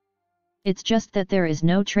account. It's just that there is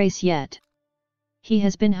no trace yet. He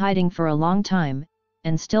has been hiding for a long time,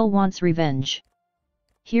 and still wants revenge.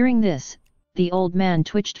 Hearing this, the old man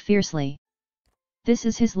twitched fiercely. This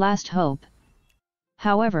is his last hope.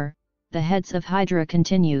 However, the heads of Hydra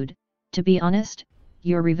continued, to be honest,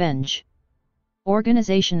 your revenge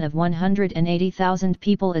organization of 180,000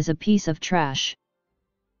 people is a piece of trash.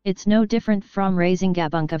 It's no different from raising a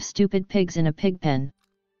bunch of stupid pigs in a pig pen.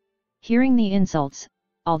 Hearing the insults,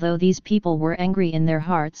 although these people were angry in their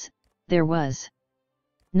hearts, there was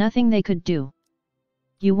nothing they could do.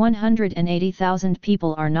 You 180,000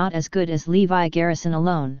 people are not as good as Levi Garrison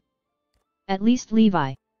alone. At least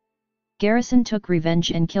Levi Garrison took revenge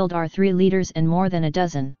and killed our 3 leaders and more than a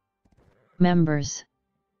dozen members.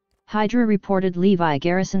 Hydra reported Levi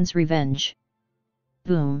Garrison's revenge.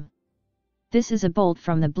 Boom. This is a bolt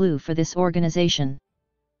from the blue for this organization.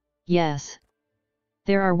 Yes.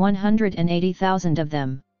 There are 180,000 of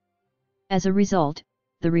them. As a result,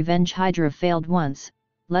 the Revenge Hydra failed once,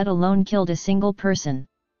 let alone killed a single person.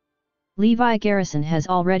 Levi Garrison has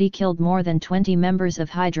already killed more than 20 members of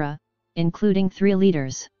Hydra, including 3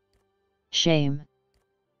 leaders. Shame.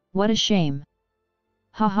 What a shame.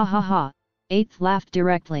 Ha ha ha ha, 8th laughed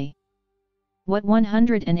directly. What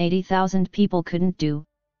 180,000 people couldn't do,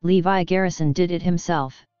 Levi Garrison did it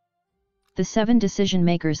himself. The 7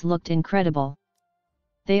 decision-makers looked incredible.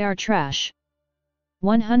 They are trash.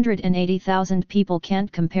 180,000 people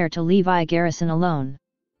can't compare to Levi Garrison alone.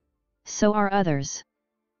 So are others.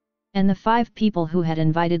 And the 5 people who had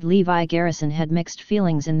invited Levi Garrison had mixed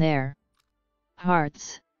feelings in their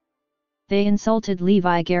hearts. They insulted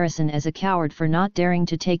Levi Garrison as a coward for not daring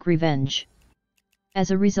to take revenge.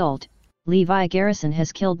 As a result, Levi Garrison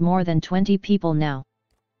has killed more than 20 people now.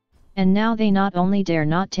 And now they not only dare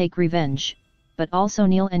not take revenge, but also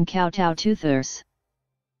kneel and kowtow to theirs.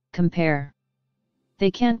 Compare. They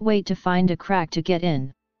can't wait to find a crack to get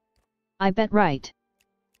in. I bet right.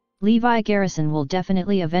 Levi Garrison will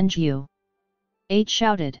definitely avenge you. 8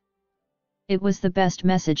 shouted. It was the best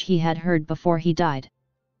message he had heard before he died.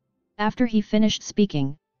 After he finished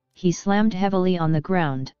speaking, he slammed heavily on the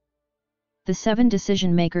ground. The 7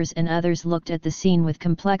 decision-makers and others looked at the scene with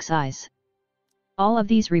complex eyes. All of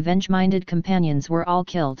these revenge-minded companions were all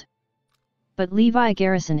killed. But Levi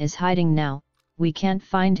Garrison is hiding now, we can't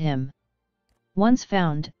find him. Once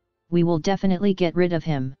found, we will definitely get rid of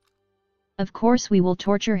him. Of course we will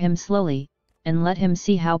torture him slowly, and let him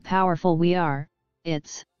see how powerful we are.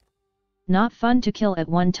 It's not fun to kill at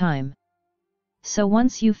one time. So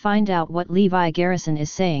once you find out what Levi Garrison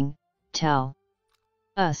is saying, tell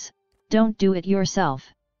us, don't do it yourself.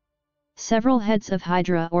 Several heads of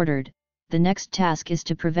Hydra ordered, the next task is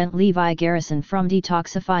to prevent Levi Garrison from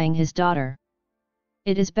detoxifying his daughter.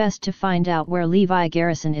 It is best to find out where Levi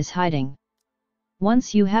Garrison is hiding.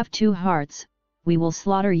 Once you have 2 hearts, we will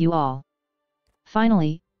slaughter you all.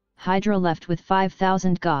 Finally, Hydra left with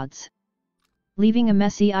 5,000 gods, leaving a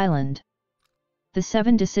messy island. The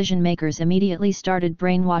 7 decision-makers immediately started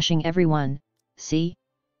brainwashing everyone. See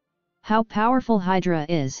how powerful Hydra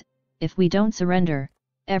is. If we don't surrender,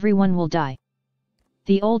 everyone will die.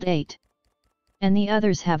 The old 8 and the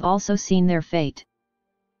others have also seen their fate.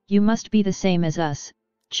 You must be the same as us,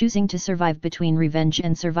 choosing to survive between revenge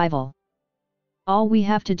and survival. All we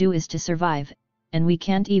have to do is to survive, and we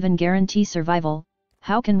can't even guarantee survival.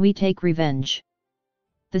 How can we take revenge?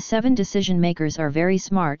 The 7 decision-makers are very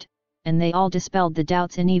smart, and they all dispelled the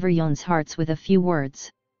doubts in everyone's hearts with a few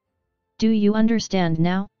words. Do you understand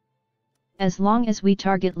now? As long as we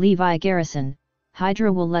target Levi Garrison,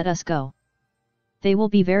 Hydra will let us go. They will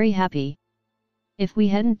be very happy. If we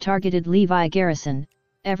hadn't targeted Levi Garrison,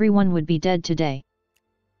 everyone would be dead today.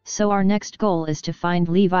 So our next goal is to find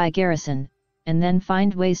Levi Garrison, and then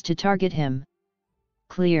find ways to target him.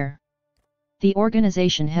 Clear. The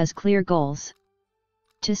organization has clear goals.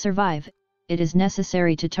 To survive, it is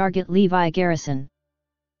necessary to target Levi Garrison.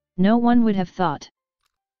 No one would have thought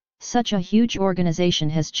such a huge organization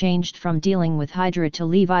has changed from dealing with Hydra to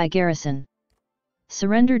Levi Garrison.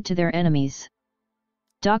 Surrendered to their enemies.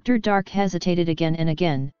 Dr. Dark hesitated again and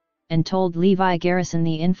again, and told Levi Garrison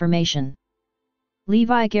the information.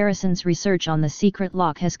 Levi Garrison's research on the secret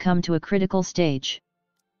lock has come to a critical stage.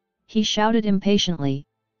 He shouted impatiently,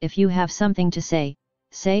 if you have something to say,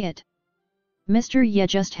 say it. Mr. Ye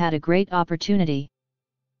just had a great opportunity.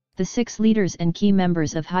 The 6 leaders and key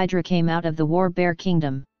members of Hydra came out of the War Bear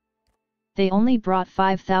Kingdom. They only brought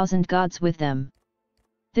 5,000 gods with them.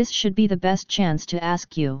 This should be the best chance to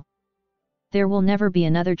ask you. There will never be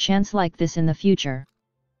another chance like this in the future.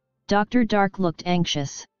 Dr. Dark looked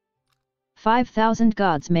anxious. 5,000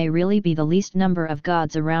 gods may really be the least number of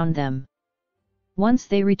gods around them. Once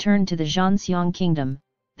they return to the Zhanxiang Kingdom,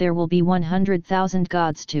 there will be 100,000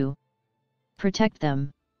 gods to protect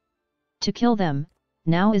them. To kill them,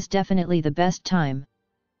 now is definitely the best time.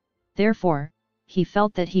 Therefore, he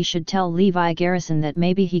felt that he should tell Levi Garrison that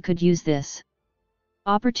maybe he could use this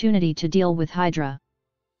opportunity to deal with Hydra.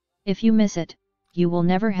 If you miss it, you will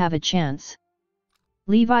never have a chance.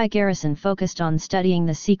 Levi Garrison focused on studying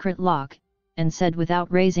the secret lock, and said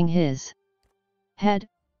without raising his head,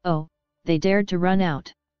 oh, they dared to run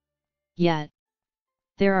out. Yet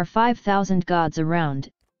there are 5,000 gods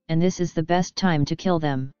around, and this is the best time to kill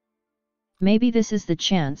them. Maybe this is the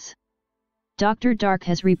chance. Dr. Dark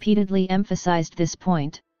has repeatedly emphasized this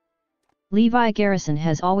point. Levi Garrison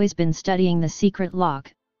has always been studying the secret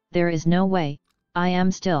lock. There is no way, I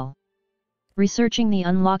am still researching the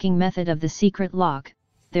unlocking method of the secret lock.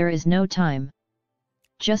 There is no time.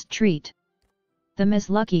 Just treat them as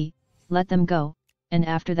lucky, let them go, and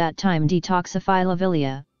after that time detoxify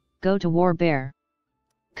Lavilia, go to War Bear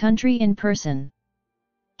Country in person.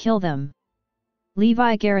 Kill them.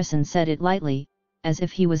 Levi Garrison said it lightly, as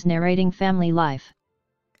if he was narrating family life.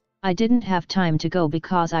 I didn't have time to go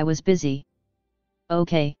because I was busy.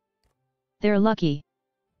 Okay. They're lucky.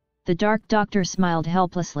 The Dark Doctor smiled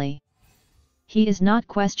helplessly. He is not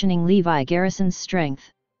questioning Levi Garrison's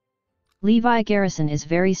strength. Levi Garrison is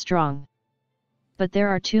very strong. But there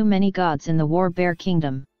are too many gods in the War Bear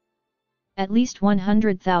Kingdom. At least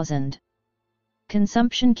 100,000.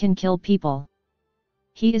 Consumption can kill people.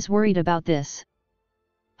 He is worried about this.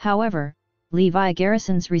 However, Levi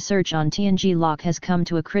Garrison's research on TNG lock has come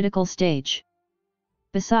to a critical stage.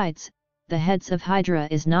 Besides, the heads of Hydra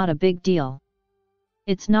is not a big deal.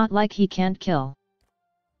 It's not like he can't kill.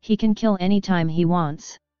 He can kill anytime he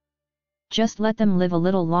wants. Just let them live a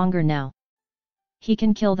little longer now. He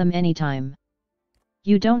can kill them anytime.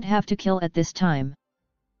 You don't have to kill at this time.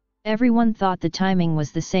 Everyone thought the timing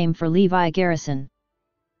was the same for Levi Garrison.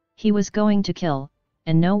 He was going to kill,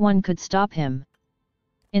 and no one could stop him.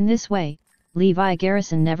 In this way, Levi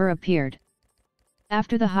Garrison never appeared.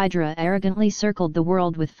 After the Hydra arrogantly circled the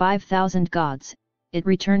world with 5,000 gods, it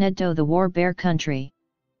returned to the War Bear country.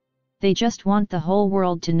 They just want the whole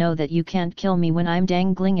world to know that you can't kill me when I'm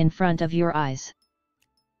dangling in front of your eyes.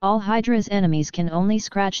 All Hydra's enemies can only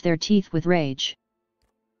scratch their teeth with rage.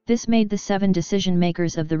 This made the 7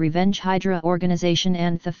 decision-makers of the Revenge Hydra organization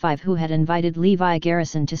and the 5 who had invited Levi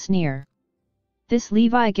Garrison to sneer. This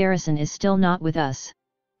Levi Garrison is still not with us.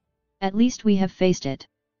 At least we have faced it.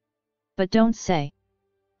 But don't say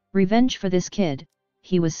revenge for this kid,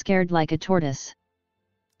 he was scared like a tortoise.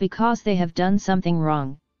 Because they have done something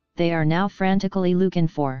wrong, they are now frantically looking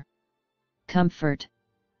for comfort.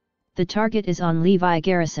 The target is on Levi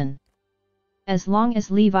Garrison. As long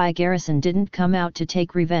as Levi Garrison didn't come out to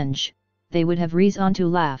take revenge, they would have reason to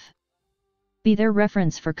laugh. Be their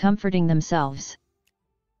reference for comforting themselves.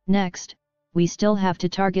 Next, we still have to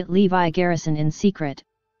target Levi Garrison in secret,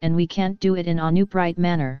 and we can't do it in an upright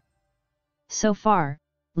manner. So far,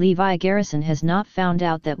 Levi Garrison has not found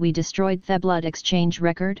out that we destroyed the blood exchange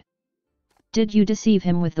record. Did you deceive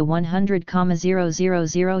him with the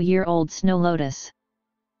 100,000-year-old Snow Lotus?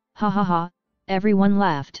 Ha ha ha, everyone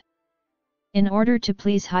laughed. In order to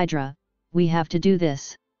please Hydra, we have to do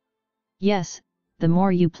this. Yes, the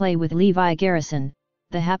more you play with Levi Garrison,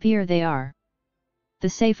 the happier they are. The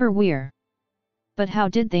safer we're. But how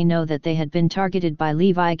did they know that they had been targeted by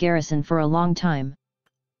Levi Garrison for a long time?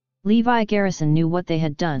 Levi Garrison knew what they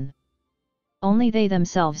had done. Only they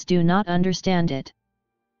themselves do not understand it.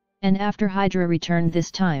 And after Hydra returned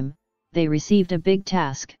this time, they received a big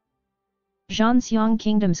task. Zhanxiang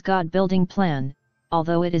Kingdom's god-building plan,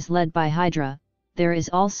 although it is led by Hydra, there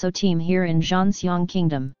is also team here in Zhanxiang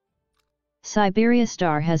Kingdom. Siberia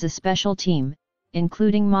Star has a special team,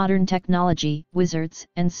 including modern technology, wizards,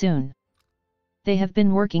 and soon. They have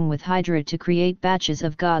been working with Hydra to create batches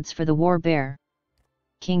of gods for the War Bear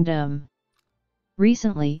Kingdom.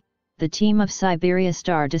 Recently, the team of Siberia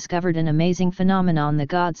Star discovered an amazing phenomenon: the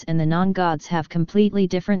gods and the non-gods have completely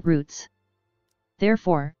different roots.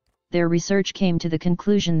 Therefore, their research came to the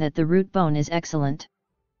conclusion that the root bone is excellent.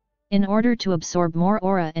 In order to absorb more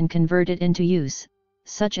aura and convert it into use,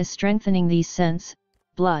 such as strengthening these sense,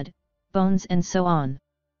 blood, bones and so on.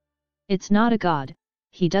 It's not a god,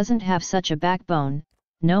 he doesn't have such a backbone,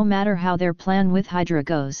 no matter how their plan with Hydra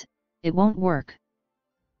goes, it won't work.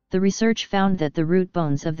 The research found that the root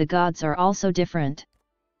bones of the gods are also different.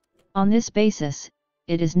 On this basis,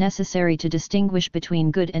 it is necessary to distinguish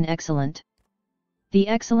between good and excellent. The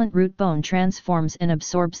excellent root bone transforms and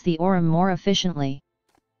absorbs the aura more efficiently.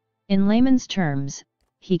 In layman's terms,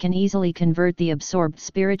 he can easily convert the absorbed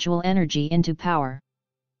spiritual energy into power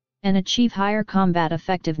and achieve higher combat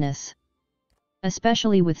effectiveness.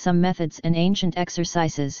 Especially with some methods and ancient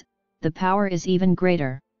exercises, the power is even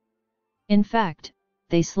greater. In fact,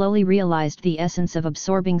 they slowly realized the essence of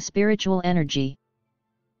absorbing spiritual energy.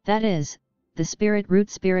 That is, the spirit root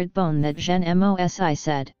spirit bone that Zhen Mosi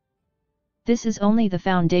said. This is only the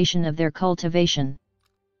foundation of their cultivation.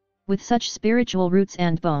 With such spiritual roots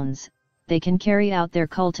and bones, they can carry out their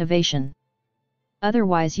cultivation.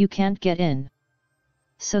 Otherwise you can't get in.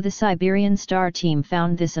 So the Siberian Star team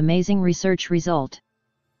found this amazing research result.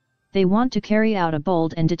 They want to carry out a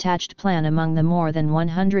bold and detached plan among the more than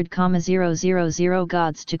 100,000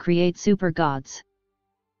 gods to create super gods.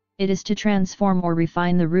 It is to transform or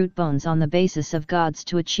refine the root bones on the basis of gods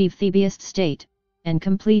to achieve Thebiest state, and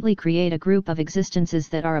completely create a group of existences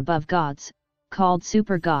that are above gods, called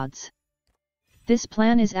super gods. This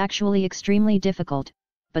plan is actually extremely difficult,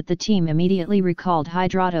 but the team immediately recalled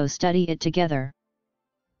Hydra to study it together.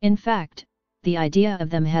 In fact, the idea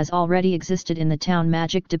of them has already existed in the town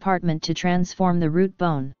magic department to transform the root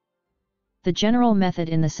bone. The general method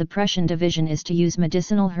in the suppression division is to use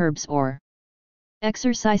medicinal herbs or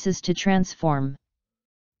exercises to transform,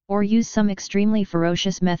 or use some extremely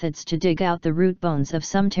ferocious methods to dig out the root bones of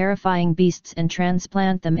some terrifying beasts and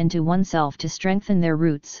transplant them into oneself to strengthen their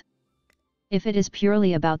roots. If it is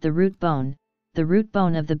purely about the root bone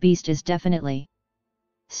of the beast is definitely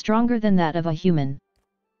stronger than that of a human.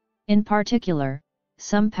 In particular,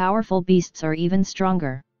 some powerful beasts are even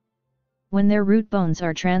stronger. When their root bones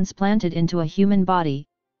are transplanted into a human body,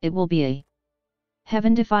 it will be a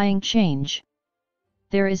heaven-defying change.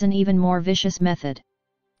 There is an even more vicious method.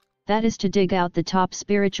 That is to dig out the top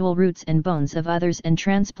spiritual roots and bones of others and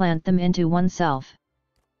transplant them into oneself.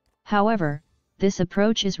 However, this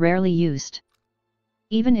approach is rarely used.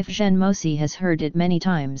 Even if Zhen Mosi has heard it many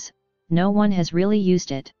times, no one has really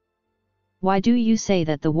used it. Why do you say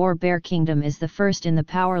that the War Bear Kingdom is the first in the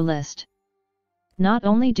power list? Not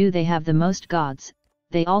only do they have the most gods,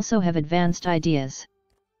 they also have advanced ideas.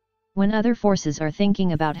 When other forces are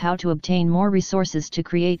thinking about how to obtain more resources to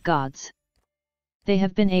create gods, they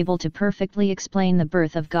have been able to perfectly explain the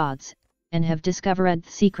birth of gods, and have discovered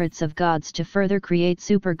the secrets of gods to further create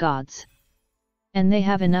super gods. And they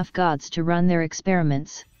have enough gods to run their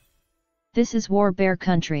experiments. This is War Bear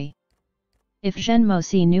country. If Zhen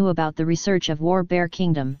Mosi knew about the research of War Bear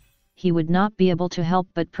Kingdom, he would not be able to help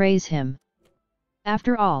but praise him.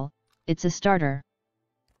 After all, it's a starter.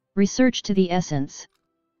 Research to the essence.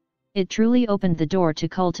 It truly opened the door to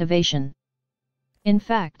cultivation. In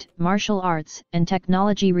fact, martial arts and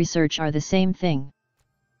technology research are the same thing.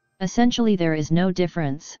 Essentially there is no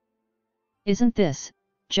difference. Isn't this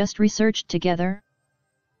just researched together?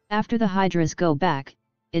 After the hydras go back,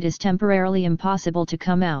 it is temporarily impossible to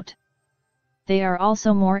come out. They are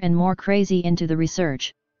also more and more crazy into the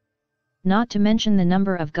research. Not to mention the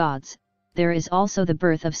number of gods, there is also the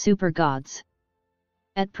birth of super gods.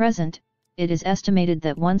 At present, it is estimated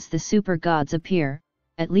that once the super gods appear,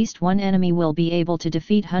 at least one enemy will be able to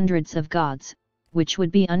defeat hundreds of gods, which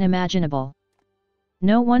would be unimaginable.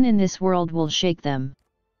 No one in this world will shake them.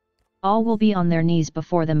 All will be on their knees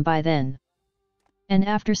before them by then. And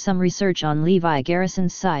after some research on Levi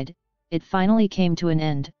Garrison's side, it finally came to an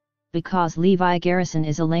end. Because Levi Garrison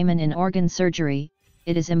is a layman in organ surgery,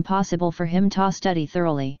 it is impossible for him to study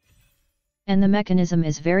thoroughly. And the mechanism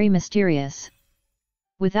is very mysterious.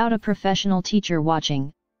 Without a professional teacher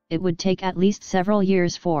watching, it would take at least several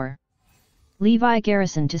years for Levi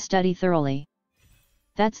Garrison to study thoroughly.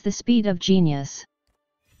 That's the speed of genius.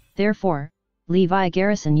 Therefore, Levi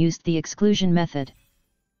Garrison used the exclusion method.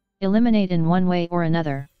 Eliminate in one way or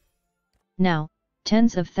another. Now,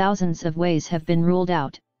 tens of thousands of ways have been ruled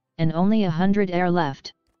out, and only 100 are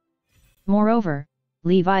left. Moreover,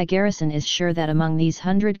 Levi Garrison is sure that among these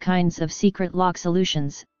 100 kinds of secret lock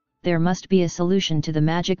solutions, there must be a solution to the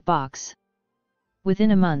magic box.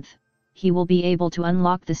 Within a month, he will be able to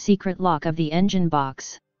unlock the secret lock of the engine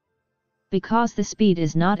box. Because the speed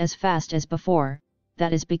is not as fast as before,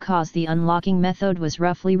 that is because the unlocking method was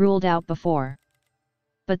roughly ruled out before.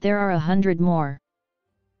 But there are 100 more.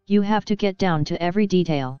 You have to get down to every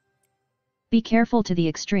detail. Be careful to the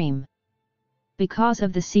extreme. Because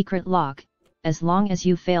of the secret lock, as long as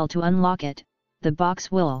you fail to unlock it, the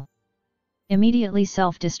box will immediately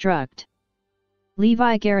self-destruct.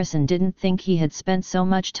 Levi Garrison didn't think he had spent so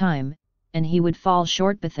much time, and he would fall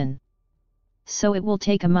short within. So it will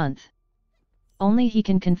take a month. Only he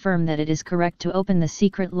can confirm that it is correct to open the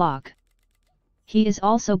secret lock. He is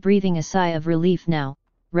also breathing a sigh of relief now,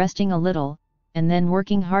 resting a little, and then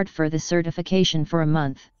working hard for the certification for a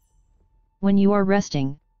month. When you are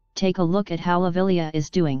resting, take a look at how Lavilia is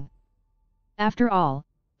doing. After all,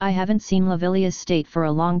 I haven't seen Lavilia's state for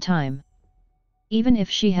a long time. Even if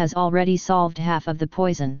she has already solved half of the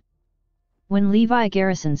poison. When Levi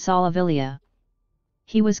Garrison saw Lavilia,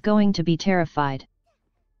 he was going to be terrified.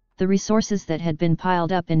 The resources that had been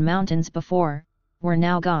piled up in mountains before, were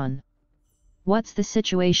now gone. What's the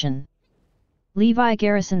situation? Levi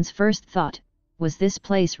Garrison's first thought, was this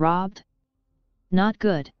place robbed? Not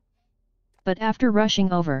good. But after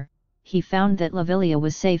rushing over, he found that Lavilia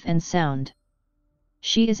was safe and sound.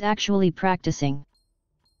 She is actually practicing.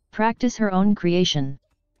 Practice her own creation.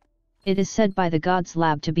 It is said by the God's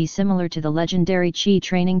Lab to be similar to the legendary Chi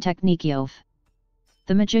training technique of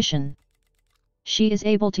the magician. She is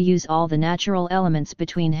able to use all the natural elements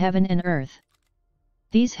between heaven and earth.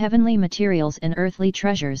 These heavenly materials and earthly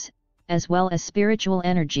treasures, as well as spiritual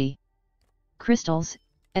energy, crystals,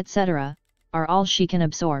 etc., are all she can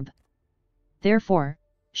absorb. Therefore,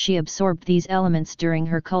 she absorbed these elements during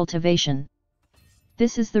her cultivation.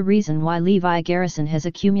 This is the reason why Levi Garrison has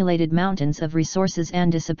accumulated mountains of resources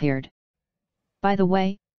and disappeared. By the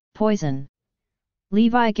way, poison.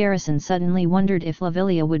 Levi Garrison suddenly wondered if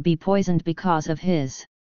Lavilia would be poisoned because of his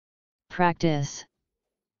practice.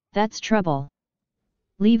 That's trouble.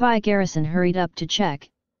 Levi Garrison hurried up to check,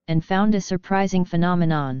 and found a surprising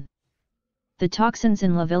phenomenon. The toxins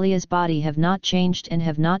in Lavilia's body have not changed and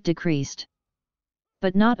have not decreased.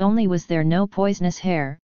 But not only was there no poisonous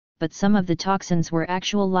hair, but some of the toxins were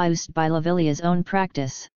actualized by Lavilia's own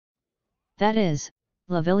practice. That is,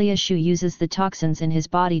 Lavilia Shu uses the toxins in his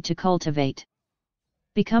body to cultivate,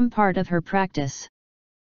 become part of her practice.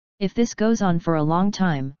 If this goes on for a long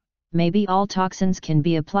time, maybe all toxins can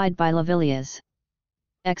be applied by Lavilia's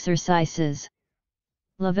exercises.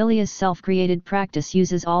 Lavilia's self-created practice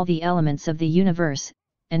uses all the elements of the universe,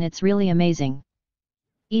 and it's really amazing.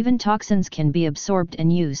 Even toxins can be absorbed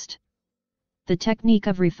and used. The technique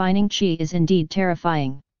of refining qi is indeed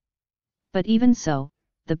terrifying. But even so,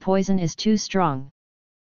 the poison is too strong.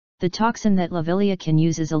 The toxin that Lavilia can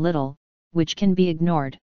use is a little, which can be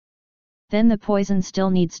ignored. Then the poison still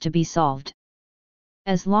needs to be solved.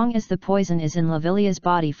 As long as the poison is in Lavilia's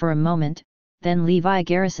body for a moment, then Levi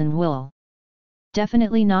Garrison will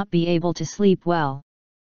definitely not be able to sleep well.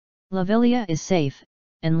 Lavilia is safe,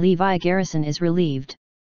 and Levi Garrison is relieved.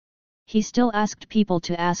 He still asked people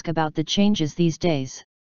to ask about the changes these days.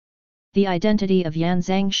 The identity of Yan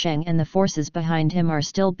Zhangsheng and the forces behind him are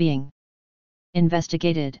still being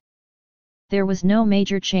investigated. There was no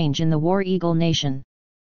major change in the War Eagle Nation.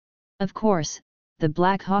 Of course, the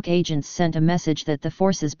Black Hawk agents sent a message that the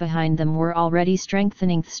forces behind them were already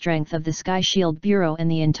strengthening the strength of the Sky Shield Bureau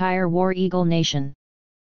and the entire War Eagle Nation.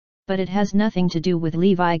 But it has nothing to do with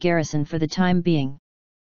Levi Garrison for the time being.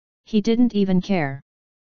 He didn't even care.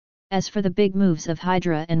 As for the big moves of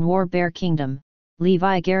Hydra and War Bear Kingdom,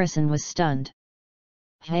 Levi Garrison was stunned.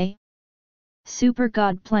 Hey? Super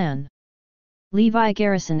God Plan? Levi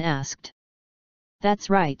Garrison asked. That's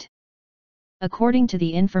right. According to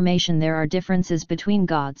the information, there are differences between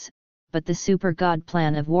gods, but the Super God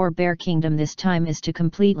Plan of War Bear Kingdom this time is to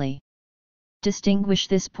completely distinguish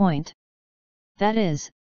this point. That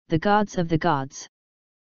is, the gods of the gods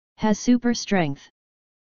has super strength.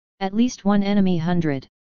 At least one enemy 100.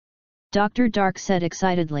 Dr. Dark said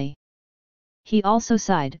excitedly. He also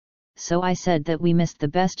sighed, so I said that we missed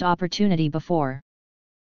the best opportunity before.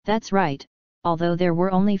 That's right, although there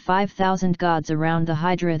were only 5,000 gods around the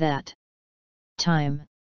Hydra that time.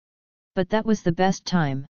 But that was the best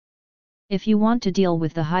time. If you want to deal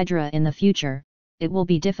with the Hydra in the future, it will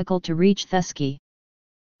be difficult to reach Thesky.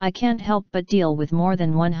 I can't help but deal with more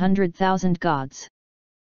than 100,000 gods.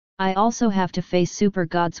 I also have to face super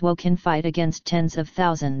gods who can fight against tens of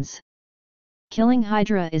thousands. Killing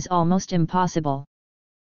Hydra is almost impossible.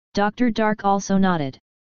 Dr. Dark also nodded.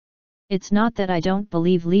 It's not that I don't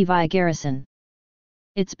believe Levi Garrison.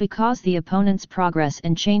 It's because the opponent's progress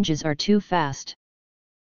and changes are too fast.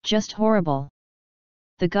 Just horrible.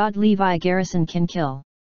 The god Levi Garrison can kill.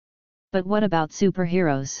 But what about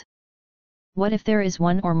superheroes? What if there is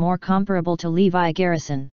one or more comparable to Levi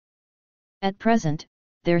Garrison? At present,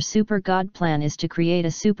 their super god plan is to create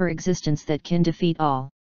a super existence that can defeat all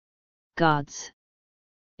gods.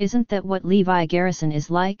 Isn't that what Levi Garrison is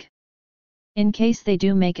like? In case they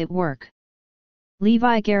do make it work,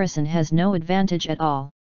 Levi Garrison has no advantage at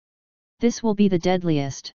all. This will be the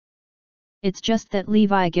deadliest. It's just that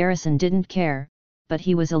Levi Garrison didn't care, but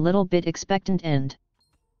he was a little bit expectant and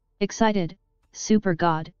excited. Super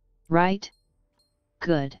God, right?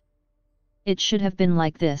 Good. It should have been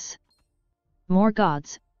like this. More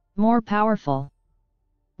gods, more powerful.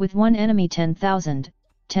 With one enemy 10,000,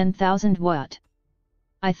 10,000 what?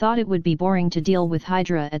 I thought it would be boring to deal with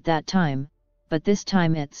Hydra at that time, but this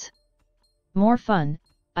time it's more fun.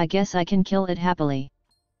 I guess I can kill it happily.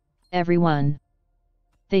 Everyone.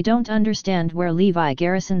 They don't understand where Levi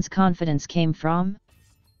Garrison's confidence came from.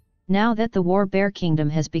 Now that the War Bear Kingdom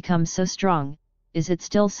has become so strong, is it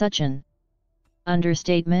still such an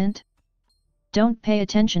understatement? Don't pay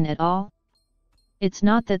attention at all? It's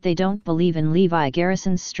not that they don't believe in Levi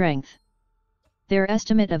Garrison's strength. Their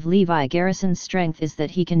estimate of Levi Garrison's strength is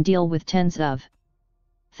that he can deal with tens of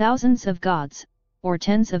thousands of gods, or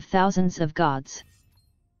tens of thousands of gods.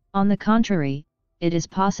 On the contrary, it is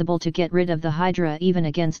possible to get rid of the Hydra even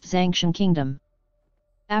against Zhangsheng Kingdom.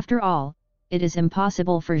 After all, it is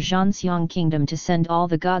impossible for Zhanxiang Kingdom to send all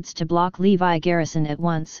the gods to block Levi Garrison at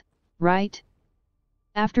once, right?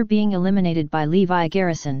 After being eliminated by Levi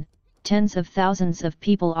Garrison, tens of thousands of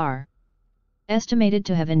people are estimated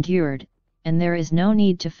to have endured, and there is no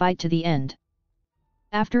need to fight to the end.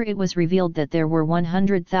 After it was revealed that there were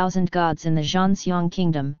 100,000 gods in the Zhanxiang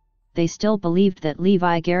Kingdom, they still believed that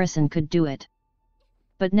Levi Garrison could do it.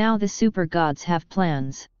 But now the super gods have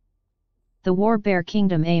plans. The War Bear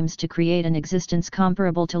Kingdom aims to create an existence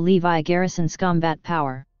comparable to Levi Garrison's combat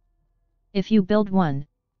power. If you build one,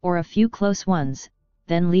 or a few close ones,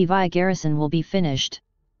 then Levi Garrison will be finished.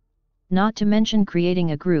 Not to mention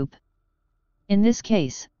creating a group. In this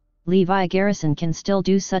case, Levi Garrison can still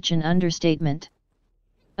do such an understatement.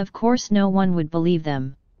 Of course no one would believe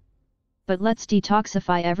them. But let's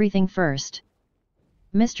detoxify everything first.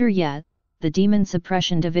 Mr. Yet, the demon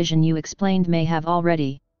suppression division you explained may have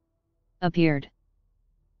already appeared.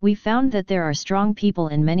 We found that there are strong people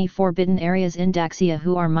in many forbidden areas in Daxia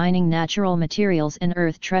who are mining natural materials and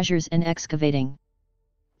earth treasures and excavating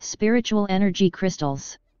spiritual energy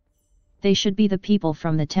crystals. They should be the people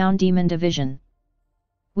from the town demon division.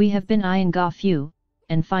 We have been eyeing a few,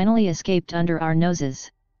 and finally escaped under our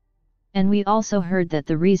noses. And we also heard that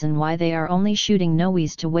the reason why they are only shooting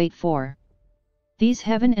noise to wait for these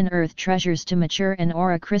heaven and earth treasures to mature and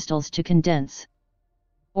aura crystals to condense.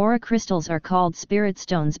 Aura crystals are called spirit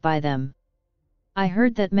stones by them. I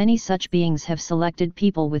heard that many such beings have selected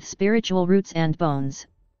people with spiritual roots and bones,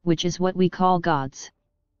 which is what we call gods.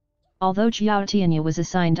 Although Jiao Tianya was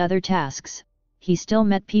assigned other tasks, he still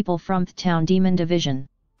met people from the town demon division.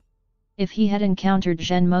 If he had encountered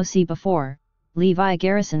Zhen Mosi before, Levi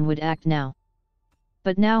Garrison would act now.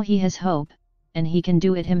 But now he has hope, and he can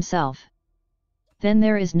do it himself. Then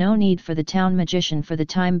there is no need for the town magician for the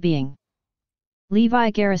time being.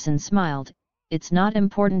 Levi Garrison smiled, it's not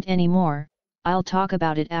important anymore, I'll talk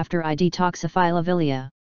about it after I detoxify Lavilia.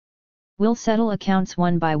 We'll settle accounts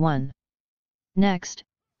one by one. Next,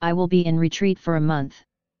 I will be in retreat for a month.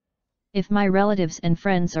 If my relatives and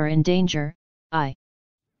friends are in danger, I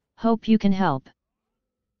hope you can help.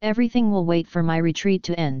 Everything will wait for my retreat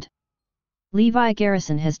to end. Levi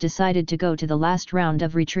Garrison has decided to go to the last round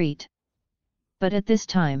of retreat. But at this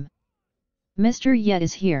time, Mr. Yet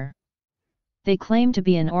is here. They claim to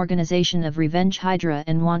be an organization of Revenge Hydra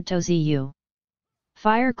and want to see you.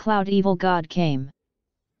 Fire Cloud Evil God came.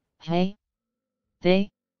 Hey? They?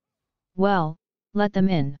 Well, let them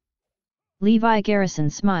in. Levi Garrison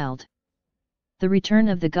smiled. The Return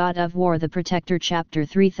of the God of War, the Protector, Chapter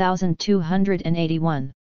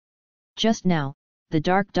 3281. Just now, the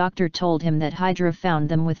Dark Doctor told him that Hydra found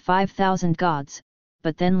them with 5,000 gods,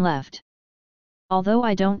 but then left. Although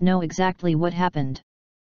I don't know exactly what happened.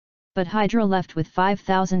 But Hydra left with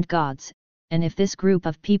 5,000 gods, and if this group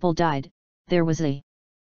of people died, there was a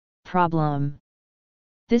problem.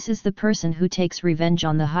 This is the person who takes revenge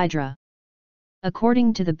on the Hydra.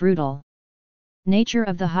 According to the brutal nature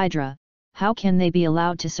of the Hydra, how can they be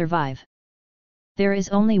allowed to survive? There is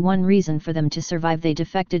only one reason for them to survive: they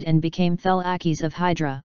defected and became Thelakis of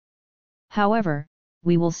Hydra. However,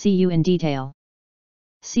 we will see you in detail.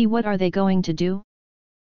 See, what are they going to do?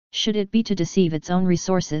 Should it be to deceive its own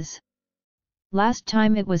resources? Last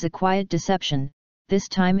time it was a quiet deception, this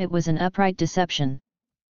time it was an upright deception.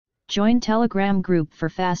 Join Telegram group for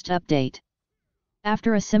fast update.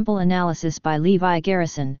 After a simple analysis by Levi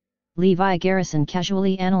Garrison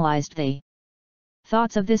casually analyzed the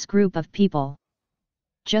thoughts of this group of people.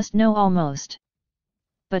 Just know almost.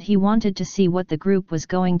 But he wanted to see what the group was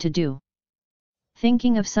going to do.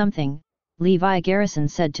 Thinking of something, Levi Garrison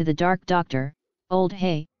said to the Dark Doctor, "Old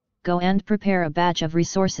Hey, go and prepare a batch of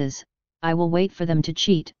resources, I will wait for them to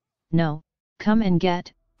cheat." "No, come and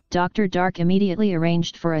get." Dr. Dark immediately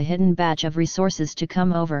arranged for a hidden batch of resources to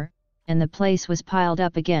come over, and the place was piled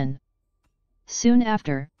up again. Soon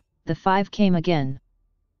after, the 5 came again.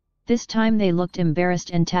 This time they looked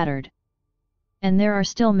embarrassed and tattered. And there are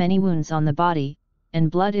still many wounds on the body, and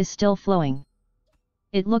blood is still flowing.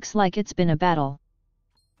 It looks like it's been a battle.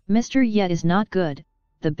 Mr. Yet is not good,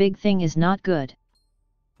 the big thing is not good.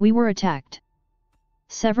 We were attacked.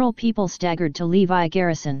 Several people staggered to Levi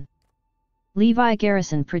Garrison. Levi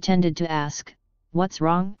Garrison pretended to ask, "What's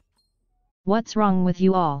wrong? What's wrong with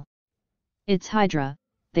you all?" "It's Hydra,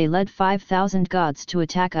 they led 5,000 gods to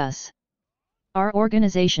attack us. Our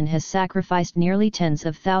organization has sacrificed nearly tens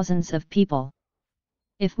of thousands of people.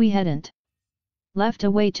 If we hadn't left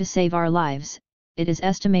a way to save our lives, it is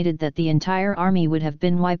estimated that the entire army would have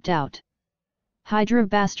been wiped out. Hydra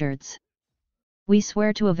bastards! We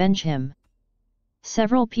swear to avenge him."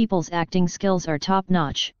 Several people's acting skills are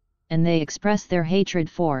top-notch, and they express their hatred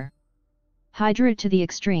for Hydra to the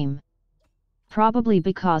extreme. Probably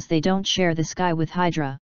because they don't share the sky with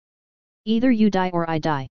Hydra. Either you die or I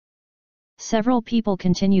die. Several people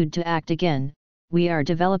continued to act again. We are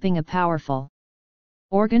developing a powerful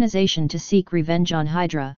organization to seek revenge on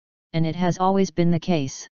Hydra, and it has always been the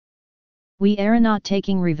case. We are not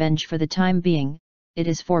taking revenge for the time being, it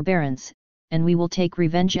is forbearance, and we will take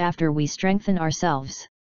revenge after we strengthen ourselves.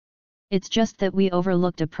 It's just that we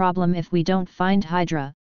overlooked a problem. If we don't find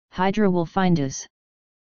Hydra, Hydra will find us.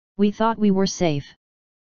 We thought we were safe.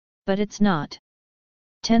 But it's not.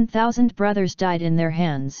 10,000 brothers died in their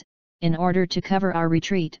hands, in order to cover our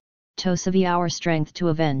retreat, to save our strength to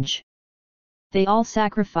avenge. They all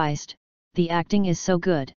sacrificed, the acting is so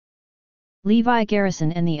good. Levi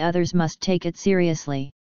Garrison and the others must take it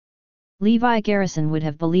seriously. Levi Garrison would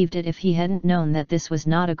have believed it if he hadn't known that this was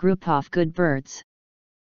not a group of good birds.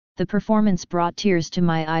 The performance brought tears to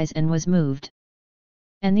my eyes and was moved.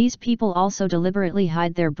 And these people also deliberately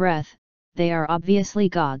hide their breath, they are obviously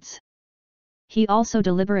gods. He also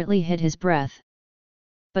deliberately hid his breath.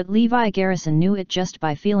 But Levi Garrison knew it just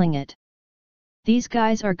by feeling it. These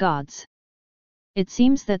guys are gods. It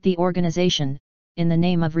seems that the organization, in the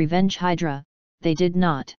name of Revenge Hydra, they did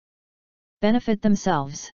not benefit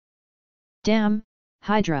themselves. Damn,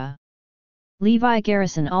 Hydra! Levi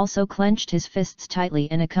Garrison also clenched his fists tightly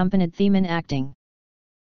and accompanied them in acting.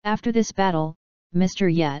 After this battle,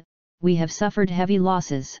 Mr. Yat, we have suffered heavy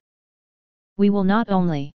losses. We will not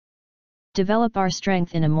only develop our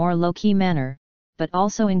strength in a more low-key manner, but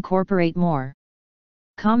also incorporate more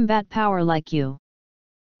combat power like you.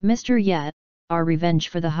 Mr. Yat, our revenge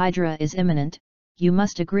for the Hydra is imminent, you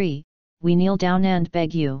must agree, we kneel down and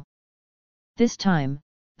beg you. This time,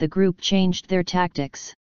 the group changed their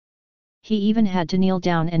tactics. He even had to kneel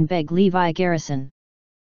down and beg Levi Garrison.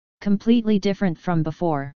 Completely different from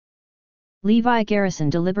before. Levi Garrison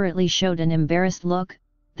deliberately showed an embarrassed look,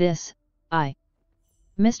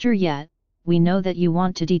 Mr. Yat, we know that you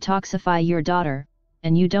want to detoxify your daughter,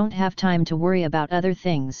 and you don't have time to worry about other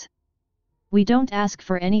things. We don't ask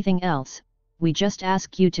for anything else, we just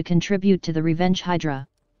ask you to contribute to the Revenge Hydra.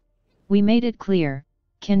 We made it clear,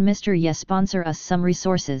 can Mr. Yes sponsor us some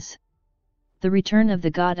resources? The Return of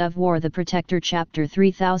the God of War, the Protector, Chapter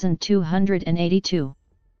 3282.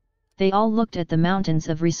 They all looked at the mountains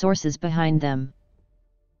of resources behind them.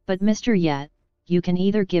 But Mr. Yat, you can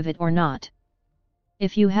either give it or not.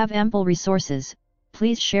 If you have ample resources,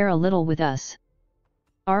 please share a little with us.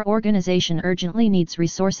 Our organization urgently needs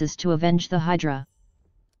resources to avenge the Hydra.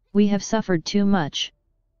 We have suffered too much.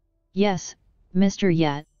 Yes, Mr.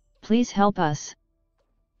 Yat, please help us.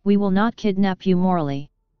 We will not kidnap you morally.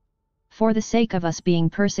 For the sake of us being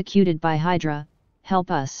persecuted by Hydra,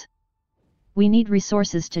 help us. We need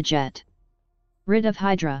resources to get rid of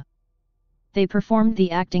Hydra. They performed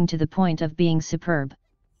the acting to the point of being superb.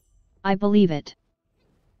 I believe it.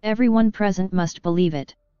 Everyone present must believe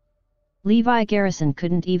it. Levi Garrison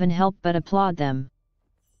couldn't even help but applaud them.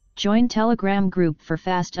 Join Telegram group for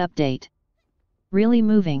fast update. Really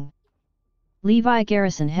moving. Levi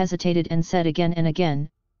Garrison hesitated and said again and again,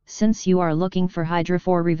 since you are looking for Hydra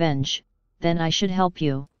for revenge, then I should help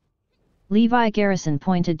you. Levi Garrison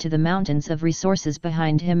pointed to the mountains of resources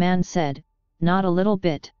behind him and said, not a little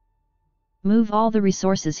bit. Move all the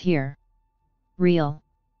resources here. Real.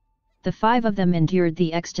 The five of them endured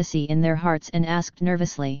the ecstasy in their hearts and asked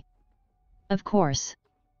nervously. Of course.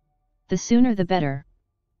 The sooner the better.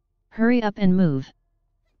 Hurry up and move.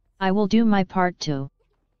 I will do my part to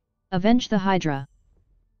avenge the Hydra.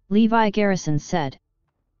 Levi Garrison said.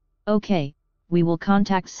 Okay, we will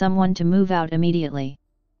contact someone to move out immediately.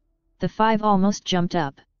 The five almost jumped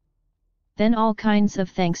up. Then all kinds of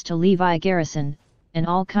thanks to Levi Garrison, and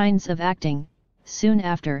all kinds of acting. Soon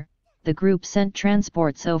after, the group sent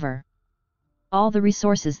transports over. All the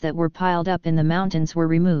resources that were piled up in the mountains were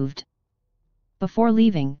removed. Before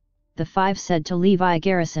leaving, the five said to Levi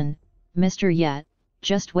Garrison, Mr. Yat,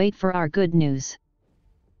 just wait for our good news.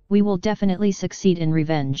 We will definitely succeed in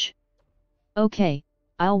revenge. Okay,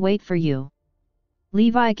 I'll wait for you.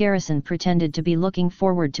 Levi Garrison pretended to be looking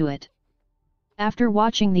forward to it. After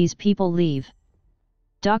watching these people leave,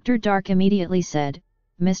 Dr. Dark immediately said,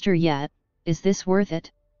 Mr. Yat, is this worth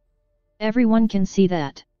it? Everyone can see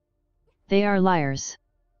that. They are liars.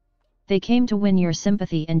 They came to win your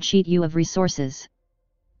sympathy and cheat you of resources.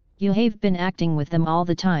 You have been acting with them all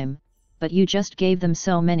the time, but you just gave them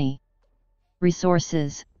so many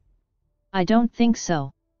resources. I don't think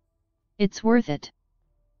so. It's worth it.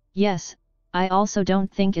 Yes, I also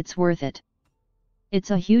don't think it's worth it.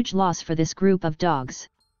 It's a huge loss for this group of dogs.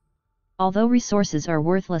 Although resources are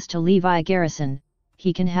worthless to Levi Garrison,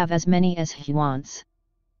 he can have as many as he wants.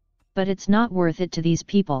 But it's not worth it to these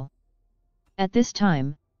people. At this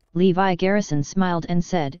time, Levi Garrison smiled and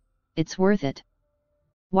said, it's worth it.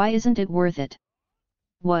 Why isn't it worth it?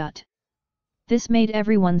 What? This made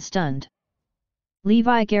everyone stunned.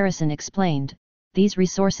 Levi Garrison explained, these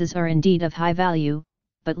resources are indeed of high value,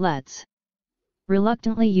 but let's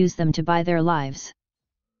reluctantly use them to buy their lives.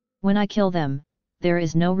 When I kill them, there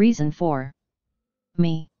is no reason for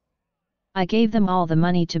me. I gave them all the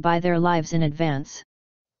money to buy their lives in advance.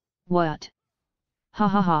 What? Ha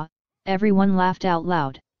ha ha, everyone laughed out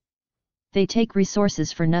loud. They take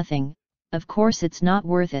resources for nothing, of course it's not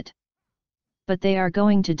worth it. But they are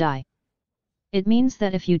going to die. It means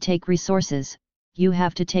that if you take resources, you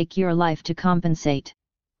have to take your life to compensate.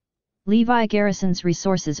 Levi Garrison's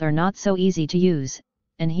resources are not so easy to use,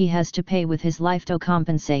 and he has to pay with his life to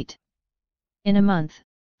compensate. In a month,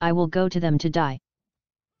 I will go to them to die.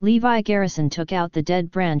 Levi Garrison took out the dead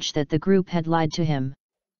branch that the group had lied to him.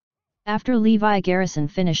 After Levi Garrison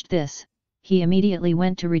finished this, he immediately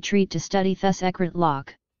went to retreat to study the secret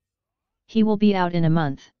lock. He will be out in a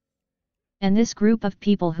month. And this group of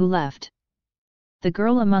people who left. The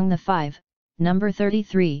girl among the 5, number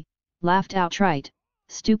 33, laughed outright,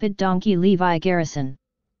 "Stupid donkey Levi Garrison.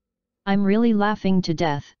 I'm really laughing to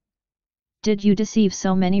death. Did you deceive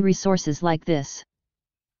so many resources like this?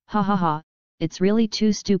 Ha ha ha, it's really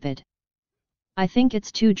too stupid. I think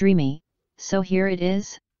it's too dreamy, so here it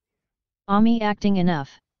is? Ami acting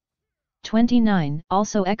enough." 29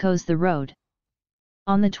 also echoes the road.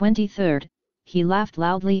 On the 23rd, he laughed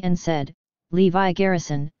loudly and said, "Levi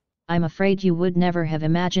Garrison, I'm afraid you would never have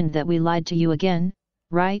imagined that we lied to you again,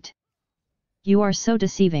 right? You are so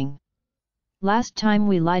deceiving. Last time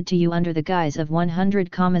we lied to you under the guise of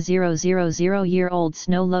 100,000-year-old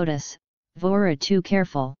snow lotus, we were too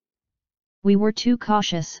careful. We were too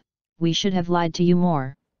cautious, we should have lied to you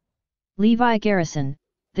more. Levi Garrison,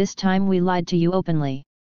 this time we lied to you openly.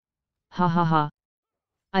 Ha ha ha.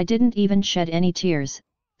 I didn't even shed any tears,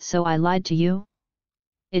 so I lied to you?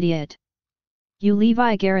 Idiot. You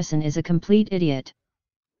Levi Garrison is a complete idiot.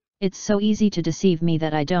 It's so easy to deceive me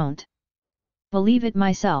that I don't believe it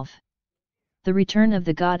myself." The Return of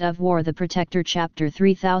the God of War, the Protector, chapter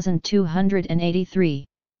 3283.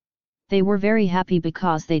 They were very happy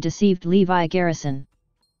because they deceived Levi Garrison.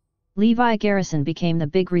 Levi Garrison became the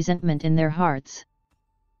big resentment in their hearts.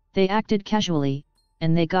 They acted casually,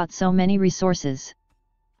 and they got so many resources.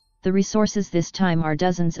 The resources this time are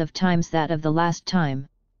dozens of times that of the last time.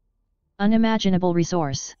 Unimaginable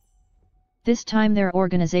resource. This time their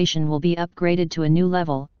organization will be upgraded to a new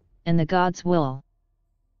level, and the gods will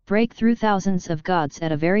break through thousands of gods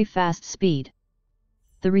at a very fast speed.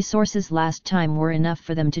 The resources last time were enough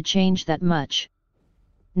for them to change that much.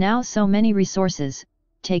 Now so many resources,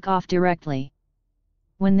 take off directly.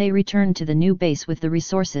 When they returned to the new base with the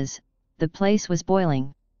resources, the place was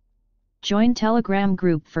boiling. Join Telegram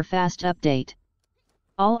group for fast update.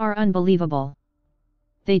 All are unbelievable.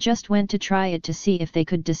 They just went to try it to see if they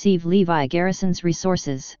could deceive Levi Garrison's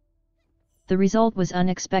resources. The result was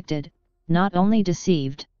unexpected, not only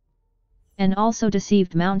deceived, and also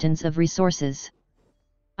deceived mountains of resources.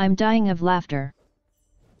 I'm dying of laughter.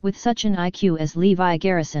 With such an IQ as Levi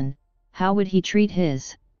Garrison, how would he treat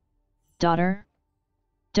his daughter?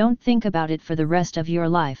 Don't think about it for the rest of your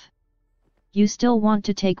life. You still want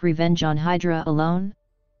to take revenge on Hydra alone?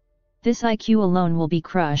 This IQ alone will be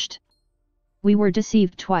crushed. We were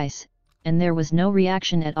deceived twice, and there was no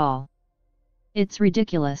reaction at all. It's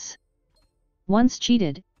ridiculous. Once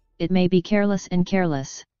cheated, it may be careless and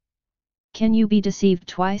careless. Can you be deceived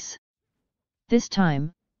twice? This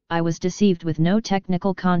time, I was deceived with no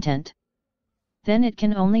technical content. Then it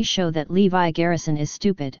can only show that Levi Garrison is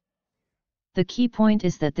stupid. The key point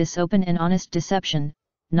is that this open and honest deception,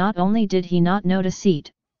 not only did he not know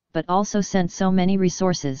deceit, but also sent so many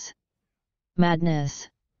resources. Madness.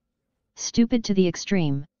 Stupid to the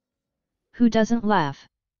extreme. Who doesn't laugh?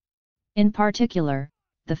 In particular,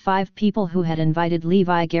 the 5 people who had invited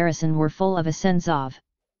Levi Garrison were full of a sense of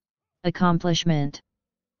accomplishment.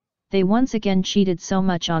 They once again cheated so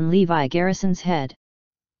much on Levi Garrison's head.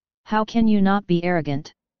 How can you not be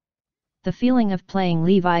arrogant? The feeling of playing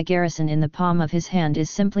Levi Garrison in the palm of his hand is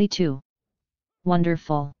simply too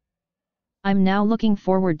wonderful. I'm now looking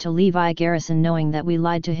forward to Levi Garrison knowing that we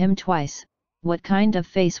lied to him twice. What kind of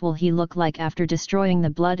face will he look like after destroying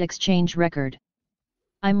the blood exchange record?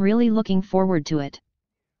 I'm really looking forward to it.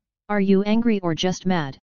 Are you angry or just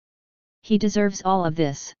mad? He deserves all of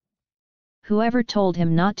this. Whoever told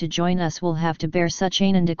him not to join us will have to bear such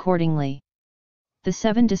an end accordingly. The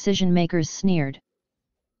 7 decision makers sneered.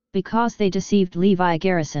 Because they deceived Levi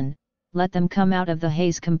Garrison, let them come out of the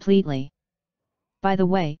haze completely. By the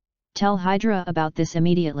way, tell Hydra about this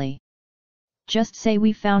immediately. Just say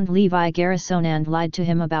we found Levi Garrison and lied to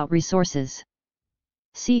him about resources.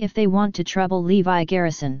 See if they want to trouble Levi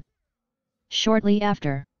Garrison. Shortly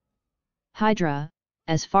after, Hydra,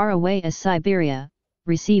 as far away as Siberia,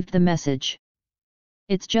 received the message.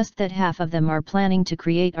 It's just that half of them are planning to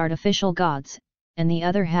create artificial gods, and the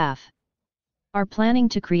other half are planning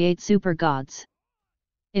to create super gods.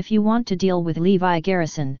 If you want to deal with Levi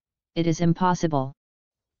Garrison, it is impossible.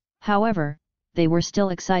 However, they were still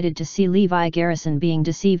excited to see Levi Garrison being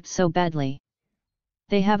deceived so badly.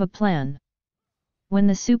 They have a plan. When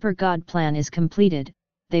the super god plan is completed,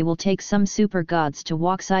 they will take some super gods to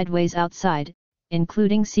walk sideways outside,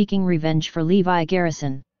 including seeking revenge for Levi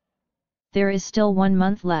Garrison. There is still 1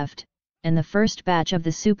 month left, and the first batch of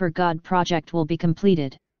the Super God project will be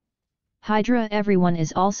completed. Hydra. Everyone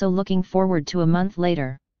is also looking forward to a month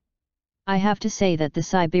later. I have to say that the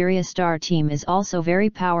Siberia Star team is also very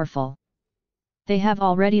powerful. They have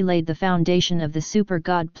already laid the foundation of the Super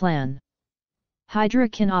God plan. Hydra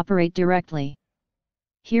can operate directly.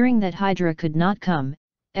 Hearing that Hydra could not come,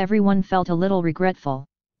 everyone felt a little regretful.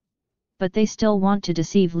 But they still want to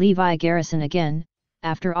deceive Levi Garrison again.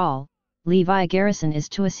 After all, Levi Garrison is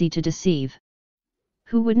too easy to deceive.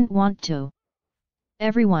 Who wouldn't want to?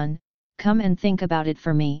 Everyone, come and think about it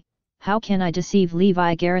for me. How can I deceive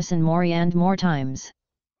Levi Garrison more and more times?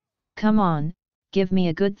 Come on, give me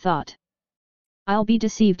a good thought. I'll be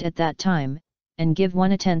deceived at that time, and give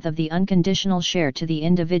 1/10 of the unconditional share to the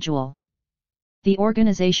individual. The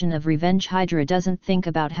organization of Revenge Hydra doesn't think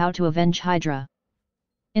about how to avenge Hydra.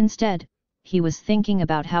 Instead, he was thinking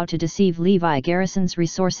about how to deceive Levi Garrison's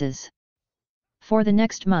resources. For the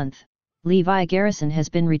next month, Levi Garrison has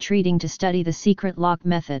been retreating to study the secret lock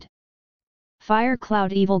method. Fire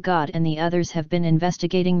Cloud Evil God and the others have been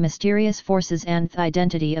investigating mysterious forces and the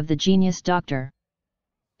identity of the genius doctor.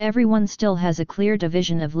 Everyone still has a clear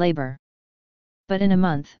division of labor. But in a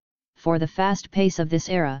month, for the fast pace of this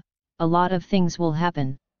era, a lot of things will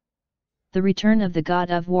happen. The Return of the God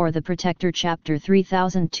of War, the Protector, Chapter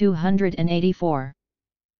 3284.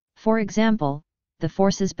 For example, the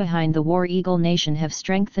forces behind the War Eagle Nation have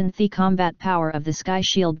strengthened the combat power of the Sky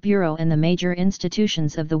Shield Bureau and the major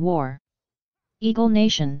institutions of the War Eagle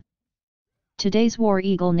Nation. Today's War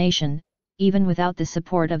Eagle Nation, even without the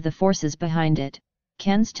support of the forces behind it,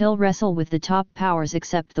 can still wrestle with the top powers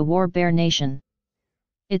except the War Bear Nation.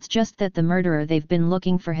 It's just that the murderer they've been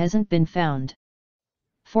looking for hasn't been found.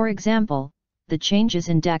 For example, the changes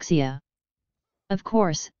in Daxia. Of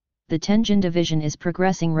course, the Tenjin division is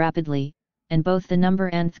progressing rapidly, and both the number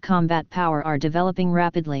and the combat power are developing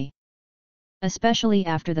rapidly. Especially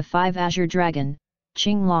after the 5 Azure Dragon,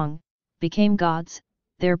 Qinglong, became gods,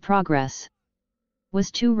 their progress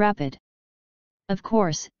was too rapid. Of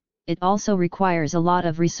course, it also requires a lot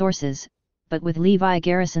of resources, but with Levi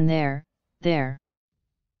Garrison their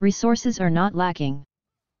resources are not lacking.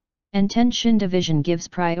 And Tenshin Division gives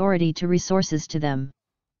priority to resources to them.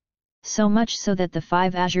 So much so that the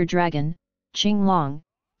 5 Azure Dragon, Qinglong,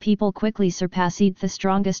 people quickly surpassed the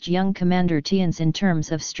strongest young Commander Tians in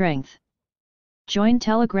terms of strength. Join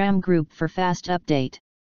Telegram group for fast update.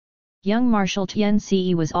 Young Marshal Tian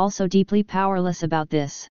Ce was also deeply powerless about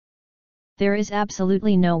this. There is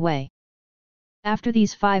absolutely no way. After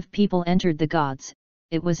these 5 people entered the gods,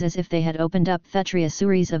 it was as if they had opened up the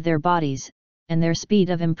triasuries of their bodies, and their speed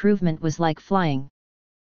of improvement was like flying.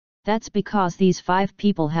 That's because these 5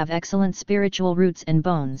 people have excellent spiritual roots and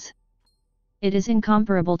bones. It is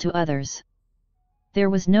incomparable to others. There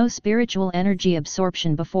was no spiritual energy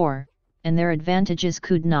absorption before, and their advantages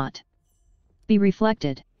could not be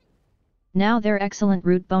reflected. Now their excellent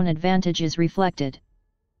root bone advantage is reflected.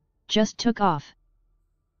 Just took off.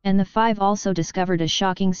 And the 5 also discovered a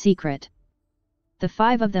shocking secret. The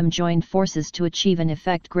 5 of them joined forces to achieve an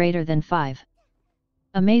effect greater than 5.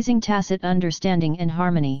 Amazing tacit understanding and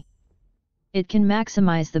harmony. It can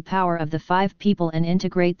maximize the power of the 5 people and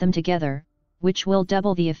integrate them together, which will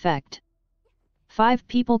double the effect. 5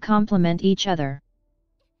 people complement each other.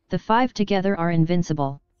 The 5 together are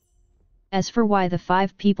invincible. As for why the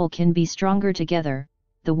 5 people can be stronger together,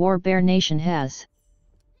 the War Bear Nation has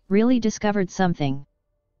really discovered something.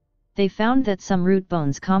 They found that some root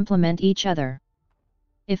bones complement each other.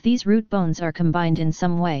 If these root bones are combined in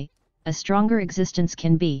some way, a stronger existence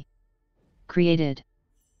can be created.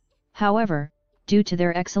 However, due to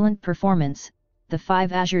their excellent performance, the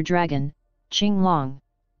 5 Azure Dragon, Qinglong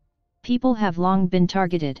people have long been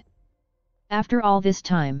targeted. After all this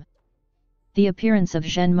time, the appearance of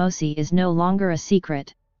Zhen Mosi is no longer a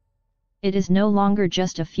secret. It is no longer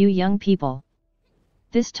just a few young people.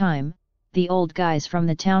 This time, the old guys from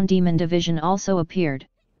the Town Demon Division also appeared.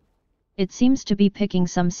 It seems to be picking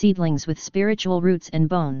some seedlings with spiritual roots and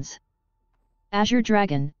bones. Azure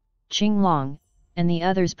Dragon, Qinglong, and the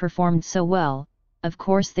others performed so well, of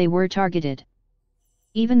course they were targeted.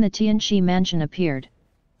 Even the Tianxi Mansion appeared.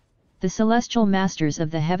 The Celestial Masters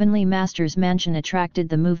of the Heavenly Masters Mansion attracted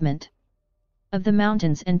the movement of the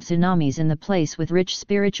mountains and tsunamis in the place with rich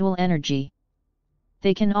spiritual energy.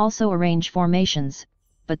 They can also arrange formations,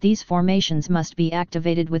 but these formations must be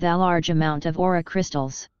activated with a large amount of aura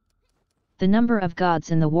crystals. The number of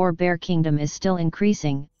gods in the War Bear Kingdom is still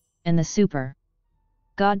increasing, and the Super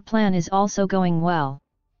God plan is also going well.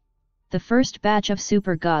 The first batch of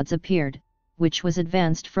Super Gods appeared, which was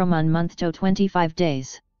advanced from 1 month to 25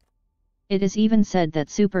 days. It is even said that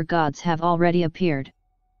super gods have already appeared.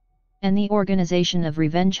 And the organization of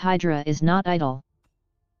Revenge Hydra is not idle.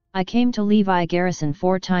 I came to Levi Garrison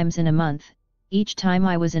 4 times in a month, each time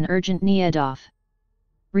I was in urgent need of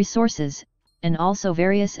resources, and also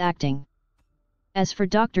various acting. As for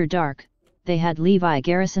Dr. Dark, they had Levi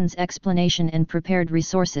Garrison's explanation and prepared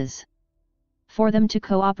resources for them to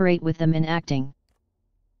cooperate with them in acting.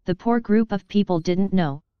 The poor group of people didn't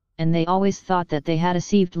know, and they always thought that they had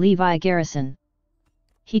deceived Levi Garrison.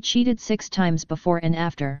 He cheated 6 times before and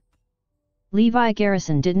after. Levi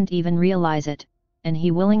Garrison didn't even realize it, and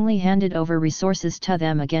he willingly handed over resources to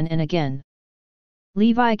them again and again.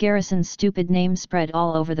 Levi Garrison's stupid name spread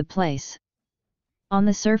all over the place. On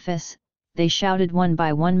the surface, they shouted one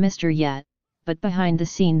by one Mr. Yet, but behind the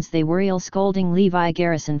scenes they were ill scolding Levi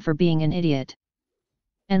Garrison for being an idiot.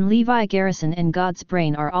 And Levi Garrison and God's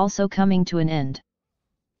brain are also coming to an end.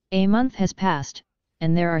 A month has passed,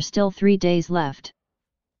 and there are still 3 days left.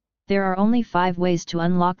 There are only 5 ways to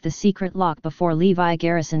unlock the secret lock before Levi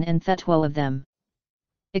Garrison and 12 of them.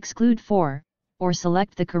 Exclude 4, or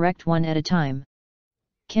select the correct one at a time.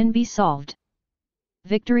 Can be solved.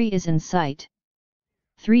 Victory is in sight.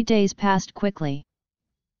 3 days passed quickly.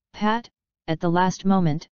 Pat, at the last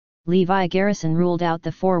moment, Levi Garrison ruled out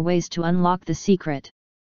the 4 ways to unlock the secret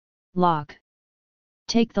lock.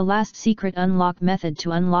 Take the last secret unlock method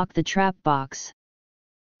to unlock the trap box.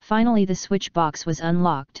 Finally the switch box was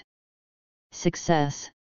unlocked.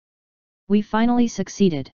 Success! We finally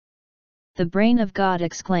succeeded! The brain of God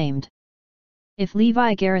exclaimed. If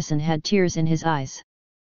Levi Garrison had tears in his eyes.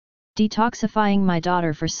 Detoxifying my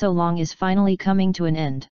daughter for so long is finally coming to an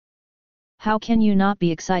end. How can you not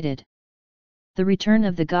be excited? The Return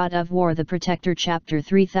of the God of War, the Protector, Chapter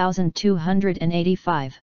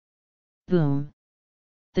 3285. Boom!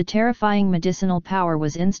 The terrifying medicinal power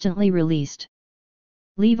was instantly released.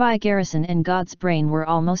 Levi Garrison and God's brain were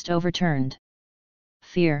almost overturned.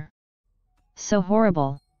 Fear. So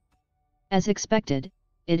horrible. As expected,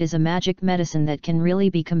 it is a magic medicine that can really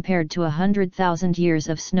be compared to 100,000 years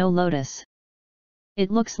of snow lotus. It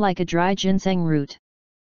looks like a dry ginseng root.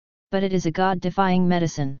 But it is a God-defying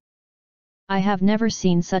medicine. I have never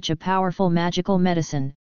seen such a powerful magical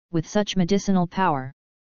medicine, with such medicinal power.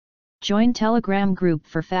 Join Telegram group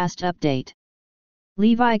for fast update.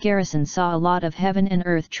 Levi Garrison saw a lot of heaven and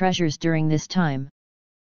earth treasures during this time.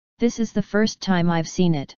 This is the first time I've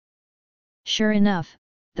seen it. Sure enough,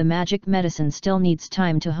 the magic medicine still needs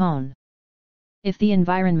time to hone. If the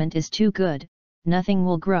environment is too good, nothing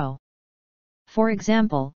will grow. For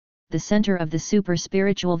example, the center of the super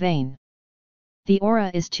spiritual vein. The aura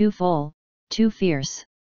is too full, too fierce.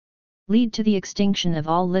 Lead to the extinction of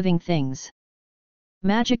all living things.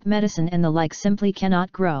 Magic medicine and the like simply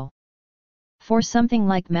cannot grow. For something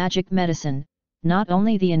like magic medicine, not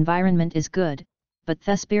only the environment is good, but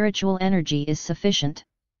the spiritual energy is sufficient.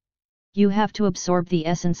 You have to absorb the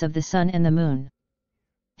essence of the sun and the moon.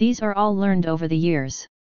 These are all learned over the years.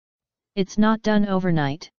 It's not done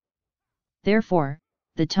overnight. Therefore,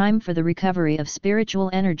 the time for the recovery of spiritual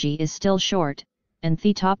energy is still short, and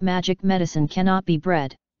the top magic medicine cannot be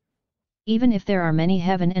bred. Even if there are many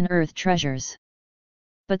heaven and earth treasures.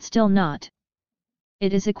 But still not.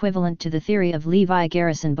 It is equivalent to the theory of Levi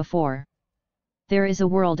Garrison before. There is a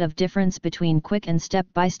world of difference between quick and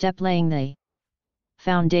step-by-step laying the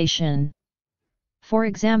foundation. For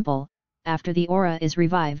example, after the aura is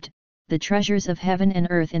revived, the treasures of heaven and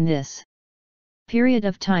earth in this period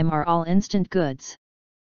of time are all instant goods.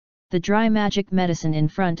 The dry magic medicine in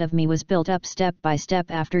front of me was built up step by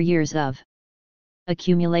step after years of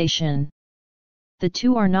accumulation. The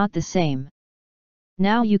two are not the same.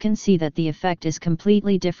 Now you can see that the effect is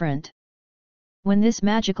completely different. When this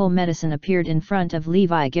magical medicine appeared in front of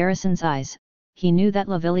Levi Garrison's eyes, he knew that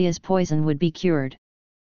Lavilia's poison would be cured.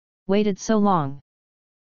 Waited so long.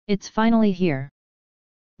 It's finally here.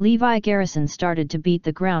 Levi Garrison started to beat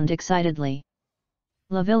the ground excitedly.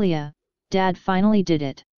 Lavilia, Dad finally did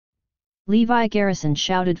it. Levi Garrison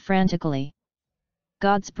shouted frantically.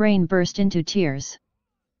 God's brain burst into tears.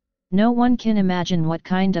 No one can imagine what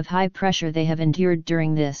kind of high pressure they have endured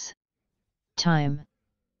during this time.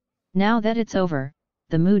 Now that it's over,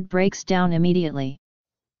 the mood breaks down immediately.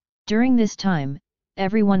 During this time,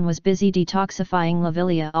 everyone was busy detoxifying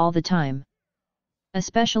Lavilia all the time.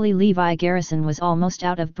 Especially Levi Garrison was almost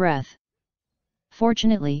out of breath.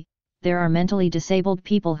 Fortunately, there are mentally disabled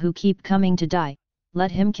people who keep coming to die. Let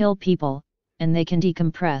him kill people, and they can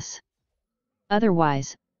decompress.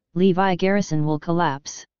 Otherwise, Levi Garrison will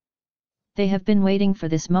collapse. They have been waiting for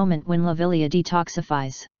this moment when Lavilia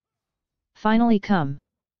detoxifies. Finally come.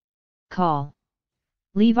 Call.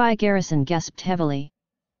 Levi Garrison gasped heavily.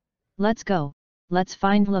 Let's go, let's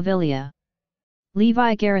find Lavilia.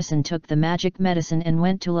 Levi Garrison took the magic medicine and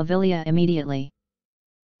went to Lavilia immediately.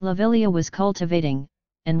 Lavilia was cultivating,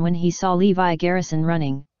 and when he saw Levi Garrison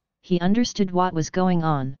running, he understood what was going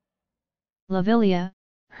on. Lavilia,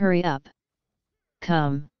 hurry up.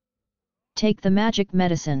 Come. Take the magic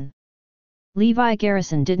medicine. Levi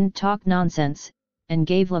Garrison didn't talk nonsense, and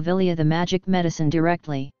gave Lavilia the magic medicine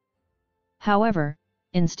directly. However,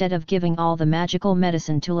 instead of giving all the magical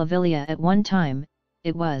medicine to Lavilia at one time,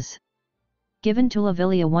 it was given to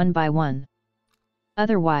Lavilia one by one.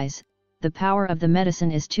 Otherwise, the power of the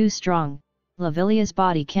medicine is too strong, Lavilia's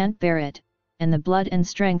body can't bear it, and the blood and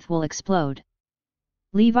strength will explode.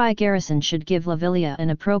 Levi Garrison should give Lavilia an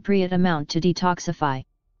appropriate amount to detoxify.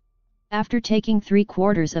 After taking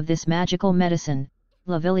 3/4 of this magical medicine,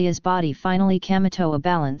 Lavilia's body finally came to a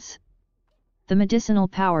balance. The medicinal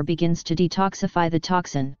power begins to detoxify the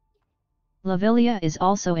toxin. Lavilia is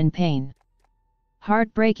also in pain.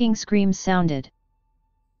 Heartbreaking screams sounded.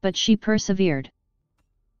 But she persevered.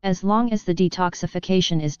 As long as the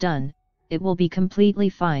detoxification is done, it will be completely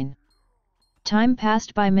fine. Time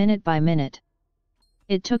passed by minute.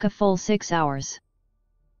 It took a full 6 hours.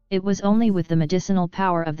 It was only with the medicinal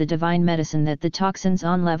power of the divine medicine that the toxins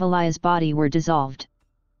on Lavilia's body were dissolved.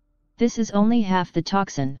 This is only half the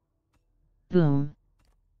toxin. Boom!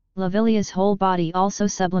 Lavilia's whole body also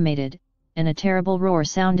sublimated, and a terrible roar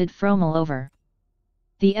sounded from all over.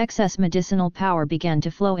 The excess medicinal power began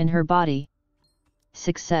to flow in her body.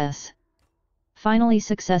 Success! Finally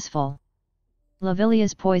successful!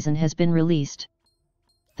 Lavilia's poison has been released.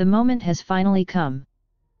 The moment has finally come.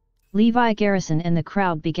 Levi Garrison and the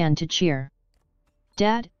crowd began to cheer.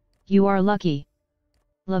 Dad, you are lucky.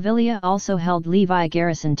 Lavilia also held Levi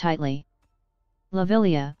Garrison tightly.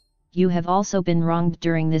 Lavilia, you have also been wronged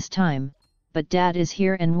during this time, but Dad is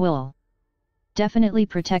here and will definitely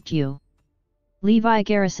protect you. Levi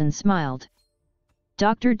Garrison smiled.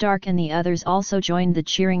 Dr. Dark and the others also joined the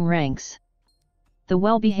cheering ranks. The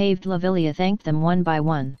well-behaved Lavilia thanked them one by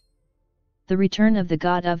one. The Return of the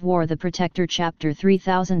God of War, the Protector, Chapter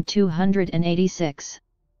 3286.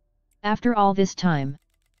 After all this time,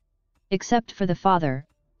 except for the father,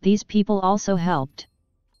 these people also helped.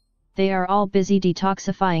 They are all busy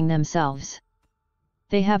detoxifying themselves.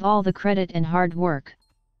 They have all the credit and hard work.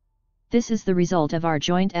 This is the result of our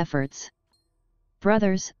joint efforts.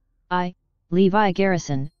 Brothers, I, Levi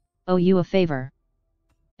Garrison, owe you a favor.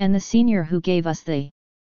 And the senior who gave us the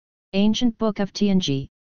ancient book of Tianji,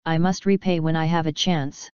 I must repay when I have a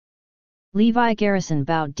chance. Levi Garrison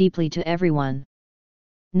bowed deeply to everyone.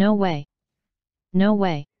 No way! No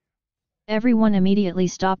way! Everyone immediately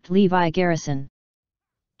stopped Levi Garrison.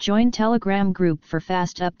 Join Telegram group for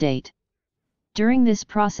fast update. During this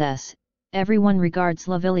process, everyone regards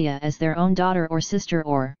Lavilia as their own daughter or sister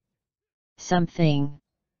or something.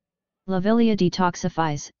 Lavilia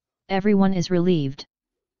detoxifies, everyone is relieved.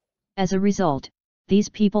 As a result, these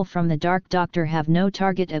people from the Dark Doctor have no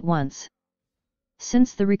target at once.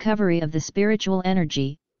 Since the recovery of the spiritual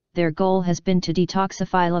energy, their goal has been to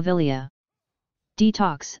detoxify Lavilia.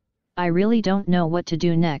 Detox, I really don't know what to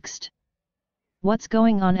do next. What's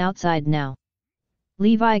going on outside now?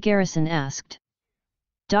 Levi Garrison asked.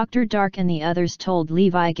 Dr. Dark and the others told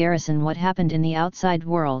Levi Garrison what happened in the outside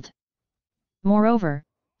world. Moreover,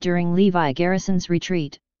 during Levi Garrison's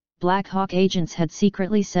retreat, Black Hawk agents had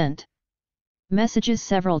secretly sent messages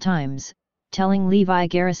several times, telling Levi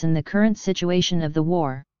Garrison the current situation of the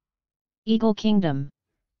war. Eagle Kingdom.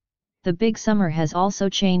 The Big Summer has also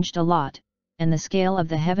changed a lot, and the scale of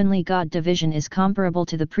the Heavenly God Division is comparable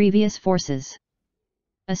to the previous forces.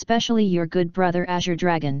 Especially your good brother Azure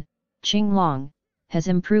Dragon, Qing Long, has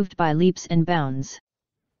improved by leaps and bounds.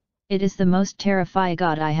 It is the most terrifying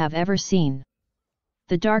god I have ever seen.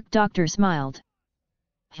 The Dark Doctor smiled.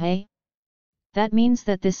 Hey? That means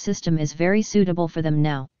that this system is very suitable for them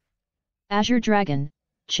now. Azure Dragon,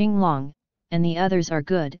 Qing Long, and the others are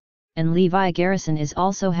good, and Levi Garrison is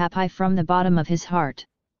also happy from the bottom of his heart.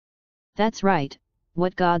 That's right,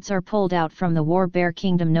 what gods are pulled out from the War Bear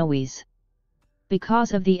Kingdom Noes?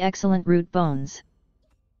 Because of the excellent root bones.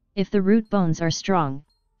 If the root bones are strong,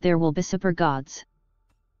 there will be super gods.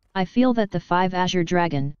 I feel that the 5 Azure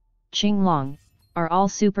Dragon, Qing Long, are all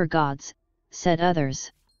super gods, said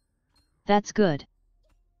others. That's good.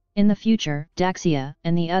 In the future, Daxia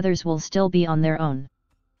and the others will still be on their own.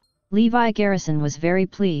 Levi Garrison was very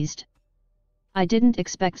pleased. I didn't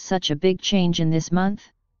expect such a big change in this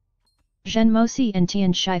month. Zhenmosi and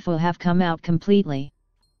Tian Shifu have come out completely.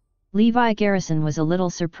 Levi Garrison was a little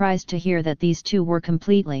surprised to hear that these two were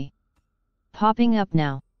completely popping up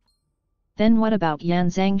now. Then what about Yan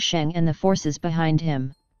Zhangsheng and the forces behind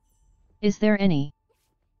him? Is there any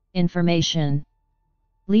information?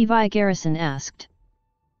 Levi Garrison asked.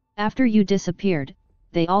 After you disappeared,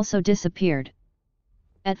 they also disappeared.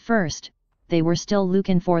 At first, they were still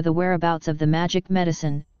looking for the whereabouts of the magic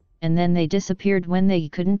medicine, and then they disappeared when they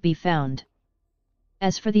couldn't be found.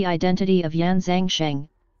 As for the identity of Yan Zhangsheng,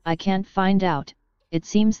 I can't find out. It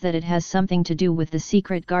seems that it has something to do with the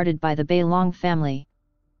secret guarded by the Beilong family.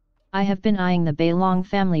 I have been eyeing the Beilong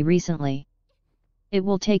family recently. It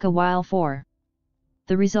will take a while for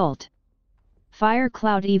the result. Fire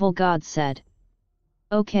Cloud Evil God said.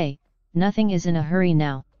 Okay, nothing is in a hurry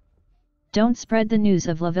now. Don't spread the news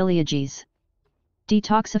of Laviliage's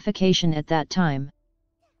detoxification at that time.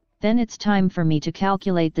 Then it's time for me to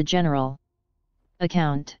calculate the general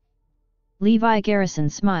account. Levi Garrison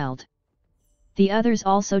smiled. The others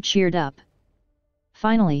also cheered up.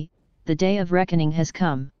 Finally, the day of reckoning has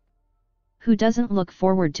come. Who doesn't look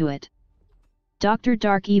forward to it? Dr.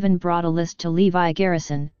 Dark even brought a list to Levi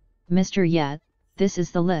Garrison. Mr. Yat, this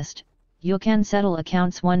is the list, you can settle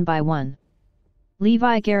accounts one by one.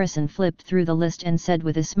 Levi Garrison flipped through the list and said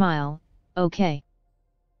with a smile, okay.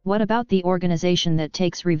 What about the organization that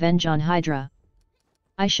takes revenge on Hydra?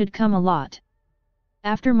 I should come a lot.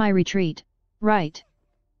 After my retreat, right?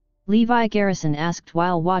 Levi Garrison asked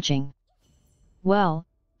while watching. Well,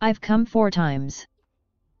 I've come 4 times.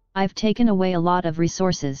 I've taken away a lot of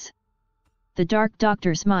resources. The Dark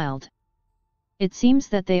Doctor smiled. It seems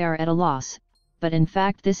that they are at a loss, but in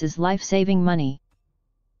fact this is life-saving money.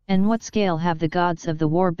 And what scale have the gods of the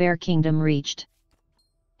War Bear Kingdom reached?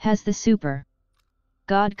 Has the super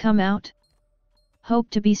god come out? Hope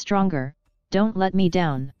to be stronger, don't let me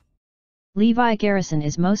down. Levi Garrison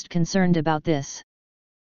is most concerned about this.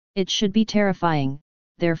 It should be terrifying,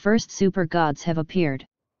 their first super gods have appeared.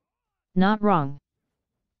 Not wrong.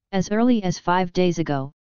 As early as 5 days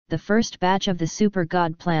ago, the first batch of the super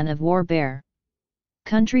god plan of War Bear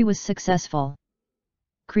country was successful.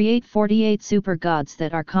 Create 48 super gods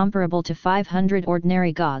that are comparable to 500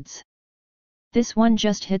 ordinary gods. This one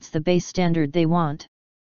just hits the base standard they want.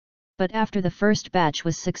 But after the first batch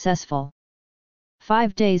was successful,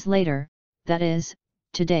 5 days later, that is,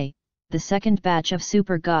 today, the second batch of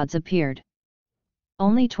super gods appeared.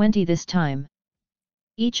 Only 20 this time.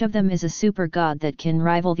 Each of them is a super god that can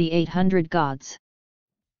rival the 800 gods.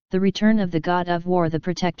 The Return of the God of War, the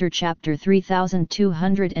Protector, Chapter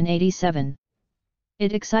 3287.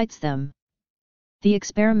 It excites them. The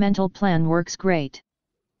experimental plan works great.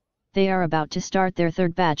 They are about to start their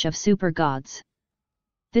third batch of super gods.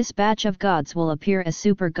 This batch of gods will appear as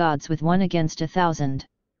super gods with 1 against 1,000.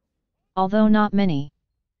 Although not many.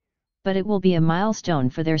 But it will be a milestone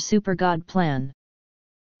for their super god plan.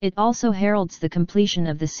 It also heralds the completion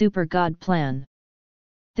of the super god plan.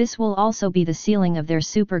 This will also be the ceiling of their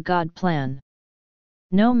super god plan.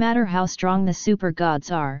 No matter how strong the super gods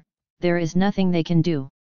are, there is nothing they can do.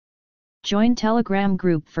 Join Telegram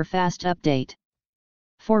group for fast update.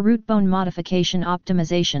 For root bone modification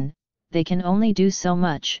optimization, they can only do so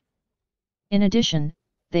much. In addition,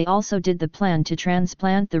 they also did the plan to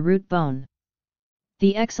transplant the root bone.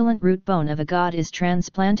 The excellent root bone of a god is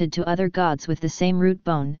transplanted to other gods with the same root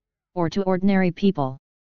bone, or to ordinary people.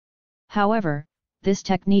 However, this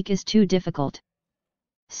technique is too difficult.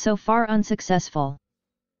 So far unsuccessful.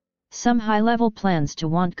 Some high-level plans to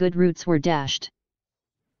want good roots were dashed.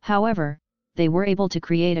 However, they were able to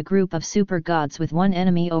create a group of super gods with 1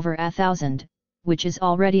 enemy over 1,000, which is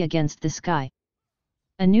already against the sky.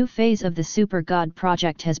 A new phase of the super god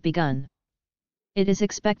project has begun. It is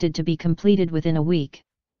expected to be completed within a week.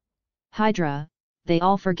 Hydra, they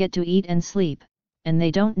all forget to eat and sleep, and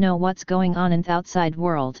they don't know what's going on in the outside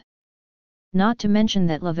world. Not to mention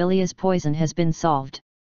that Lavilia's poison has been solved.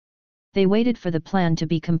 They waited for the plan to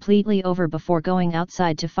be completely over before going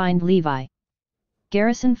outside to find Levi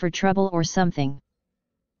Garrison for trouble or something.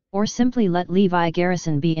 Or simply let Levi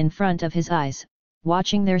Garrison be in front of his eyes,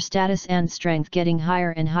 watching their status and strength getting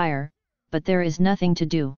higher and higher, but there is nothing to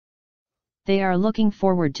do. They are looking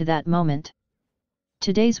forward to that moment.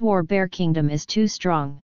 Today's War Bear Kingdom is too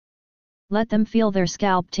strong. Let them feel their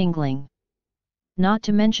scalp tingling. Not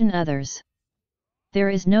to mention others. There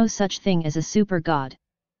is no such thing as a super god.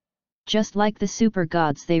 Just like the super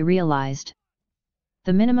gods, they realized.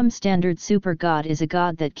 The minimum standard super god is a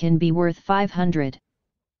god that can be worth 500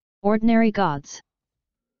 ordinary gods.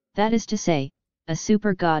 That is to say, a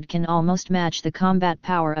super god can almost match the combat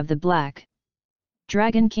power of the Black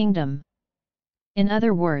Dragon Kingdom. In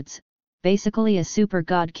other words, basically a super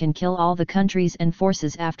god can kill all the countries and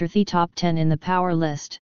forces after the top 10 in the power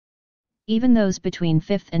list. Even those between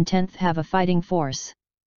 5th and 10th have a fighting force.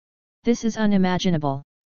 This is unimaginable.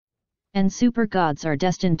 And super gods are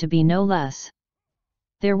destined to be no less.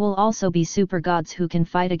 There will also be super gods who can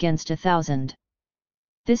fight against 1,000.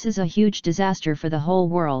 This is a huge disaster for the whole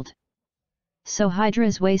world. So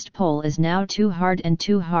Hydra's waist pole is now too hard and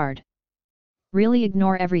too hard. Really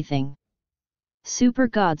ignore everything. Super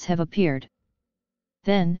gods have appeared.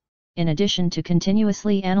 Then, in addition to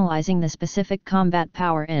continuously analyzing the specific combat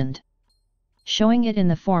power and showing it in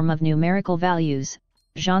the form of numerical values,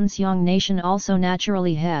 Zhanxiang nation also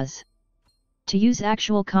naturally has to use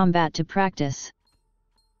actual combat to practice.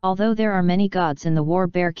 Although there are many gods in the War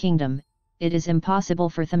Bear Kingdom, it is impossible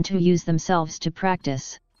for them to use themselves to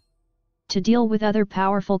practice. To deal with other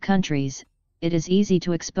powerful countries, it is easy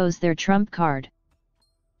to expose their trump card.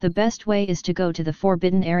 The best way is to go to the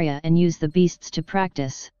forbidden area and use the beasts to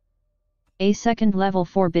practice. A second-level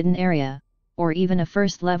forbidden area, or even a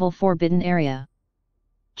first-level forbidden area.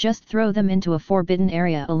 Just throw them into a forbidden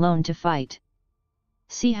area alone to fight.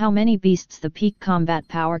 See how many beasts the peak combat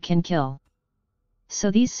power can kill. So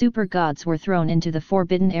these super gods were thrown into the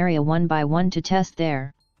forbidden area one by one to test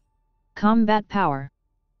their combat power.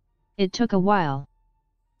 It took a while.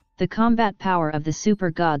 The combat power of the super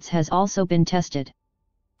gods has also been tested.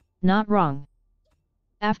 Not wrong.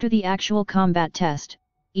 After the actual combat test,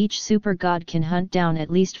 each super god can hunt down at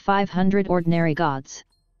least 500 ordinary gods.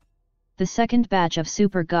 The second batch of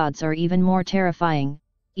super gods are even more terrifying,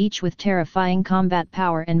 each with terrifying combat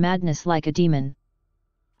power and madness like a demon.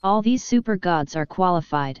 All these super gods are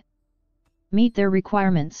qualified. Meet their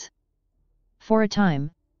requirements. For a time,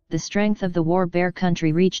 the strength of the War Bear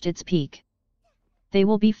country reached its peak. They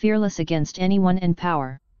will be fearless against anyone in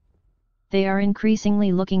power. They are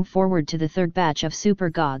increasingly looking forward to the third batch of super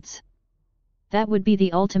gods. That would be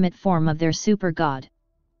the ultimate form of their super god.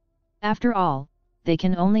 After all, they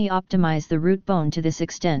can only optimize the root bone to this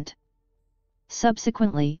extent.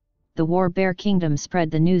 Subsequently, the War Bear Kingdom spread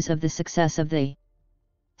the news of the success of the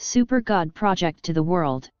Super God project to the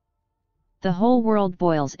world. The whole world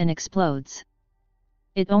boils and explodes.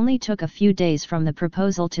 It only took a few days from the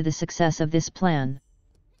proposal to the success of this plan.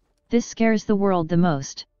 This scares the world the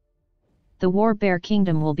most. The War Bear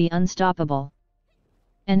Kingdom will be unstoppable.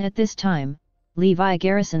 And at this time, Levi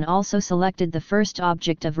Garrison also selected the first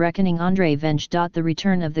object of reckoning Andre Venge. The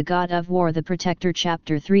Return of the God of War, the Protector,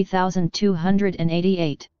 Chapter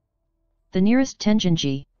 3288. The nearest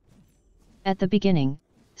Tenjinji. At the beginning,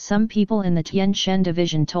 some people in the Tian Shen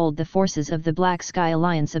division told the forces of the Black Sky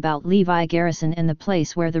Alliance about Levi Garrison and the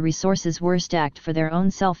place where the resources were stacked for their own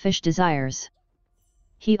selfish desires.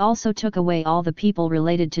 He also took away all the people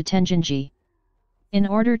related to Tenjinji, in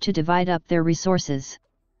order to divide up their resources.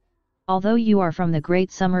 Although you are from the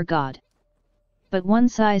Great Summer God, but one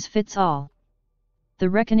size fits all. The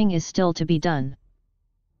reckoning is still to be done.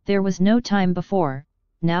 There was no time before,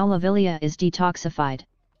 now Lavilia is detoxified.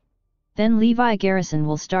 Then Levi Garrison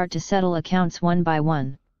will start to settle accounts one by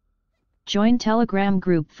one. Join Telegram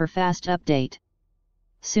group for fast update.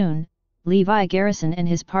 Soon, Levi Garrison and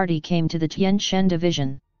his party came to the Tian Shen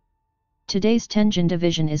division. Today's Tenjin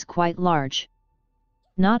division is quite large.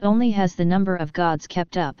 Not only has the number of gods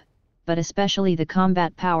kept up, but especially the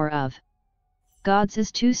combat power of gods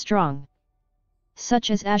is too strong.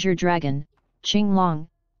 Such as Azure Dragon, Qinglong,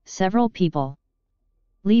 several people.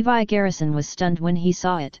 Levi Garrison was stunned when he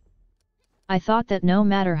saw it. I thought that no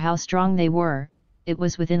matter how strong they were, it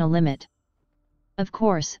was within a limit. Of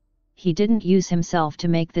course, he didn't use himself to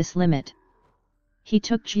make this limit. He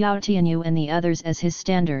took Jiao Tianyu and the others as his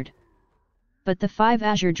standard. But the 5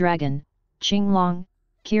 Azure Dragon, Qinglong,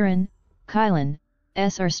 Kiran, Kailan,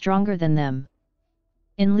 are stronger than them.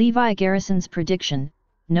 In Levi Garrison's prediction,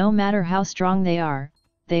 no matter how strong they are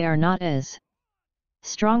not as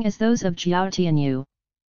strong as those of Jiao Tianyu.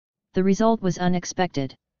 The result was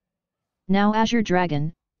unexpected. Now Azure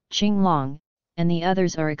Dragon, Qinglong, and the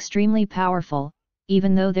others are extremely powerful,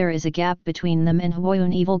 even though there is a gap between them and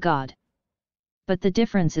Huoyun Evil God. But the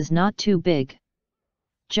difference is not too big.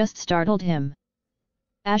 Just startled him.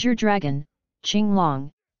 Azure Dragon,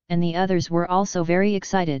 Qinglong, and the others were also very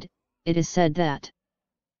excited. It is said that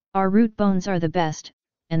our root bones are the best,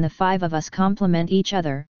 and the 5 of us complement each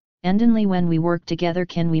other, and only when we work together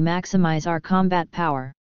can we maximize our combat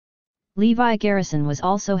power. Levi Garrison was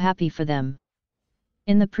also happy for them.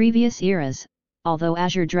 In the previous eras, although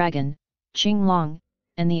Azure Dragon, Qinglong,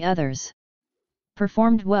 and the others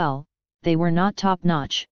performed well, they were not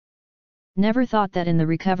top-notch. Never thought that in the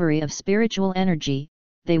recovery of spiritual energy,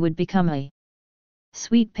 they would become a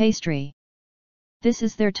sweet pastry. This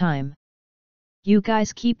is their time. You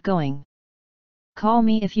guys keep going. Call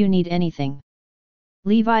me if you need anything.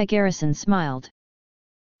 Levi Garrison smiled.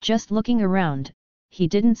 Just looking around, he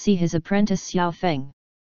didn't see his apprentice Xiao Feng.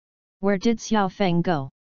 Where did Xiao Feng go?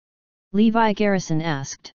 Levi Garrison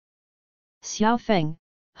asked. Xiao Feng,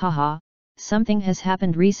 haha, something has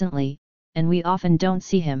happened recently, and we often don't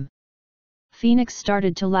see him. Phoenix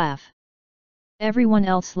started to laugh. Everyone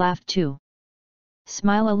else laughed too.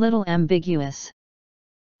 Smile a little ambiguous.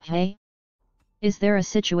 Hey? Is there a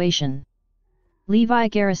situation? Levi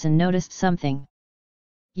Garrison noticed something.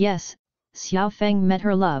 Yes, Xiao Feng met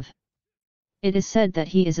her love. It is said that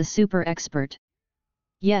he is a super expert.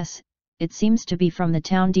 Yes, it seems to be from the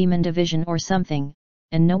town demon division or something,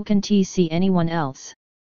 and no can see anyone else.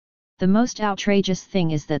 The most outrageous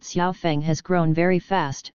thing is that Xiao Feng has grown very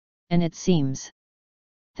fast, and it seems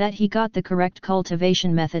that he got the correct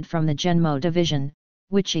cultivation method from the Genmo division,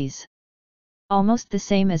 which is almost the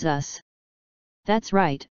same as us. That's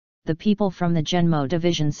right, the people from the Genmo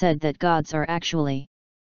division said that gods are actually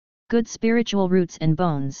good spiritual roots and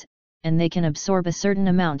bones, and they can absorb a certain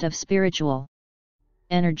amount of spiritual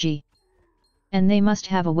energy. And they must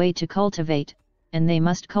have a way to cultivate, and they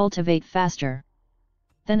must cultivate faster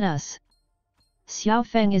than us. Xiao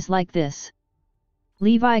Feng is like this.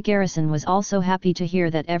 Levi Garrison was also happy to hear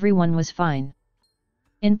that everyone was fine.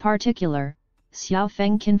 In particular, Xiao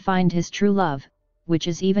Feng can find his true love, which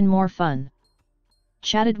is even more fun.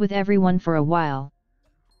 Chatted with everyone for a while.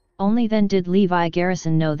 Only then did Levi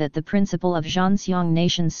Garrison know that the principle of Zhanxiang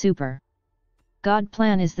Nation's super God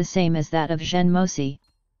plan is the same as that of Zhen Mosi.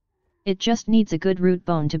 It just needs a good root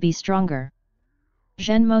bone to be stronger.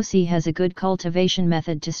 Zhen Mosi has a good cultivation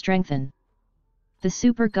method to strengthen. The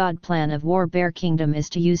super God plan of War Bear Kingdom is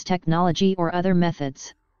to use technology or other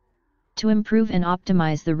methods to improve and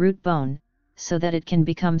optimize the root bone, so that it can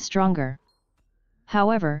become stronger.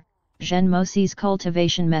 However, Zhen Mosi's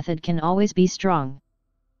cultivation method can always be strong.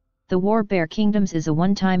 The War Bear Kingdoms is a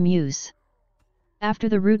one-time use. After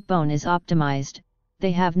the root bone is optimized,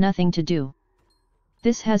 they have nothing to do.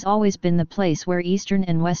 This has always been the place where Eastern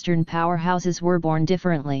and Western powerhouses were born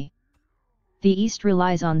differently. The East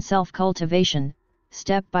relies on self-cultivation,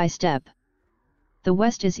 step by step. The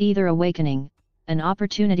West is either awakening, an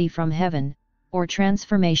opportunity from heaven, or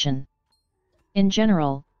transformation. In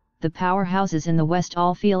general, the powerhouses in the West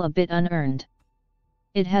all feel a bit unearned.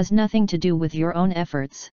 It has nothing to do with your own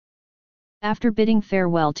efforts. After bidding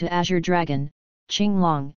farewell to Azure Dragon,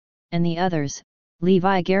 Qinglong, and the others,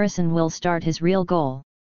 Levi Garrison will start his real goal.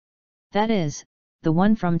 That is, the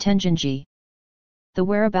one from Tenjinji. The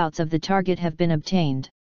whereabouts of the target have been obtained.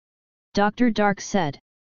 Dr. Dark said.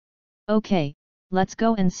 Okay, let's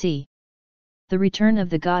go and see. The Return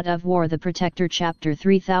of the God of War, the Protector, Chapter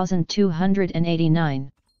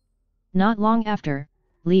 3289. Not long after,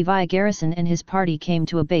 Levi Garrison and his party came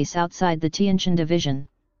to a base outside the Tianjin division.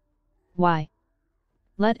 Why?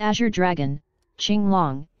 Let Azure Dragon,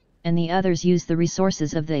 Qinglong, and the others use the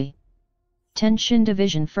resources of the Tianjin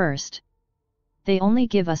division first. They only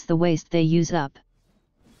give us the waste they use up.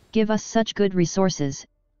 Give us such good resources,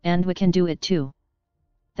 and we can do it too.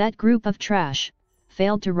 That group of trash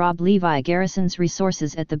failed to rob Levi Garrison's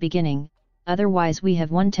resources at the beginning, otherwise we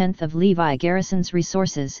have 1/10 of Levi Garrison's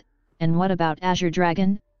resources, and what about Azure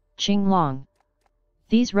Dragon, Qinglong?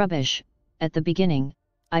 These rubbish, at the beginning,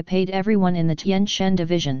 I paid everyone in the Tianjin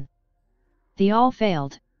division. They all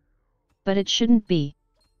failed. But it shouldn't be.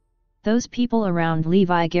 Those people around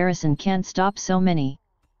Levi Garrison can't stop so many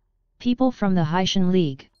people from the Haitian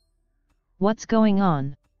League. What's going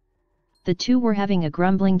on? The two were having a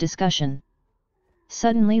grumbling discussion.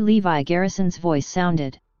 Suddenly Levi Garrison's voice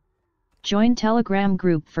sounded. Join Telegram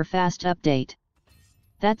group for fast update.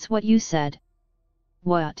 That's what you said.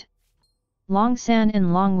 What? Long San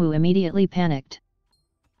and Long Wu immediately panicked.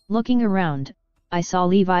 Looking around, I saw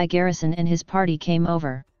Levi Garrison and his party came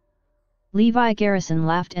over. Levi Garrison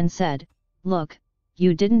laughed and said, "Look,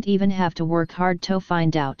 you didn't even have to work hard to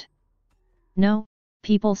find out. No,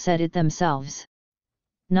 people said it themselves.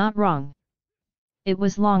 Not wrong. It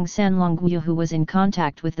was Long San Longwu who was in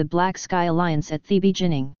contact with the Black Sky Alliance at the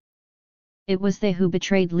beginning. It was they who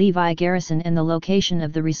betrayed Levi Garrison and the location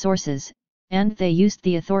of the resources, and they used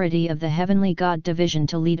the authority of the Heavenly God Division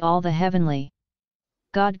to lead all the Heavenly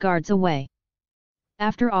God guards away.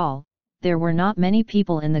 After all, there were not many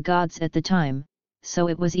people in the gods at the time, so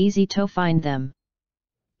it was easy to find them.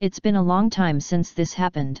 It's been a long time since this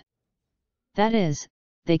happened. That is,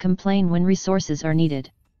 they complain when resources are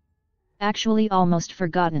needed. Actually almost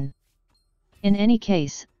forgotten. In any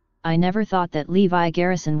case, I never thought that Levi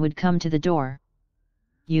Garrison would come to the door."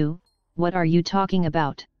 "You, what are you talking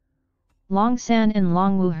about?" Long San and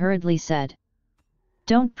Long Wu hurriedly said.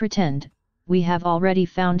 "Don't pretend, we have already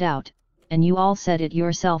found out, and you all said it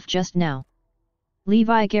yourself just now."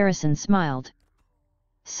 Levi Garrison smiled.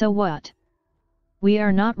 "So what? We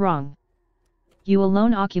are not wrong. You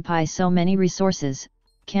alone occupy so many resources,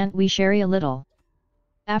 can't we share a little?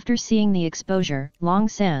 After seeing the exposure, Long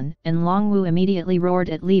San and Long Wu immediately roared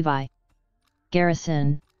at Levi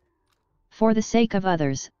Garrison. For the sake of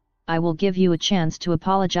others, I will give you a chance to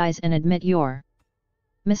apologize and admit your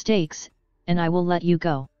mistakes, and I will let you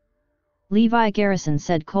go. Levi Garrison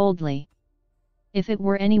said coldly. If it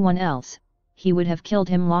were anyone else, he would have killed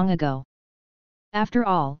him long ago. After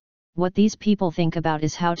all, what these people think about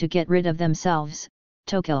is how to get rid of themselves,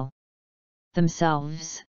 to kill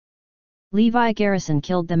themselves. Levi Garrison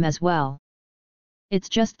killed them as well. It's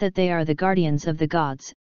just that they are the guardians of the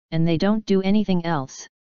gods, and they don't do anything else.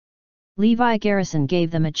 Levi Garrison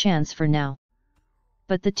gave them a chance for now.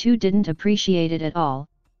 But the two didn't appreciate it at all,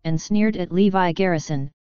 and sneered at Levi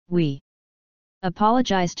Garrison. We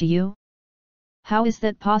apologize to you? How is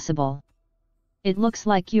that possible? It looks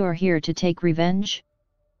like you're here to take revenge?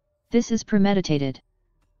 This is premeditated.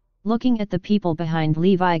 Looking at the people behind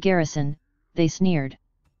Levi Garrison, they sneered.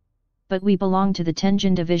 But we belong to the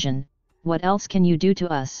Tenjin division, what else can you do to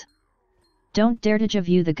us? Don't dare to give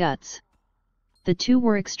you the guts. The two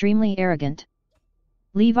were extremely arrogant.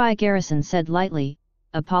 Levi Garrison said lightly,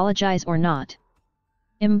 apologize or not?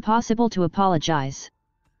 Impossible to apologize.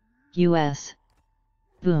 US.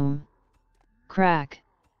 Boom. Crack.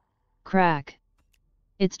 Crack.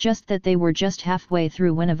 It's just that they were just halfway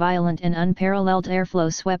through when a violent and unparalleled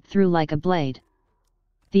airflow swept through like a blade.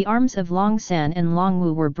 The arms of Long San and Long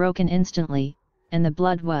Wu were broken instantly, and the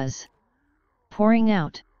blood was pouring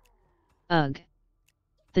out. Ugh!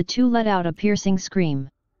 The two let out a piercing scream.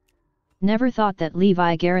 Never thought that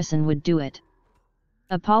Levi Garrison would do it.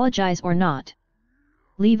 Apologize or not?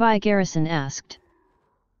 Levi Garrison asked.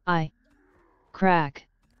 Crack.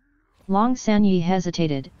 Long San Yi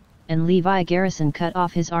hesitated, and Levi Garrison cut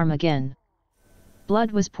off his arm again.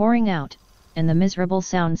 Blood was pouring out, and the miserable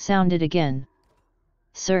sound sounded again.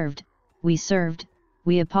 Served,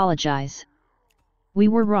 we apologize. We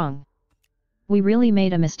were wrong. We really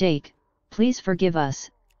made a mistake, please forgive us,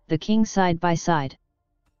 the king side by side.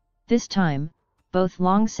 This time, both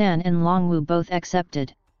Long San and Long Wu both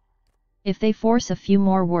accepted. If they force a few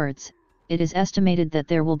more words, it is estimated that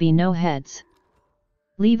there will be no heads.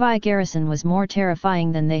 Levi Garrison was more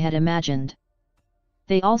terrifying than they had imagined.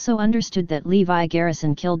 They also understood that Levi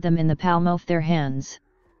Garrison killed them in the palm of their hands.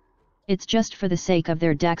 It's just for the sake of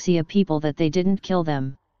their Daxia people that they didn't kill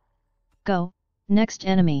them. Go, next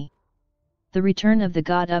enemy. The Return of the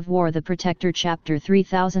God of War, the Protector, Chapter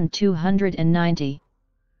 3290.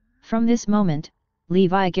 From this moment,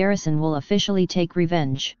 Levi Garrison will officially take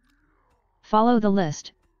revenge. Follow the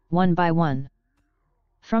list, one by one.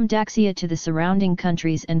 From Daxia to the surrounding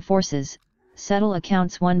countries and forces, settle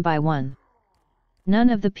accounts one by one. None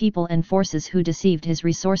of the people and forces who deceived his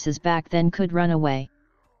resources back then could run away.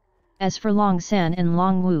 As for Long San and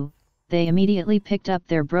Long Wu, they immediately picked up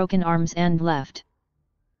their broken arms and left.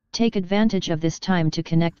 Take advantage of this time to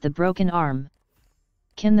connect the broken arm.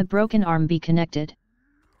 Can the broken arm be connected?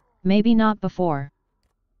 Maybe not before.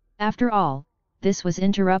 After all, this was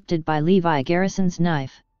interrupted by Levi Garrison's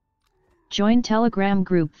knife. Join Telegram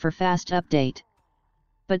group for fast update.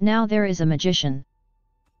 But now there is a magician.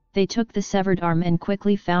 They took the severed arm and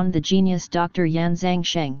quickly found the genius Dr. Yan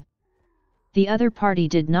Zhangsheng. The other party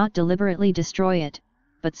did not deliberately destroy it,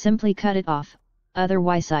 but simply cut it off,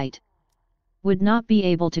 otherwise it would not be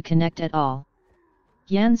able to connect at all.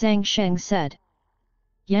 Yan Zhangsheng said.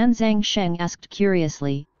 Yan Zhangsheng asked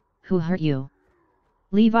curiously, who hurt you?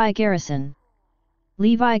 Levi Garrison.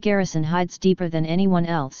 Levi Garrison hides deeper than anyone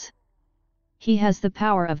else. He has the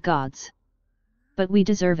power of gods. But we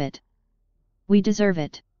deserve it. We deserve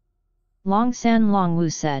it. Long San Long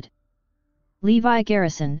Wu said. Levi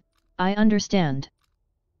Garrison, I understand.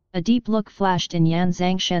 A deep look flashed in Yan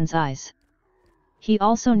Zhangsheng's eyes. He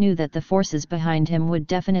also knew that the forces behind him would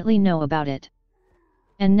definitely know about it.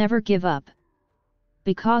 And never give up.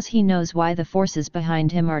 Because he knows why the forces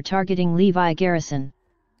behind him are targeting Levi Garrison.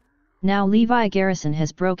 Now Levi Garrison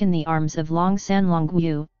has broken the arms of Long San Long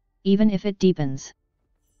Wu, even if it deepens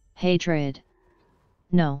hatred.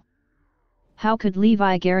 No. How could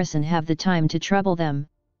Levi Garrison have the time to trouble them?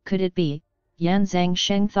 Could it be? Yan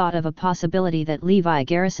Zhangsheng thought of a possibility that Levi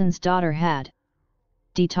Garrison's daughter had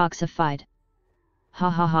detoxified.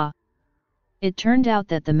 Ha ha ha. It turned out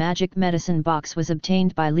that the magic medicine box was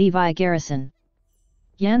obtained by Levi Garrison.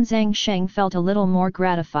 Yan Zhangsheng felt a little more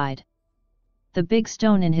gratified. The big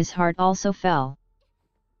stone in his heart also fell.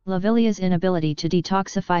 Lavilia's inability to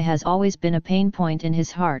detoxify has always been a pain point in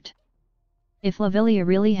his heart. If Lavilia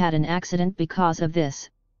really had an accident because of this,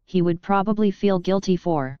 he would probably feel guilty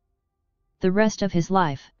for the rest of his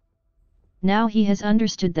life. Now he has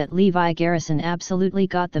understood that Levi Garrison absolutely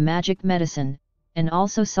got the magic medicine, and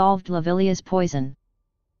also solved Lavilia's poison.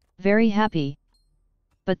 Very happy.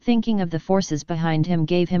 But thinking of the forces behind him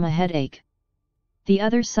gave him a headache. The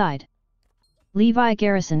other side. Levi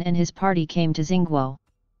Garrison and his party came to Xingguo.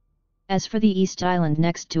 As for the East Island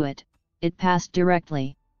next to it, it passed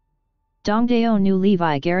directly. Dongdao knew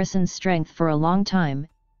Levi Garrison's strength for a long time,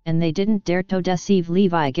 and they didn't dare to deceive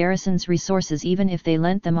Levi Garrison's resources even if they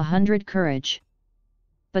lent them 100 courage.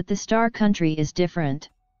 But the Star Country is different.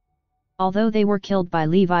 Although they were killed by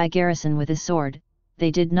Levi Garrison with a sword, they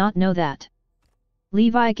did not know that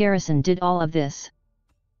Levi Garrison did all of this.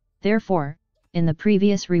 Therefore, in the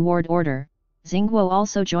previous reward order, Xingguo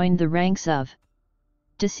also joined the ranks of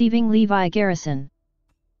deceiving Levi Garrison.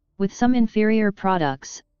 With some inferior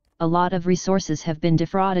products, a lot of resources have been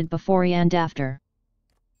defrauded before and after.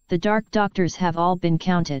 The Dark Doctors have all been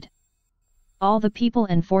counted. All the people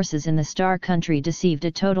and forces in the Star Country deceived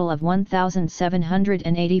a total of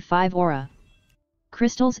 1,785 aura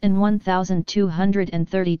crystals and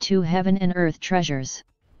 1,232 heaven and earth treasures.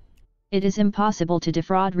 It is impossible to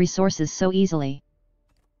defraud resources so easily.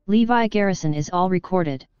 Levi Garrison is all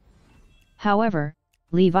recorded. However,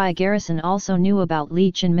 Levi Garrison also knew about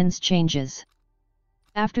Li Qinmin's changes.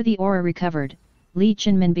 After the aura recovered, Li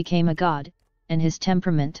Qinmin became a god, and his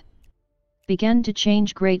temperament began to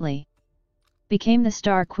change greatly. Became the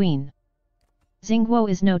Star Queen. Xingguo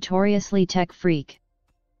is notoriously tech freak.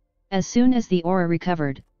 As soon as the aura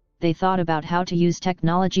recovered, they thought about how to use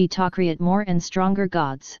technology to create more and stronger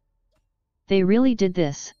gods. They really did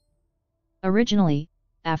this. Originally,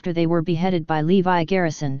 after they were beheaded by Levi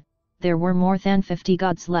Garrison, there were more than 50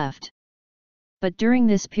 gods left. But during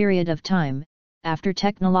this period of time, after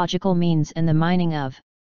technological means and the mining of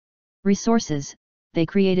resources, they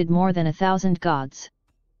created more than 1,000 gods.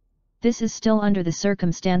 This is still under the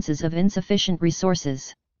circumstances of insufficient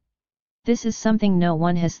resources. This is something no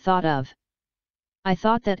one has thought of. I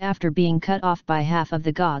thought that after being cut off by half of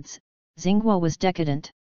the gods, Xingguo was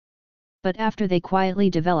decadent. But after they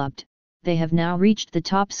quietly developed, they have now reached the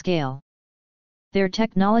top scale. Their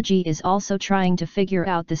technology is also trying to figure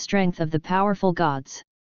out the strength of the powerful gods.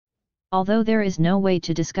 Although there is no way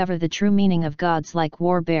to discover the true meaning of gods like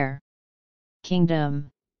War Bear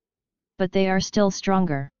Kingdom. But they are still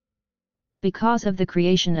stronger. Because of the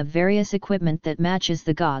creation of various equipment that matches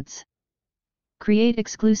the gods. Create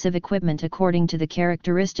exclusive equipment according to the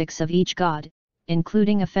characteristics of each god,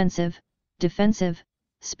 including offensive, defensive,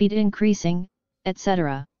 speed increasing,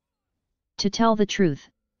 etc. To tell the truth,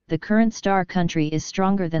 the current Star Country is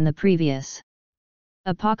stronger than the previous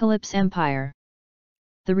Apocalypse Empire.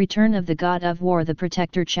 The Return of the God of War, the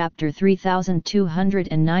Protector, Chapter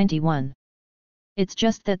 3291. It's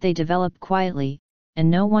just that they develop quietly, and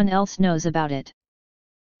no one else knows about it.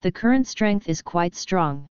 The current strength is quite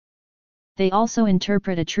strong. They also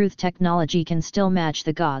interpret a truth technology can still match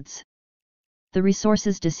the gods. The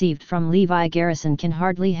resources deceived from Levi Garrison can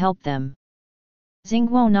hardly help them.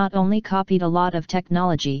 Xingguo not only copied a lot of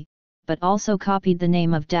technology, but also copied the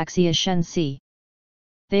name of Daxia Shenxi.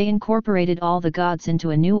 They incorporated all the gods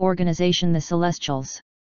into a new organization, the Celestials.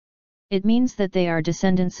 It means that they are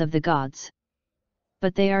descendants of the gods.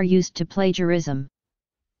 But they are used to plagiarism.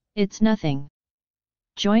 It's nothing.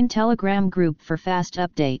 Join Telegram group for fast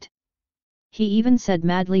update. He even said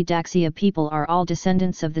madly Daxia people are all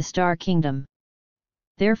descendants of the Star Kingdom.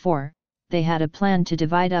 Therefore, they had a plan to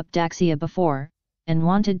divide up Daxia before, and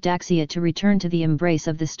wanted Daxia to return to the embrace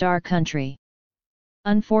of the Star Country.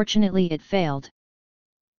 Unfortunately it failed.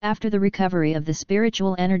 After the recovery of the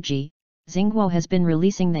spiritual energy, Xingguo has been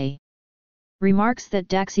releasing the remarks that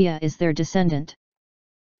Daxia is their descendant.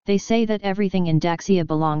 They say that everything in Daxia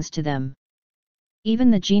belongs to them.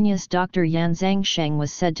 Even the genius Dr. Yan Zhangsheng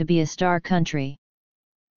was said to be a Star Country.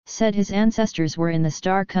 Said his ancestors were in the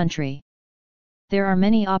Star Country. There are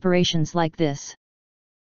many operations like this.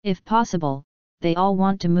 If possible, they all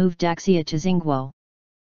want to move Daxia to Xingguo.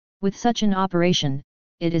 With such an operation,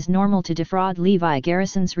 it is normal to defraud Levi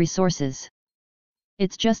Garrison's resources.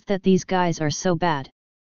 It's just that these guys are so bad.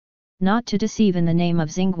 Not to deceive in the name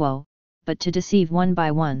of Xingguo, but to deceive one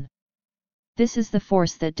by one. This is the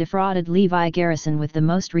force that defrauded Levi Garrison with the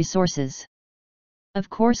most resources. Of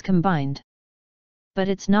course combined. But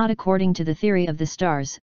it's not according to the theory of the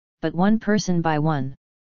stars, but one person by one.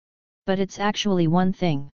 But it's actually one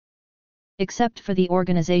thing. Except for the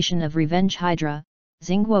organization of Revenge Hydra,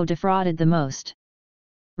 Xingguo defrauded the most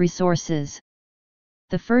resources.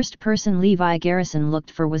 The first person Levi Garrison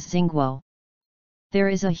looked for was Xingguo. There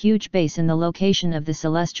is a huge base in the location of the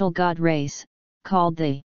celestial god race, called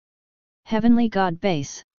the Heavenly God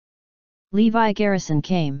Base. Levi Garrison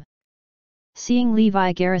came. Seeing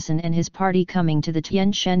Levi Garrison and his party coming to the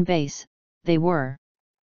Tien Shen base, they were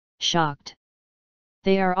shocked.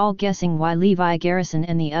 They are all guessing why Levi Garrison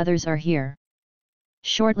and the others are here.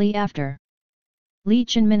 Shortly after, Li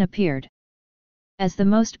Chenmin appeared. As the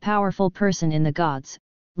most powerful person in the gods,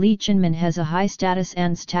 Li Chenmin has a high status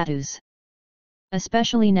and status.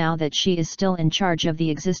 Especially now that she is still in charge of the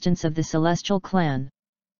existence of the Celestial Clan.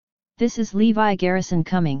 This is Levi Garrison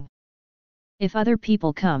coming. If other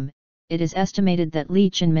people come, it is estimated that Li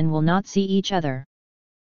Chenmin will not see each other.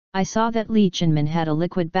 I saw that Li Chenmin had a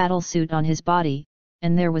liquid battle suit on his body,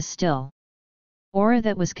 and there was still aura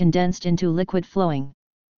that was condensed into liquid flowing.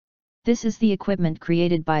 This is the equipment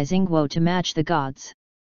created by Xingguo to match the gods.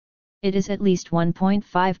 It is at least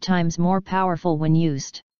 1.5 times more powerful when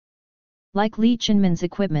used. Like Li Chenmin's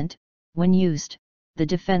equipment, when used, the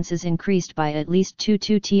defense is increased by at least 2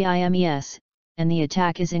 times, and the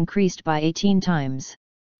attack is increased by 18 times.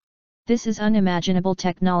 This is unimaginable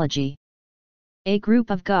technology. A group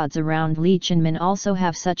of gods around Li Chenmin also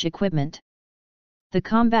have such equipment. The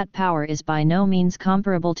combat power is by no means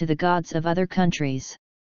comparable to the gods of other countries.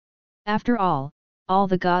 After all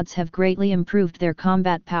the gods have greatly improved their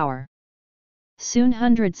combat power. Soon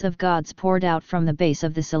hundreds of gods poured out from the base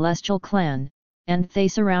of the Celestial Clan, and they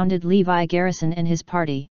surrounded Levi Garrison and his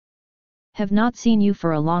party. Have not seen you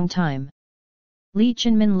for a long time. Li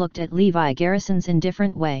Chenmin looked at Levi Garrison's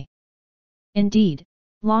indifferent way. Indeed,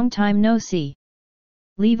 long time no see.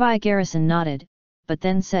 Levi Garrison nodded, but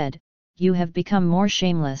then said, "You have become more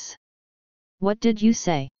shameless." "What did you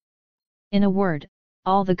say?" In a word,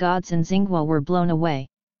 all the gods in Xingguo were blown away.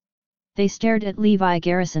 They stared at Levi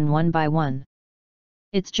Garrison one by one.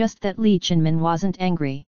 It's just that Li Chenmin wasn't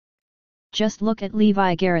angry. Just look at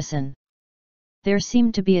Levi Garrison. There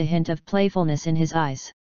seemed to be a hint of playfulness in his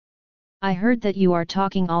eyes. "I heard that you are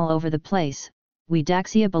talking all over the place. We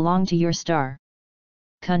Daxia belong to your star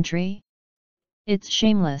country? It's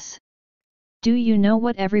shameless. Do you know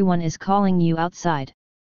what everyone is calling you outside?"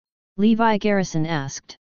 Levi Garrison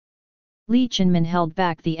asked. Li Chenmin held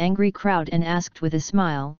back the angry crowd and asked with a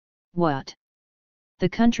smile, "What? The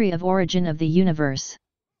country of origin of the universe.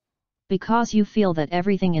 Because you feel that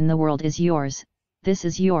everything in the world is yours, this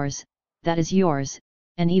is yours, that is yours,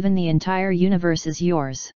 and even the entire universe is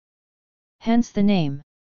yours. Hence the name."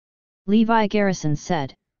 Levi Garrison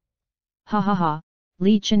said. "Ha ha ha,"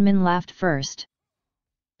 Li Chenmin laughed first.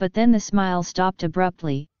 But then the smile stopped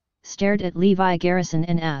abruptly, stared at Levi Garrison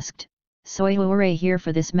and asked, "So you are here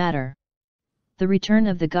for this matter?" The Return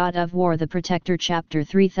of the God of War, the Protector, Chapter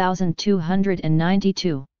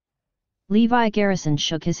 3292. Levi Garrison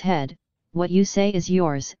shook his head. "What you say is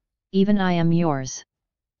yours, even I am yours.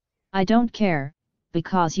 I don't care,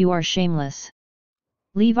 because you are shameless."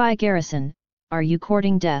 "Levi Garrison, are you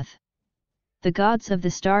courting death? The gods of the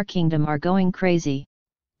Star Kingdom are going crazy.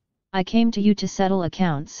 I came to you to settle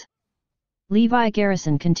accounts." Levi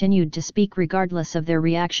Garrison continued to speak regardless of their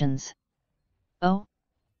reactions. "Oh?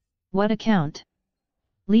 What account?"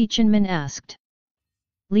 Li Chenmin asked.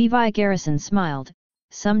 Levi Garrison smiled.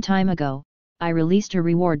 "Some time ago, I released a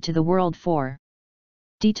reward to the world for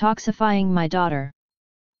detoxifying my daughter."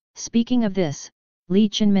 Speaking of this, Li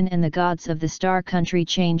Chenmin and the gods of the Star Country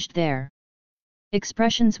changed their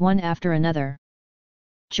expressions one after another.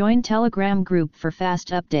 Join Telegram group for fast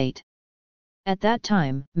update. At that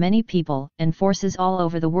time, many people and forces all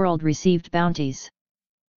over the world received bounties.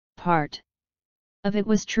 Part of it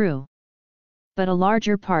was true. But a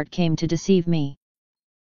larger part came to deceive me.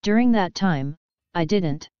 During that time, I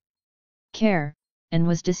didn't care, and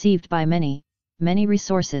was deceived by many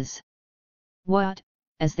resources. What?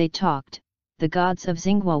 As they talked, the gods of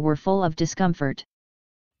Xingguo were full of discomfort.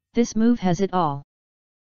 This move has it all.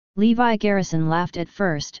 Levi Garrison laughed at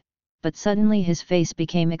first, but suddenly his face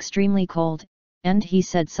became extremely cold, and he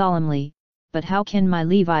said solemnly, "But how can my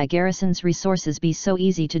Levi Garrison's resources be so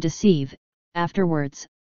easy to deceive? Afterwards,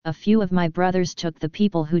 a few of my brothers took the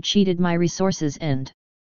people who cheated my resources and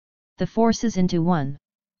the forces into one.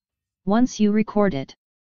 Once you record it,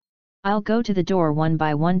 I'll go to the door one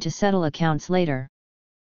by one to settle accounts later."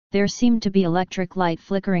 There seemed to be electric light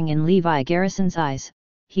flickering in Levi Garrison's eyes.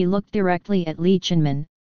 He looked directly at Li Chenmin.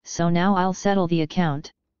 "So now I'll settle the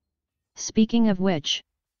account. Speaking of which..."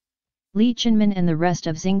 Li Chenmin and the rest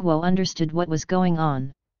of Xingguo understood what was going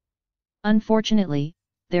on. "Unfortunately,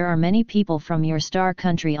 there are many people from your star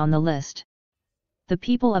country on the list. The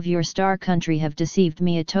people of your star country have deceived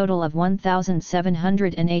me a total of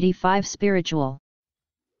 1,785 spiritual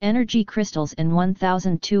energy crystals and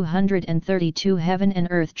 1,232 heaven and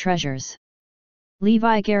earth treasures."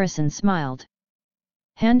 Levi Garrison smiled.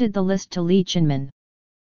 Handed the list to Li Chenmin.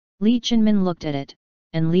 Li Chenmin looked at it,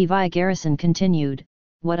 and Levi Garrison continued,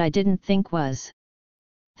 "What I didn't think was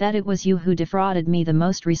that it was you who defrauded me the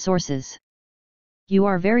most resources. You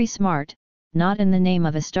are very smart, not in the name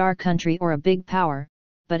of a star country or a big power,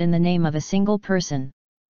 but in the name of a single person.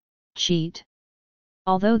 Cheat.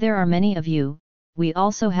 Although there are many of you, we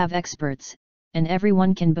also have experts, and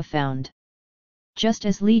everyone can be found." Just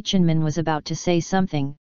as Li Chenmin was about to say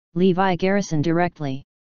something, Levi Garrison directly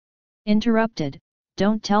interrupted,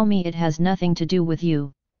 "Don't tell me it has nothing to do with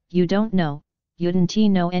you, you don't know, you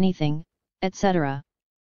didn't know anything, etc.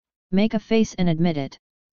 Make a face and admit it."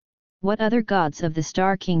 What other gods of the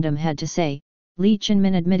Star Kingdom had to say, Li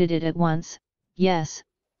Chenmin admitted it at once, "Yes,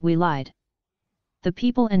 we lied. The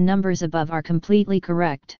people and numbers above are completely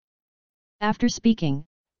correct." After speaking,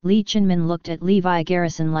 Li Chenmin looked at Levi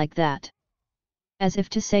Garrison like that, as if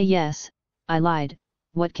to say, "Yes, I lied,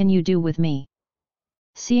 what can you do with me?"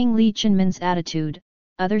 Seeing Li Chenmin's attitude,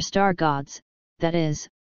 other star gods, that is,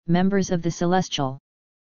 members of the Celestial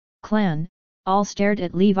clan, all stared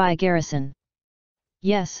at Levi Garrison.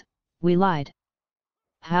 "Yes, we lied.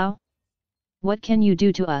 How? What can you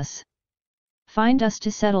do to us? Find us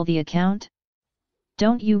to settle the account?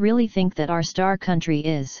 Don't you really think that our star country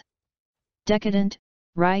is decadent,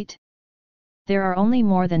 right? There are only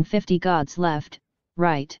more than 50 gods left,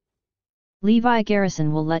 right? Levi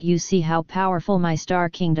Garrison will let you see how powerful my Star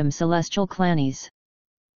Kingdom Celestial clan is.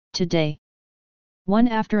 Today." One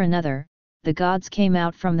after another, the gods came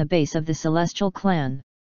out from the base of the Celestial clan.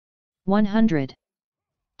 100.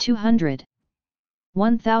 200.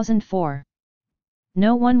 1004.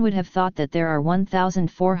 No one would have thought that there are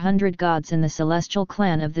 1400 gods in the Celestial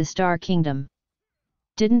clan of the Star Kingdom.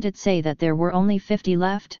 Didn't it say that there were only 50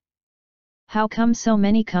 left? How come so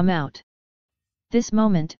many come out? This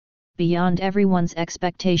moment, beyond everyone's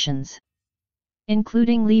expectations,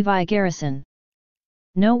 including Levi Garrison.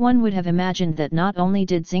 No one would have imagined that not only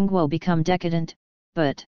did Xingguo become decadent,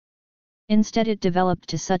 but instead it developed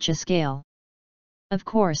to such a scale. Of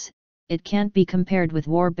course, it can't be compared with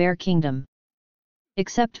War Bear Kingdom.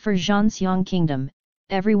 Except for Zhanxiang Kingdom,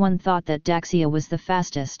 everyone thought that Daxia was the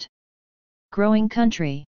fastest growing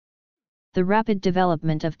country. The rapid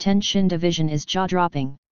development of Tenshin Division is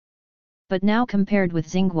jaw-dropping. But now compared with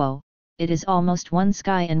Xingguo, it is almost one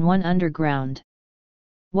sky and one underground.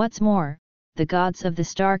 What's more, the gods of the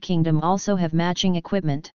Star Kingdom also have matching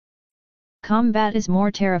equipment. Combat is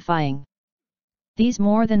more terrifying. These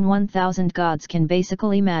more than 1000 gods can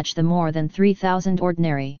basically match the more than 3000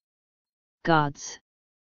 ordinary gods.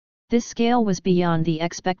 This scale was beyond the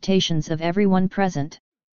expectations of everyone present.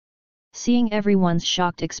 Seeing everyone's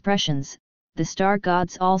shocked expressions, the star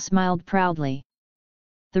gods all smiled proudly.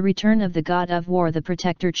 The Return of the God of War, the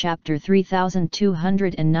Protector, Chapter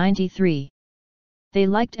 3293. They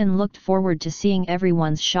liked and looked forward to seeing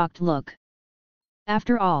everyone's shocked look.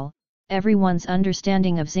 After all, everyone's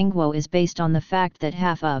understanding of Xingguo is based on the fact that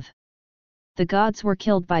half of the gods were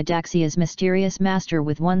killed by Daxia's mysterious master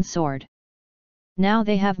with one sword. Now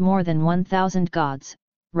they have more than 1000 gods,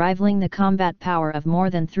 rivaling the combat power of more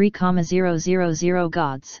than 3,000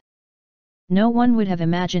 gods. No one would have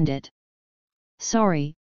imagined it.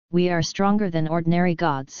 Sorry, we are stronger than ordinary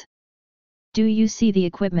gods. Do you see the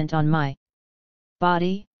equipment on my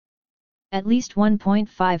body? At least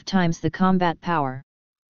 1.5 times the combat power.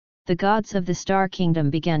 The gods of the Star Kingdom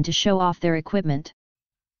began to show off their equipment.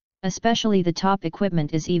 Especially the top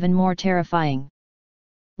equipment is even more terrifying.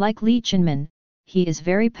 Like Li Chenmin, he is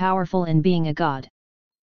very powerful in being a god.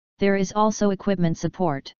 There is also equipment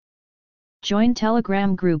support. Join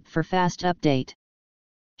Telegram group for fast update.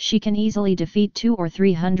 She can easily defeat 200 or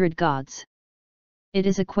 300 gods. It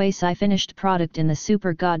is a quasi-finished product in the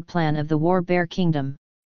super god plan of the War Bear Kingdom.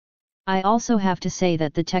 I also have to say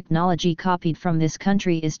that the technology copied from this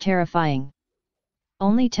country is terrifying.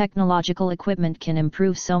 Only technological equipment can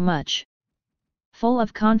improve so much. Full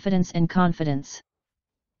of confidence and confidence.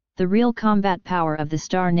 The real combat power of the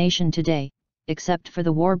Star Nation today, except for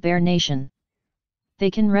the War Bear Nation. They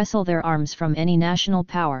can wrestle their arms from any national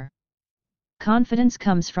power. Confidence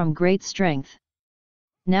comes from great strength.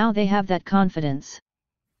 Now they have that confidence.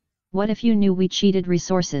 What if you knew we cheated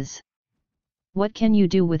resources? What can you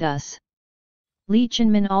do with us? Li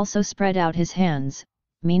Chenmin also spread out his hands,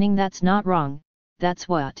 meaning that's not wrong, that's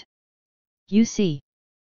what you see.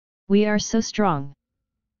 We are so strong.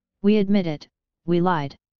 We admit it, we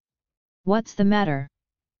lied. What's the matter?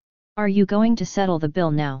 Are you going to settle the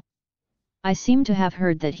bill now? I seem to have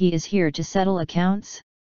heard that he is here to settle accounts.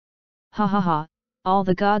 Ha ha ha, all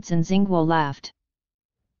the gods in Xingguo laughed.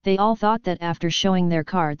 They all thought that after showing their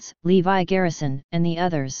cards, Levi Garrison and the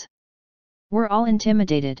others were all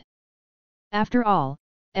intimidated. After all,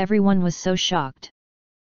 everyone was so shocked.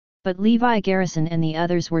 But Levi Garrison and the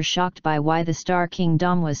others were shocked by why the Star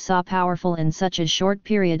Kingdom was so powerful in such a short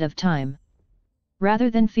period of time.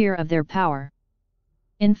 Rather than fear of their power.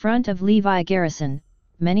 In front of Levi Garrison,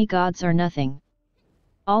 many gods are nothing.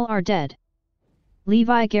 All are dead.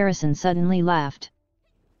 Levi Garrison suddenly laughed.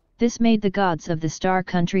 This made the gods of the Star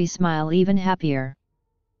Country smile even happier.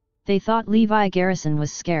 They thought Levi Garrison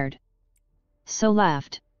was scared. So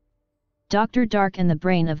laughed. Dr. Dark and the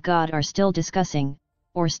Brain of God are still discussing,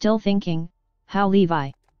 or still thinking, how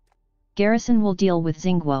Levi Garrison will deal with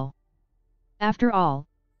Xingguo. After all,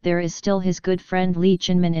 there is still his good friend Li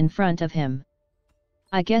Chenmin in front of him.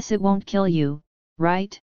 I guess it won't kill you,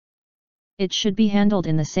 right? It should be handled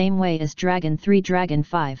in the same way as Dragon 3 Dragon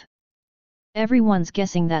 5. Everyone's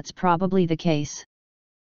guessing that's probably the case.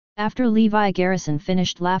 After Levi Garrison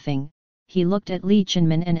finished laughing, he looked at Li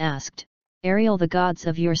Chenmin and asked, Ariel, the gods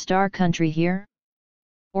of your Star Country here?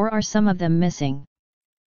 Or are some of them missing?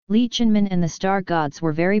 Li Chenmin and the Star Gods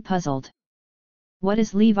were very puzzled. What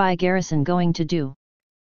is Levi Garrison going to do?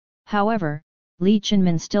 However, Li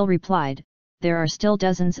Chenmin still replied, there are still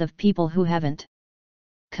dozens of people who haven't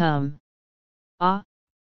come. Ah?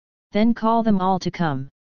 Then call them all to come.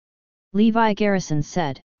 Levi Garrison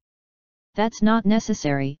said. That's not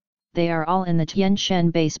necessary, they are all in the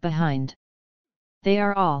Tianshan base behind. They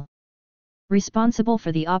are all responsible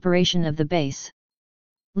for the operation of the base.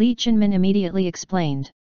 Li Chenmin immediately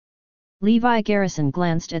explained. Levi Garrison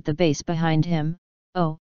glanced at the base behind him.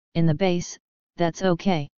 Oh, in the base, that's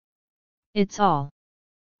okay. It's all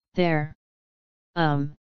there.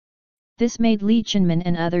 This made Li Chenmin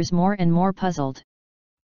and others more and more puzzled.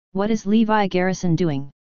 What is Levi Garrison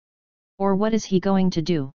doing? Or what is he going to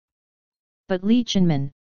do? But Li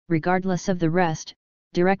Chenmin, regardless of the rest,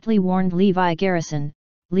 directly warned Levi Garrison,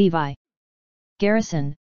 Levi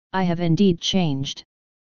Garrison, I have indeed changed.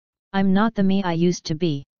 I'm not the me I used to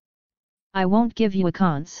be. I won't give you a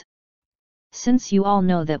chance. Since you all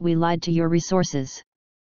know that we lied to your resources.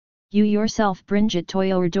 You yourself Brinjit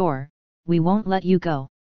Toyorador, we won't let you go.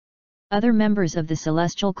 Other members of the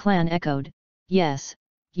Celestial Clan echoed, yes,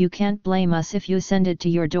 you can't blame us if you send it to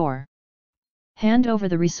your door. Hand over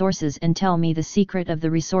the resources and tell me the secret of the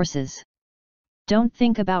resources. Don't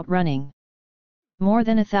think about running. More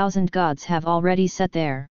than 1,000 gods have already set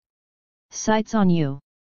their sights on you.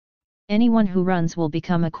 Anyone who runs will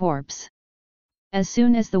become a corpse. As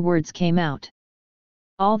soon as the words came out,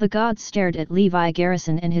 all the gods stared at Levi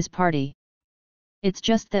Garrison and his party. It's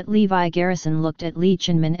just that Levi Garrison looked at Li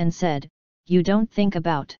Chenmin and said, you don't think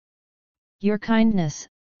about your kindness,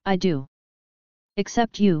 I do.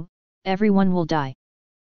 Except you, everyone will die.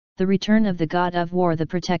 The Return of the God of War, the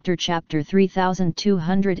Protector, Chapter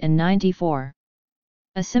 3294.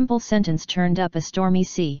 A simple sentence turned up a stormy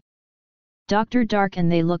sea. Dr. Dark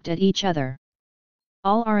and they looked at each other.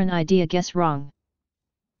 All are an idea guess wrong.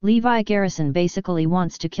 Levi Garrison basically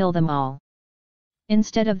wants to kill them all.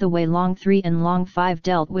 Instead of the way Long 3 and Long 5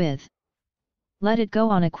 dealt with. Let it go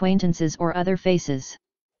on acquaintances or other faces.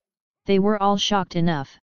 They were all shocked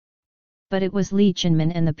enough. But it was Li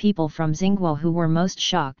Chenmin and the people from Xingguo who were most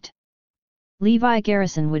shocked. Levi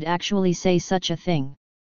Garrison would actually say such a thing.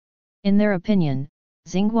 In their opinion,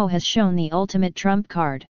 Xingguo has shown the ultimate trump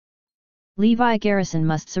card. Levi Garrison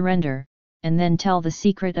must surrender, and then tell the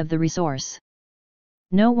secret of the resource.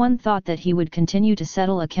 No one thought that he would continue to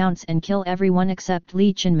settle accounts and kill everyone except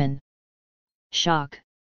Li Chenmin. Shock.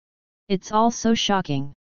 It's all so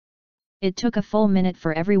shocking. It took a full minute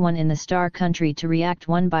for everyone in the Star Country to react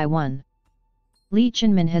one by one. Li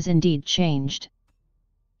Chenmin has indeed changed.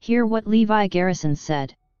 Hear what Levi Garrison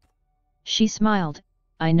said. She smiled,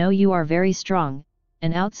 I know you are very strong,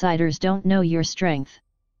 and outsiders don't know your strength.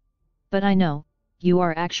 But I know, you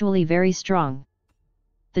are actually very strong.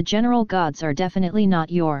 The general gods are definitely not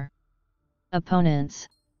your opponents.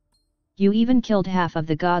 You even killed half of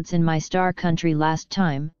the gods in my Star Country last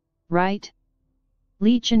time, right?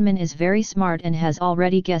 Li Chenmin is very smart and has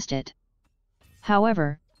already guessed it.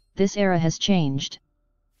 However, this era has changed.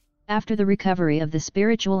 After the recovery of the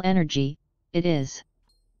spiritual energy, it is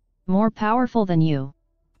more powerful than you.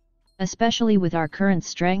 Especially with our current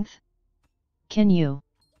strength. Can you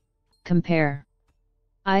compare?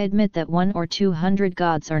 I admit that 100 or 200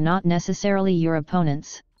 gods are not necessarily your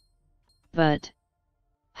opponents. But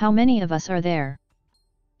how many of us are there?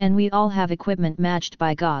 And we all have equipment matched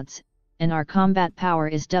by gods, and our combat power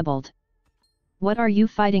is doubled. What are you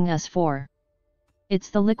fighting us for?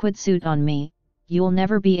 It's the liquid suit on me, you'll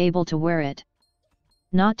never be able to wear it.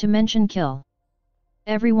 Not to mention kill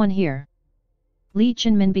everyone here. Li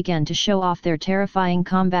Chenmin began to show off their terrifying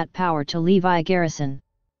combat power to Levi Garrison.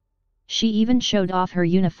 She even showed off her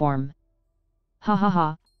uniform. Ha ha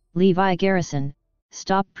ha, Levi Garrison,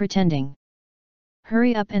 stop pretending.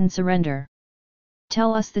 Hurry up and surrender.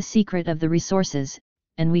 Tell us the secret of the resources,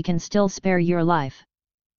 and we can still spare your life."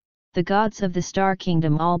 The gods of the Star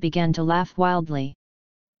Kingdom all began to laugh wildly.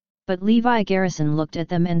 But Levi Garrison looked at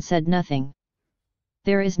them and said nothing.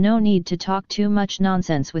 "There is no need to talk too much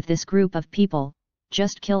nonsense with this group of people,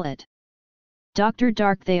 just kill it. Dr.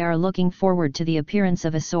 Dark, they are looking forward to the appearance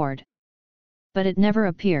of a sword." But it never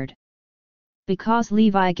appeared. Because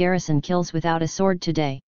Levi Garrison kills without a sword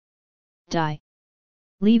today. Die.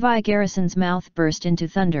 Levi Garrison's mouth burst into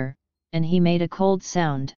thunder, and he made a cold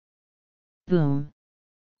sound. Boom.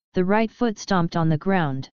 The right foot stomped on the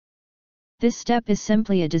ground. This step is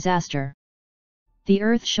simply a disaster. The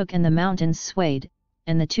earth shook and the mountains swayed,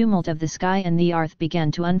 and the tumult of the sky and the earth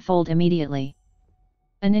began to unfold immediately.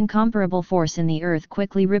 An incomparable force in the earth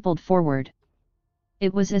quickly rippled forward.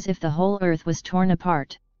 It was as if the whole earth was torn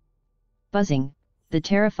apart. Buzzing, the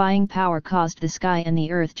terrifying power caused the sky and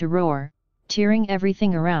the earth to roar, tearing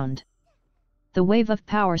everything around. The wave of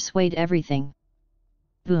power swayed everything.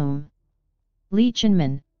 Boom! Li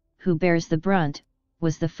Chenmin, who bears the brunt,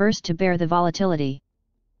 was the first to bear the volatility.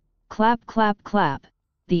 Clap clap clap,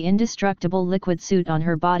 the indestructible liquid suit on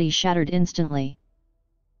her body shattered instantly.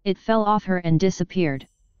 It fell off her and disappeared.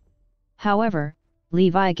 However,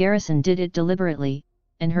 Levi Garrison did it deliberately,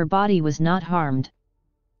 and her body was not harmed.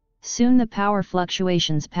 Soon the power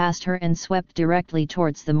fluctuations passed her and swept directly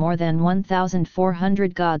towards the more than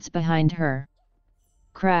 1,400 gods behind her.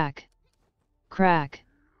 Crack! Crack!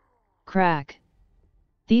 Crack!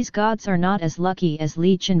 These gods are not as lucky as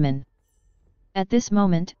Li Chenmin. At this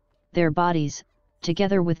moment, their bodies,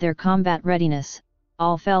 together with their combat readiness,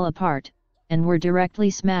 all fell apart, and were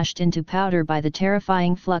directly smashed into powder by the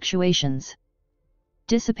terrifying fluctuations.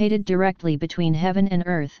 Dissipated directly between heaven and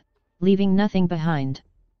earth, leaving nothing behind.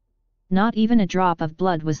 Not even a drop of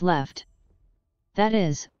blood was left. That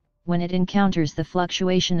is, when it encounters the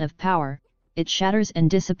fluctuation of power, it shatters and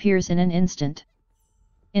disappears in an instant.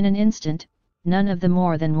 In an instant, none of the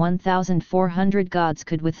more than 1,400 gods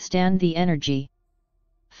could withstand the energy.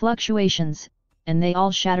 Fluctuations, and they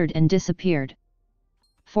all shattered and disappeared.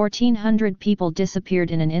 1,400 people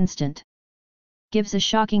disappeared in an instant. Gives a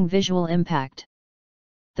shocking visual impact.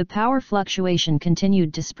 The power fluctuation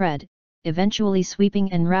continued to spread, eventually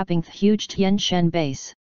sweeping and wrapping the huge Tian Shen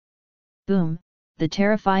base. Boom! The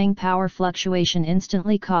terrifying power fluctuation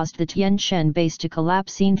instantly caused the Tian Shen base to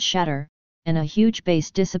collapse and shatter, and a huge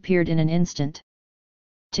base disappeared in an instant.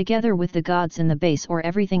 Together with the gods in the base or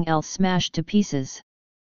everything else smashed to pieces.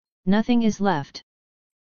 Nothing is left.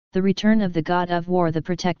 The Return of the God of War, the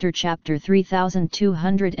Protector, Chapter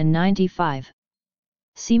 3295.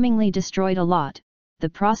 Seemingly destroyed a lot, the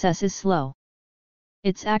process is slow.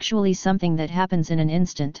 It's actually something that happens in an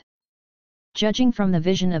instant. Judging from the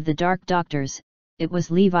vision of the Dark Doctors, it was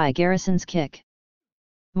Levi Garrison's kick.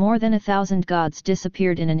 More than 1,000 gods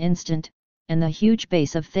disappeared in an instant, and the huge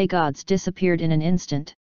base of Thay gods disappeared in an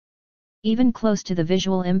instant. Even close to the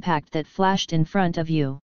visual impact that flashed in front of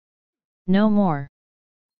you. No more.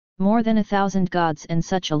 More than 1,000 gods and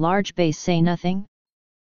such a large base say nothing?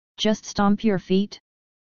 Just stomp your feet?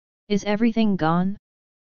 Is everything gone?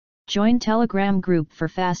 Join Telegram group for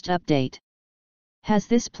fast update. Has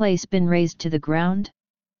this place been razed to the ground?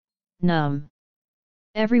 Numb.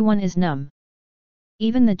 Everyone is numb.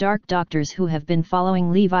 Even the Dark Doctors who have been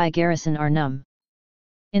following Levi Garrison are numb.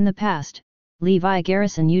 In the past, Levi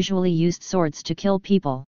Garrison usually used swords to kill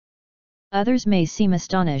people. Others may seem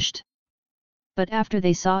astonished. But after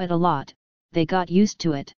they saw it a lot, they got used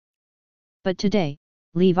to it. But today,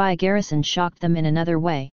 Levi Garrison shocked them in another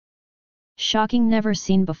way. Shocking, never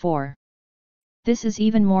seen before. This is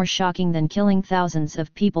even more shocking than killing thousands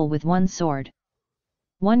of people with one sword.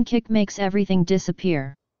 One kick makes everything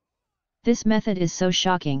disappear. This method is so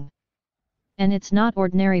shocking. And it's not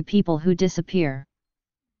ordinary people who disappear.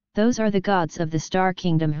 Those are the gods of the Star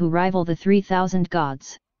Kingdom who rival the 3,000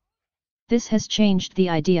 gods. This has changed the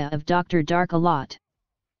idea of Dr. Dark a lot.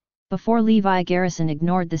 Before Levi Garrison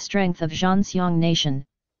ignored the strength of Zhanxiang Nation,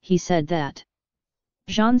 he said that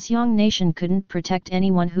Zhanxiang Nation couldn't protect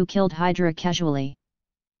anyone who killed Hydra casually.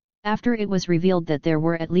 After it was revealed that there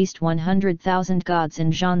were at least 100,000 gods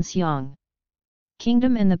in Zhanxiang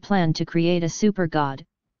Kingdom and the plan to create a super god,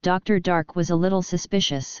 Dr. Dark was a little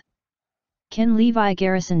suspicious. Can Levi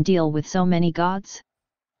Garrison deal with so many gods?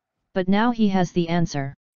 But now he has the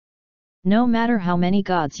answer. No matter how many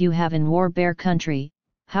gods you have in War Bear Country,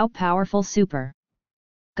 how powerful super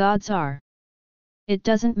gods are, it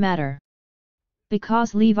doesn't matter.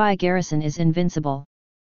 Because Levi Garrison is invincible.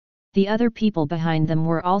 The other people behind them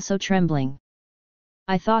were also trembling.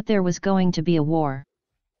 I thought there was going to be a war.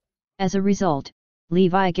 As a result,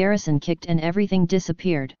 Levi Garrison kicked and everything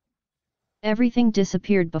disappeared. Everything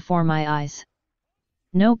disappeared before my eyes.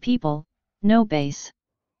 No people, no base.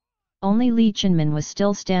 Only Li Chenmin was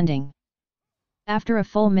still standing. After a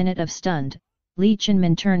full minute of stunned, Li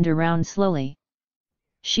Chenmin turned around slowly.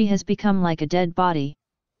 She has become like a dead body.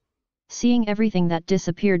 Seeing everything that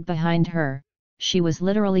disappeared behind her, she was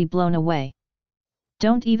literally blown away.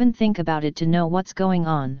 Don't even think about it to know what's going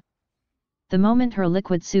on. The moment her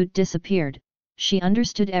liquid suit disappeared, she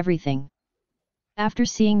understood everything. After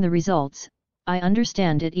seeing the results, I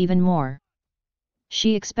understand it even more.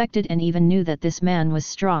 She expected and even knew that this man was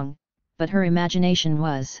strong, but her imagination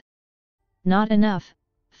was not enough,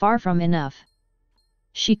 far from enough.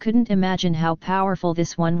 She couldn't imagine how powerful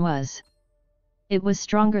this one was. It was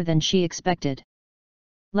stronger than she expected.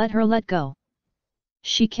 Let her let go.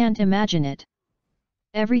 She can't imagine it.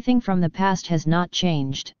 Everything from the past has not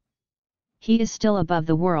changed. He is still above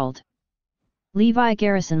the world. Levi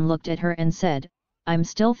Garrison looked at her and said, I'm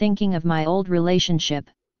still thinking of my old relationship,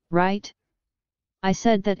 right? I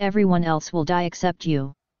said that everyone else will die except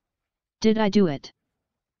you. Did I do it?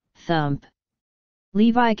 Thump.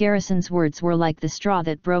 Levi Garrison's words were like the straw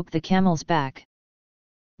that broke the camel's back.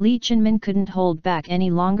 Li Chenmin couldn't hold back any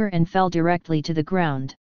longer and fell directly to the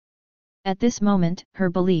ground. At this moment, her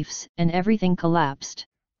beliefs and everything collapsed.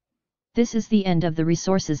 This is the end of the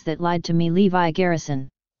resources that lied to me, Levi Garrison.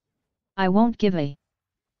 I won't give a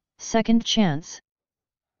second chance.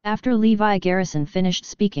 After Levi Garrison finished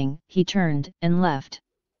speaking, he turned and left.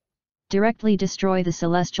 Directly destroy the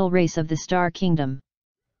celestial race of the Star Kingdom.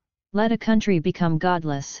 Let a country become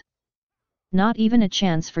godless. Not even a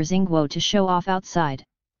chance for Xingguo to show off outside.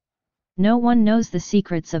 No one knows the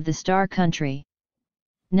secrets of the Star Country.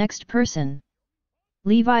 Next person.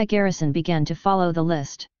 Levi Garrison began to follow the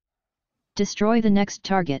list. Destroy the next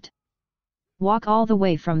target. Walk all the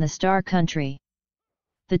way from the Star Country.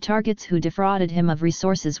 The targets who defrauded him of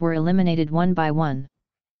resources were eliminated one by one.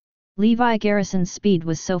 Levi Garrison's speed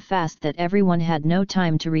was so fast that everyone had no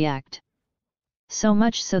time to react. So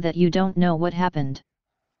much so that you don't know what happened.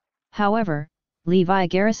 However, Levi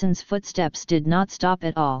Garrison's footsteps did not stop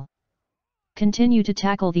at all. Continue to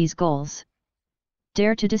tackle these goals.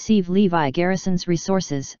 Dare to deceive Levi Garrison's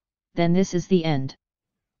resources, then this is the end.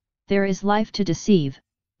 There is life to deceive,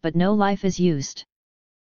 but no life is used.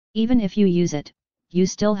 Even if you use it, you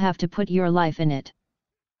still have to put your life in it.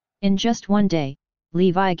 In just one day,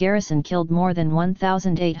 Levi Garrison killed more than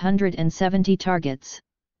 1,870 targets.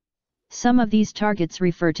 Some of these targets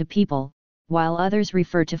refer to people, while others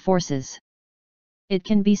refer to forces. It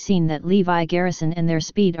can be seen that Levi Garrison and their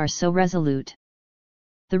speed are so resolute.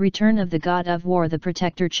 The Return of the God of War, the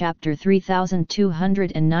Protector, Chapter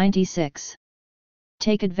 3296.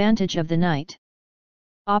 Take advantage of the night.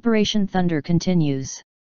 Operation Thunder continues.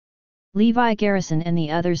 Levi Garrison and the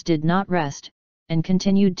others did not rest, and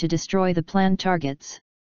continued to destroy the planned targets.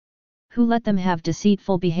 Who let them have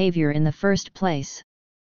deceitful behavior in the first place?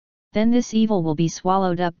 Then this evil will be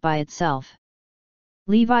swallowed up by itself.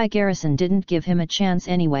 Levi Garrison didn't give him a chance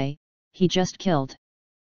anyway, he just killed.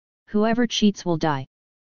 Whoever cheats will die.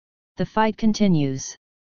 The fight continues.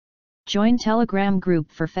 Join Telegram group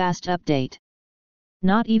for fast update.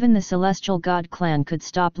 Not even the Celestial God clan could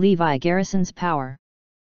stop Levi Garrison's power.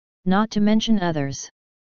 Not to mention others.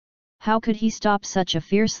 How could he stop such a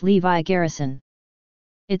fierce Levi Garrison?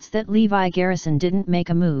 It's that Levi Garrison didn't make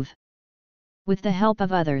a move. With the help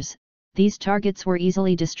of others, these targets were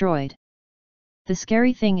easily destroyed. The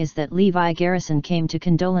scary thing is that Levi Garrison came to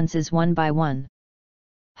condolences one by one.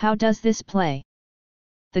 How does this play?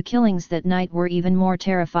 The killings that night were even more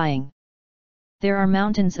terrifying. There are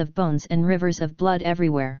mountains of bones and rivers of blood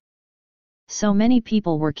everywhere. So many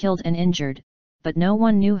people were killed and injured, but no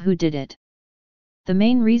one knew who did it. The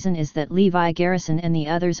main reason is that Levi Garrison and the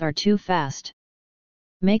others are too fast.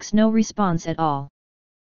 Makes no response at all.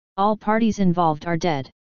 All parties involved are dead.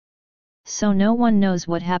 So no one knows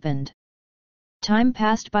what happened. Time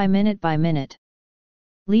passed by minute.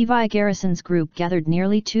 Levi Garrison's group gathered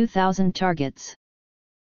nearly 2,000 targets.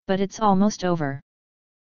 But it's almost over.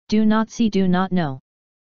 Do not see, do not know.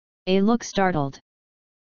 A look startled.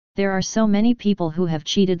 There are so many people who have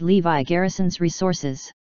cheated Levi Garrison's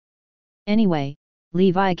resources. Anyway,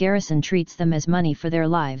 Levi Garrison treats them as money for their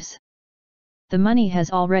lives. The money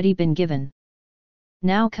has already been given.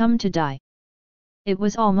 Now come to die. It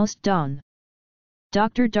was almost dawn.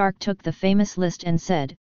 Dr. Dark took the famous list and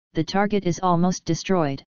said, the target is almost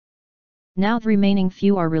destroyed. Now the remaining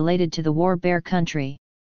few are related to the War Bear country.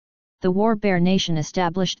 The War Bear nation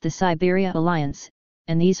established the Siberia Alliance,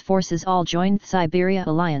 and these forces all joined the Siberia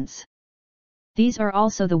Alliance. These are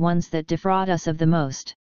also the ones that defraud us of the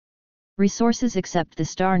most. resources except the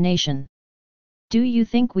Star Nation. Do you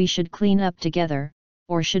think we should clean up together,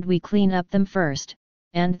 or should we clean up them first,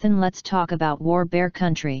 and then let's talk about War Bear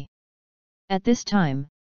Country? At this time,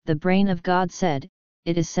 the brain of God said,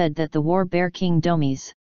 it is said that the War Bear King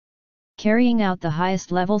Domi's carrying out the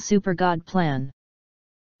highest level super god plan.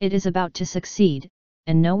 It is about to succeed,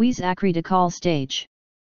 and Noe's critical stage.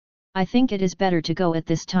 I think it is better to go at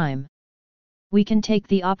this time. We can take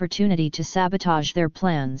the opportunity to sabotage their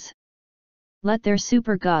plans. Let their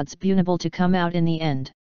super gods be unable to come out in the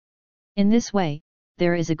end. In this way,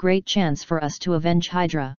 there is a great chance for us to avenge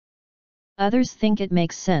Hydra. Others think it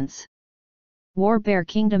makes sense. War Bear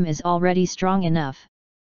Kingdom is already strong enough.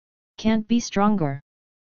 Can't be stronger.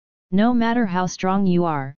 No matter how strong you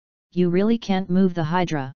are, you really can't move the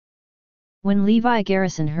Hydra. When Levi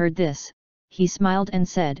Garrison heard this, he smiled and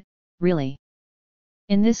said, really?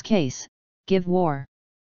 In this case, give War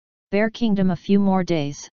Bear Kingdom a few more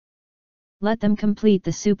days. Let them complete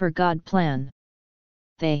the super god plan.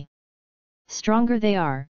 The stronger they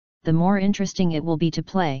are, the more interesting it will be to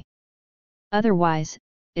play. Otherwise,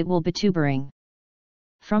 it will be too boring.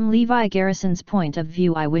 From Levi Garrison's point of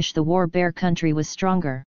view, I wish the War Bear Country was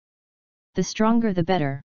stronger. The stronger the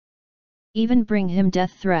better. Even bring him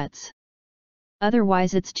death threats.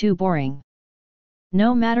 Otherwise it's too boring.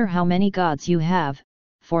 No matter how many gods you have,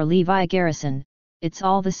 for Levi Garrison, it's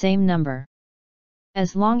all the same number.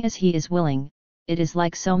 As long as he is willing, it is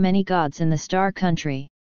like so many gods in the Star Country.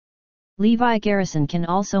 Levi Garrison can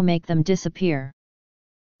also make them disappear.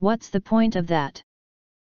 What's the point of that?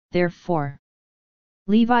 Therefore,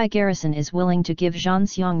 Levi Garrison is willing to give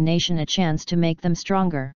Zhanxiang Nation a chance to make them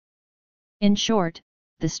stronger. In short,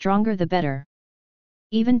 the stronger the better.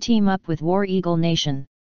 Even team up with War Eagle Nation.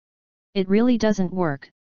 It really doesn't work,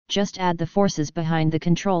 just add the forces behind the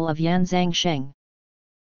control of Yan Zhangsheng.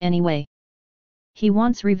 Anyway, he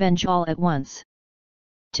wants revenge all at once.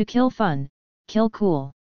 To kill fun, kill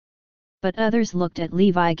cool. But others looked at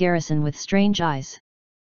Levi Garrison with strange eyes.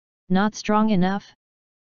 Not strong enough?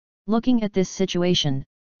 Looking at this situation,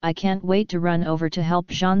 I can't wait to run over to help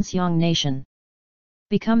Zhanxiang Nation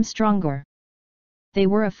become stronger. They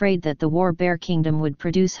were afraid that the War Bear Kingdom would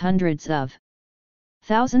produce hundreds of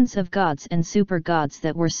thousands of gods and super gods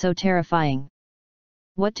that were so terrifying.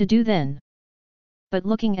 What to do then? But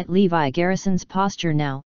looking at Levi Garrison's posture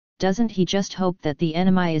now, doesn't he just hope that the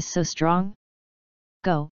enemy is so strong?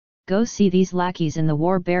 Go see these lackeys in the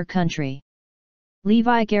War Bear Country.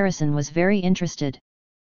 Levi Garrison was very interested.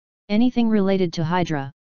 Anything related to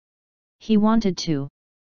Hydra. He wanted to.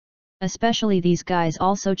 Especially these guys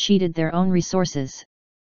also cheated their own resources.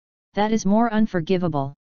 That is more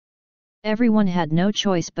unforgivable. Everyone had no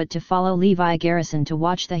choice but to follow Levi Garrison to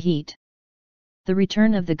watch the heat. The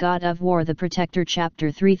Return of the God of War, the Protector,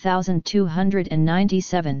 Chapter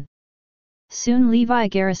 3297. Soon Levi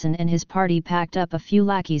Garrison and his party packed up a few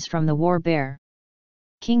lackeys from the War Bear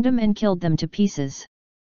Kingdom and killed them to pieces.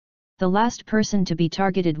 The last person to be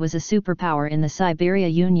targeted was a superpower in the Siberia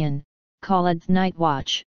Union, called Night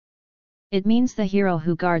Watch. It means the hero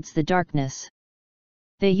who guards the darkness.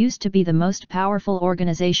 They used to be the most powerful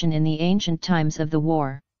organization in the ancient times of the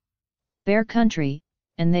War Bear Country,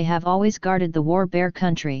 and they have always guarded the War Bear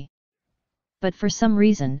Country. But for some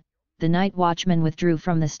reason, the Night Watchmen withdrew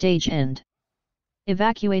from the stage and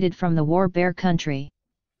evacuated from the War Bear Country.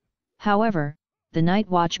 However, the Night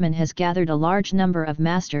Watchman has gathered a large number of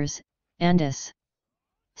masters, and is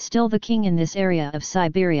still the king in this area of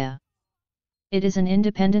Siberia. It is an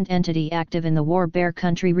independent entity active in the War Bear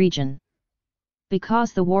Country region.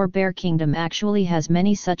 Because the War Bear Kingdom actually has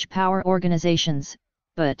many such power organizations,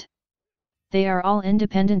 but they are all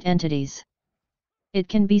independent entities. It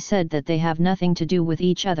can be said that they have nothing to do with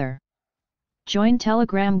each other. Join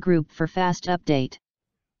Telegram group for fast update.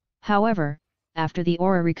 However, after the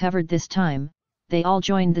aura recovered this time, they all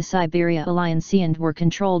joined the Siberia Alliance and were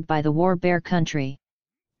controlled by the War Bear Country.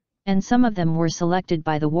 And some of them were selected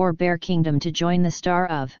by the War Bear Kingdom to join the Star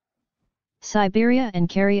of Siberia and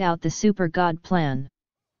carry out the Super God plan.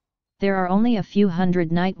 There are only a few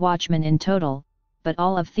hundred Night Watchmen in total, but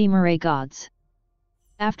all of them are gods.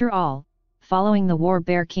 After all, following the War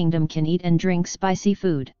Bear Kingdom can eat and drink spicy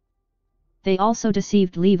food. They also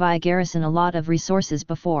deceived Levi Garrison a lot of resources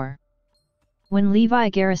before. When Levi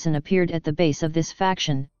Garrison appeared at the base of this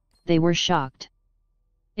faction, they were shocked.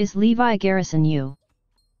 Is Levi Garrison you?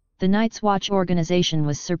 The Night's Watch organization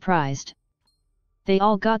was surprised. They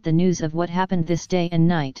all got the news of what happened this day and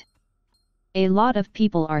night. A lot of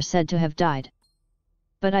people are said to have died.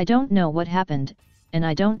 But I don't know what happened, and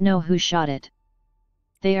I don't know who shot it.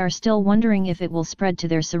 They are still wondering if it will spread to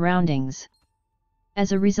their surroundings.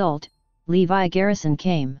 As a result, Levi Garrison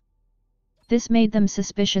came. This made them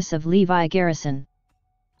suspicious of Levi Garrison.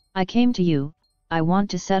 I came to you, I want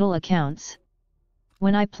to settle accounts.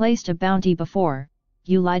 When I placed a bounty before,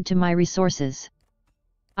 you lied to my resources.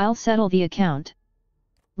 I'll settle the account.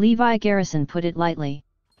 Levi Garrison put it lightly.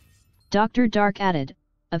 Dr. Dark added,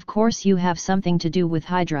 of course you have something to do with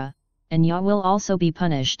Hydra, and you will also be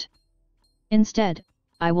punished. Instead,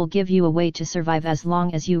 I will give you a way to survive as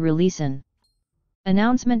long as you release an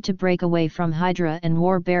announcement to break away from Hydra and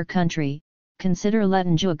War Bear Country, consider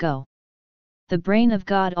letting you go. The Brain of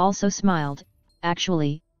God also smiled,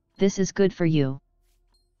 actually, this is good for you.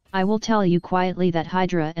 I will tell you quietly that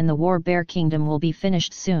Hydra and the War Bear Kingdom will be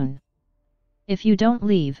finished soon. If you don't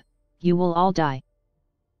leave, you will all die.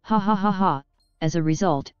 Ha ha ha ha, as a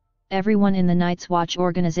result, everyone in the Night's Watch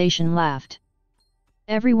organization laughed.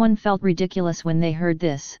 Everyone felt ridiculous when they heard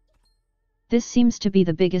this. This seems to be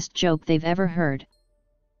the biggest joke they've ever heard.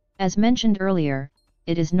 As mentioned earlier,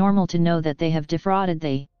 it is normal to know that they have defrauded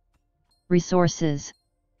the resources.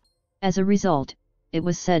 As a result, it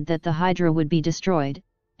was said that the Hydra would be destroyed,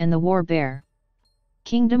 and the War Bear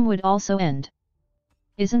Kingdom would also end.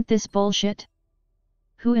 Isn't this bullshit?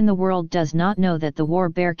 Who in the world does not know that the War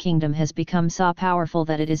Bear Kingdom has become so powerful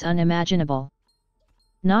that it is unimaginable?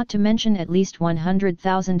 Not to mention at least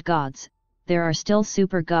 100,000 gods, there are still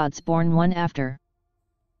super gods born one after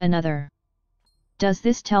another. Does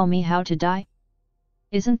this tell me how to die?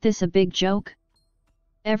 Isn't this a big joke?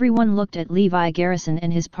 Everyone looked at Levi Garrison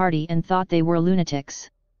and his party and thought they were lunatics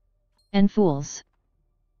and fools.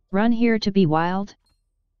 Run here to be wild?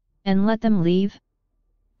 And let them leave?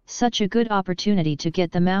 Such a good opportunity to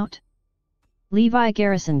get them out? Levi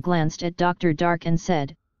Garrison glanced at Dr. Dark and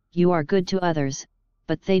said, you are good to others,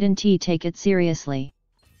 but they didn't take it seriously.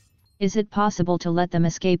 Is it possible to let them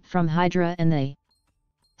escape from Hydra and the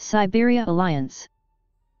Siberia Alliance?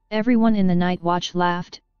 Everyone in the Night Watch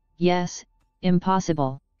laughed, yes,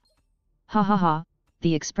 impossible. Ha ha ha,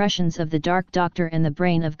 the expressions of the Dark Doctor and the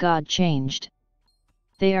Brain of God changed.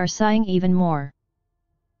 They are sighing even more.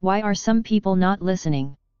 Why are some people not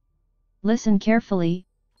listening? Listen carefully,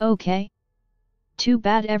 okay? Too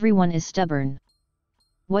bad everyone is stubborn.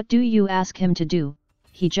 What do you ask him to do?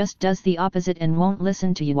 He just does the opposite and won't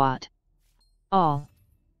listen to you. What? All.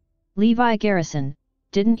 Levi Garrison,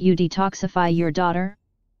 didn't you detoxify your daughter?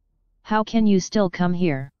 How can you still come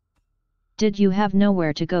here? Did you have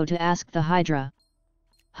nowhere to go to ask the Hydra?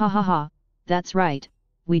 Ha ha ha, that's right,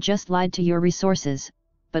 we just lied to your resources,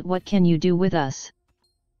 but what can you do with us?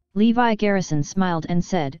 Levi Garrison smiled and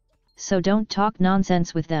said, so don't talk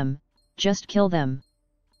nonsense with them, just kill them.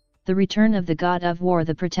 The Return of the God of War,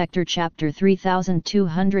 the Protector, Chapter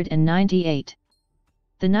 3298.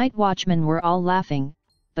 The Night Watchmen were all laughing,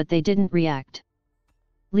 but they didn't react.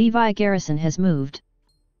 Levi Garrison has moved.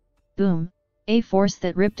 Boom, a force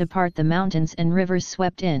that ripped apart the mountains and rivers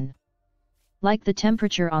swept in. Like the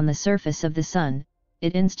temperature on the surface of the sun,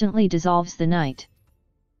 it instantly dissolves the Night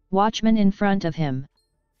Watchman in front of him.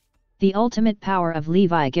 The ultimate power of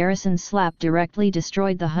Levi Garrison's slap directly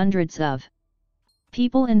destroyed the hundreds of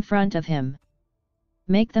people in front of him.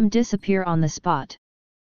 Make them disappear on the spot.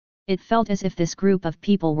 It felt as if this group of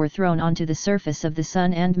people were thrown onto the surface of the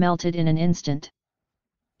sun and melted in an instant.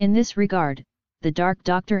 In this regard, the Dark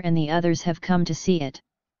Doctor and the others have come to see it.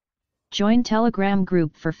 Join Telegram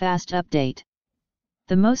group for fast update.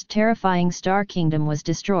 The most terrifying Star Kingdom was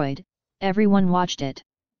destroyed, everyone watched it.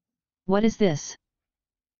 What is this?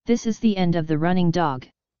 This is the end of the running dog.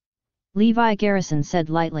 Levi Garrison said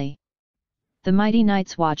lightly. The mighty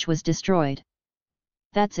Night's Watch was destroyed.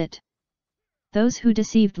 That's it. Those who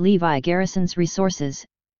deceived Levi Garrison's resources,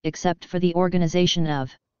 except for the organization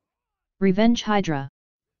of Revenge Hydra.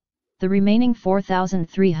 The remaining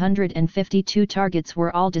 4,352 targets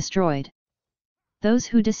were all destroyed. Those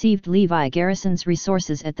who deceived Levi Garrison's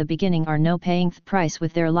resources at the beginning are now paying the price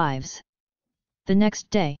with their lives. The next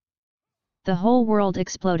day, the whole world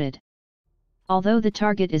exploded. Although the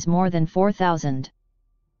target is more than 4,000.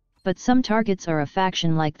 But some targets are a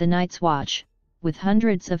faction like the Night's Watch, with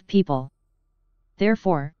hundreds of people.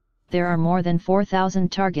 Therefore, there are more than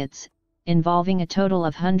 4,000 targets, involving a total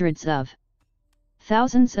of hundreds of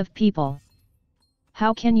thousands of people.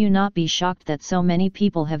 How can you not be shocked that so many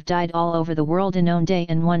people have died all over the world in one day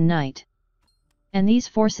and one night? And these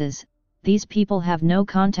forces, these people have no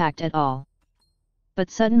contact at all.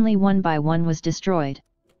 But suddenly one by one was destroyed.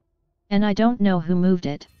 And I don't know who moved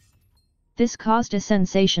it. This caused a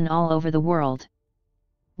sensation all over the world.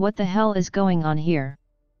 What the hell is going on here?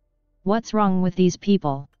 What's wrong with these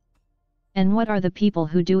people? And what are the people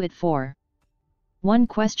who do it for? One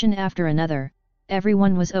question after another,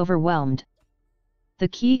 everyone was overwhelmed. The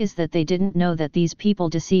key is that they didn't know that these people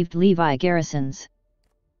deceived Levi Garrison's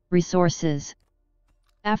resources.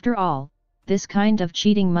 After all, this kind of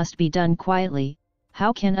cheating must be done quietly.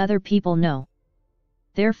 How can other people know?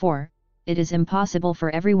 Therefore, it is impossible for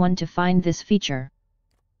everyone to find this feature.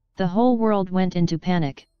 The whole world went into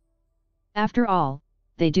panic. After all,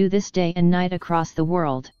 they do this day and night across the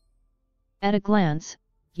world. At a glance,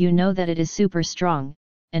 you know that it is super strong,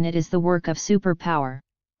 and it is the work of superpower.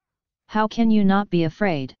 How can you not be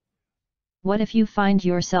afraid? What if you find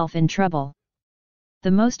yourself in trouble?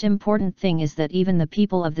 The most important thing is that even the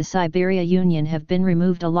people of the Siberia Union have been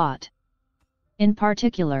removed a lot. In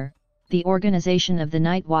particular, the organization of the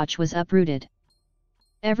Night Watch was uprooted.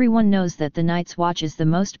 Everyone knows that the Night's Watch is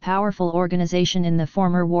the most powerful organization in the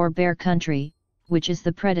former War Bear country, which is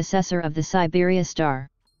the predecessor of the Siberia Star.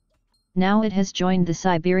 Now it has joined the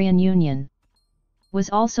Siberian Union. Was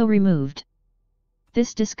also removed.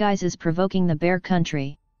 This disguises provoking the Bear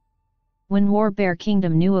country. When War Bear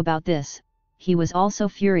Kingdom knew about this, he was also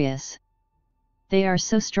furious. They are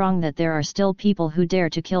so strong that there are still people who dare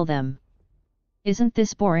to kill them. Isn't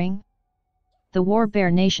this boring? The War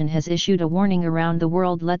Bear Nation has issued a warning around the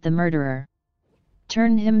world: let the murderer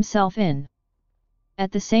turn himself in.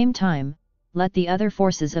 At the same time, let the other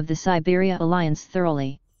forces of the Siberia Alliance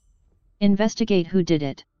thoroughly investigate who did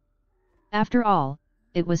it. After all,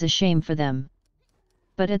 it was a shame for them.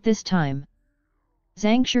 But at this time,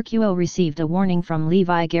 Zhang Shirkuo received a warning from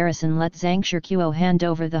Levi Garrison: let Zhang Shirkuo hand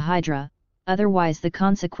over the Hydra, otherwise the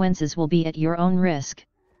consequences will be at your own risk.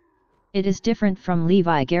 It is different from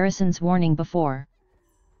Levi Garrison's warning before.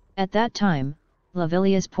 At that time,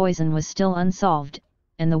 Lavilia's poison was still unsolved,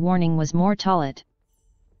 and the warning was more tolerant.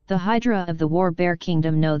 The Hydra of the War Bear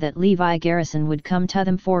Kingdom know that Levi Garrison would come to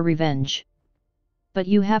them for revenge. But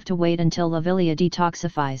you have to wait until Lavilia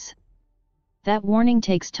detoxifies. That warning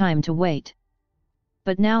takes time to wait.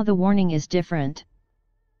 But now the warning is different.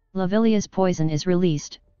 Lavilia's poison is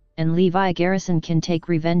released, and Levi Garrison can take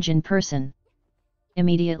revenge in person.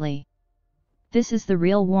 Immediately. This is the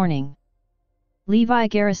real warning. Levi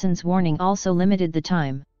Garrison's warning also limited the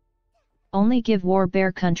time. Only give War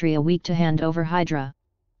Bear country a week to hand over Hydra.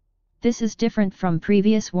 This is different from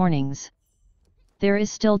previous warnings. There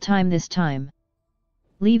is still time this time.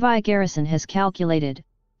 Levi Garrison has calculated,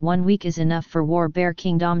 1 week is enough for War Bear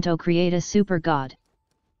Kingdom to create a super god.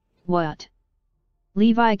 What?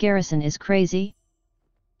 Levi Garrison is crazy?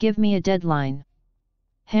 Give me a deadline.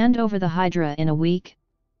 Hand over the Hydra in a week?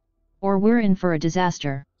 Or we're in for a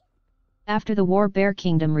disaster. After the War Bear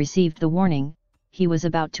Kingdom received the warning, he was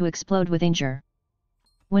about to explode with anger.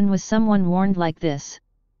 When was someone warned like this?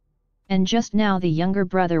 And just now the younger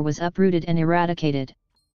brother was uprooted and eradicated.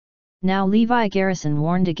 Now Levi Garrison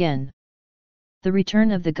warned again. The Return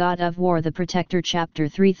of the God of War, the Protector, Chapter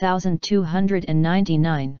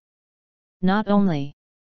 3299. Not only.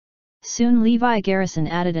 Soon Levi Garrison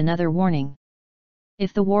added another warning.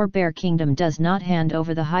 If the War Bear Kingdom does not hand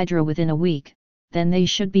over the Hydra within a week, then they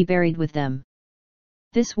should be buried with them.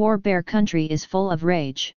 This War Bear country is full of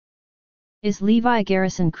rage. Is Levi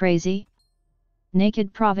Garrison crazy?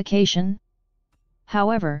 Naked provocation?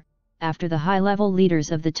 However, after the high-level leaders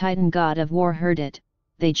of the Titan God of War heard it,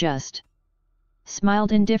 they just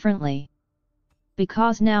smiled indifferently.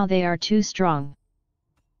 Because now they are too strong.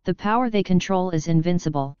 The power they control is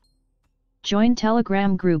invincible. Join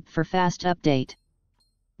Telegram group for fast update.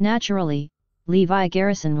 Naturally, Levi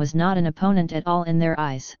Garrison was not an opponent at all in their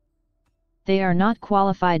eyes. They are not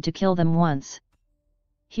qualified to kill them once.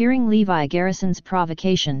 Hearing Levi Garrison's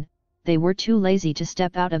provocation, they were too lazy to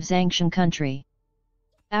step out of Zangshan country.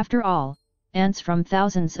 After all, ants from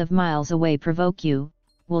thousands of miles away provoke you,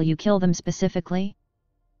 will you kill them specifically?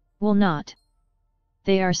 Will not.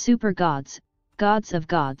 They are super gods, gods of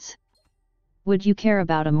gods. Would you care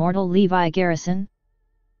about a mortal Levi Garrison?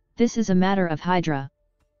 This is a matter of Hydra.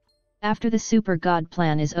 After the super god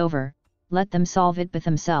plan is over, let them solve it by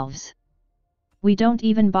themselves. We don't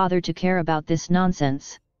even bother to care about this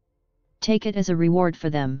nonsense. Take it as a reward for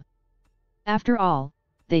them. After all,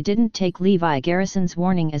 they didn't take Levi Garrison's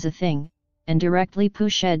warning as a thing, and directly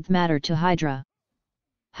pushed the matter to Hydra.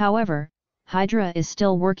 However, Hydra is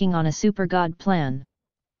still working on a super god plan.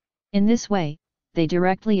 In this way, they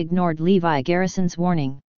directly ignored Levi Garrison's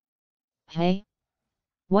warning. Hey?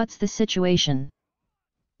 What's the situation?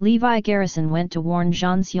 Levi Garrison went to warn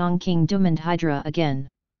Zhanxiang Kingdom and Hydra again.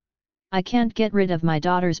 I can't get rid of my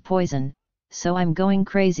daughter's poison, so I'm going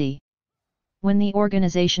crazy. When the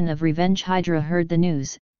organization of Revenge Hydra heard the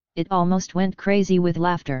news, it almost went crazy with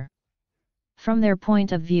laughter. From their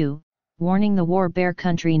point of view, warning the War Bear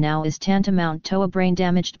country now is tantamount to a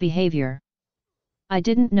brain-damaged behavior. I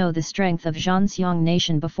didn't know the strength of Zhanxiang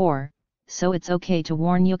nation before, so it's okay to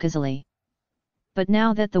warn you easily. But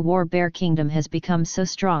now that the War Bear Kingdom has become so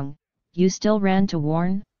strong, you still ran to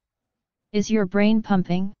warn? Is your brain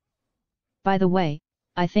pumping? By the way,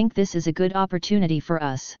 I think this is a good opportunity for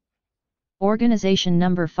us. Organization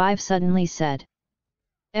number 5 suddenly said.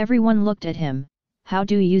 Everyone looked at him. How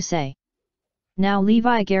do you say? Now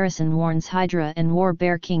Levi Garrison warns Hydra and War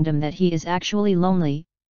Bear Kingdom that he is actually lonely,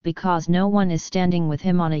 because no one is standing with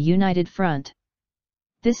him on a united front.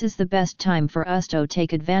 This is the best time for us to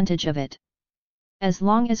take advantage of it. As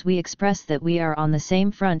long as we express that we are on the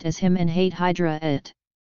same front as him and hate Hydra at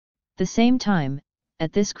the same time,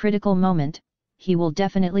 at this critical moment, he will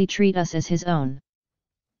definitely treat us as his own.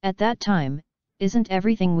 At that time, isn't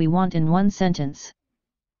everything we want in one sentence?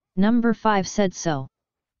 Number 5 said so.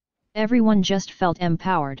 Everyone just felt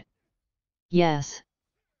empowered. Yes.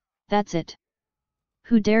 That's it.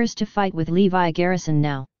 Who dares to fight with Levi Garrison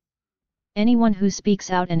now? Anyone who speaks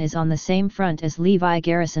out and is on the same front as Levi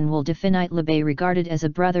Garrison will definitely be regarded as a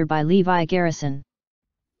brother by Levi Garrison.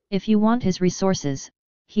 If you want his resources,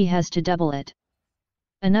 he has to double it.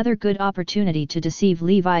 Another good opportunity to deceive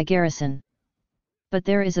Levi Garrison. But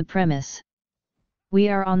there is a premise. We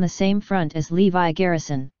are on the same front as Levi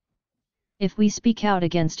Garrison. If we speak out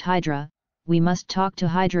against Hydra, we must talk to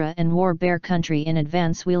Hydra and War Bear Country in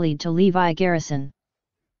advance. We lead to Levi Garrison.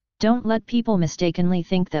 Don't let people mistakenly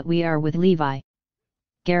think that we are with Levi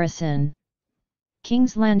Garrison.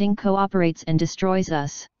 King's Landing cooperates and destroys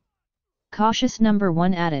us. Cautious number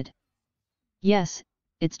 1 added. Yes,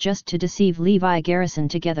 it's just to deceive Levi Garrison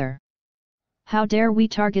together. How dare we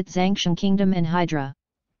target Zhanxiang Kingdom and Hydra?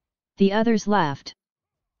 The others laughed.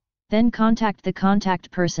 Then contact the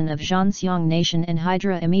contact person of Zhanxiang Nation and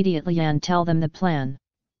Hydra immediately and tell them the plan.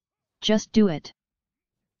 Just do it.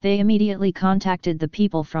 They immediately contacted the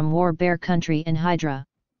people from War Bear Country and Hydra.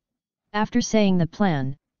 After saying the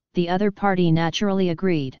plan, the other party naturally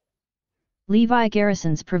agreed. Levi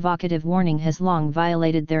Garrison's provocative warning has long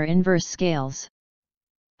violated their inverse scales.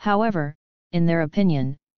 However, in their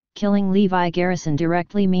opinion, killing Levi Garrison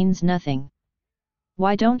directly means nothing.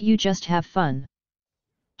 Why don't you just have fun?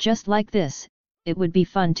 Just like this, it would be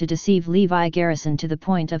fun to deceive Levi Garrison to the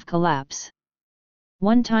point of collapse.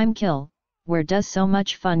 One-time kill, where does so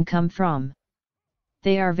much fun come from?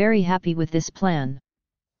 They are very happy with this plan.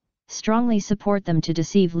 Strongly support them to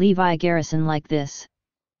deceive Levi Garrison like this.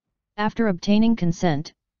 After obtaining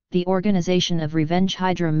consent, the organization of Revenge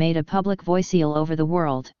Hydra made a public voicemail over the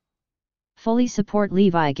world. Fully support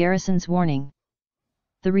Levi Garrison's warning.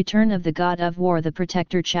 The Return of the God of War, the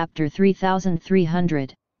Protector, Chapter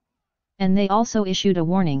 3300. And they also issued a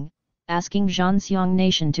warning, asking Zhanxiang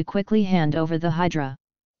Nation to quickly hand over the Hydra.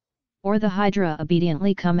 Or the Hydra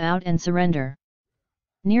obediently come out and surrender.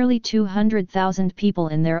 Nearly 200,000 people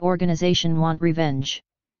in their organization want revenge.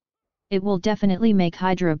 It will definitely make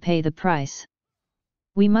Hydra pay the price.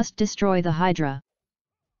 We must destroy the Hydra.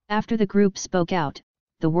 After the group spoke out,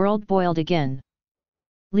 the world boiled again.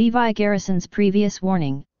 Levi Garrison's previous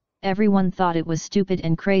warning, everyone thought it was stupid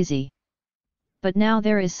and crazy. But now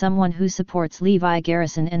there is someone who supports Levi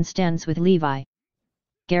Garrison and stands with Levi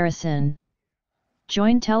Garrison.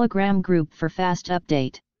 Join Telegram group for fast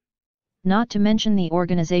update. Not to mention the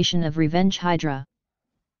organization of Revenge Hydra.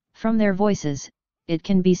 From their voices, it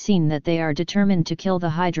can be seen that they are determined to kill the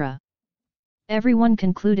Hydra. Everyone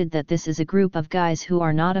concluded that this is a group of guys who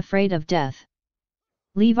are not afraid of death.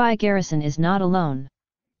 Levi Garrison is not alone.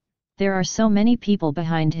 There are so many people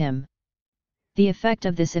behind him. The effect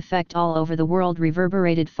of this effect all over the world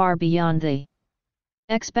reverberated far beyond the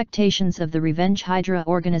expectations of the Revenge Hydra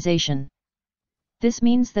organization. This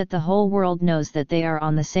means that the whole world knows that they are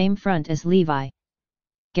on the same front as Levi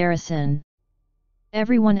Garrison.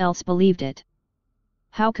 Everyone else believed it.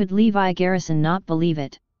 How could Levi Garrison not believe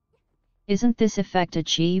it? Isn't this effect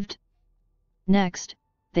achieved? Next,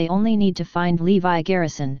 they only need to find Levi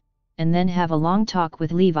Garrison, and then have a long talk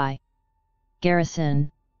with Levi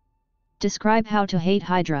Garrison. Describe how to hate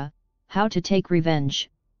Hydra, how to take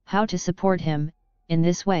revenge, how to support him. In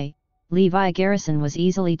this way, Levi Garrison was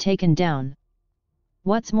easily taken down.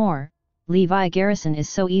 What's more, Levi Garrison is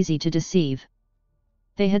so easy to deceive.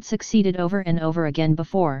 They had succeeded over and over again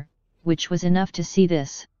before, which was enough to see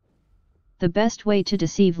this. The best way to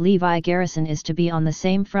deceive Levi Garrison is to be on the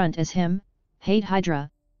same front as him, hate Hydra,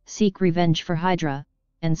 seek revenge for Hydra,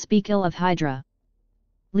 and speak ill of Hydra.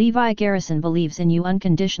 Levi Garrison believes in you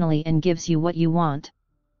unconditionally and gives you what you want.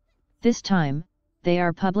 This time, they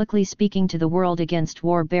are publicly speaking to the world against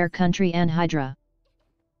War Bear Country and Hydra.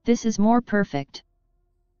 This is more perfect.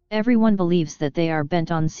 Everyone believes that they are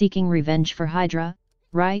bent on seeking revenge for Hydra,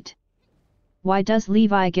 right? Why does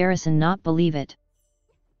Levi Garrison not believe it?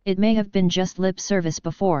 It may have been just lip service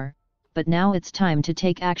before, but now it's time to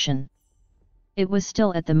take action. It was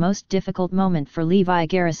still at the most difficult moment for Levi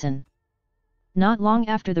Garrison. Not long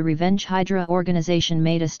after the Revenge Hydra organization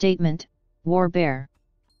made a statement, War Bear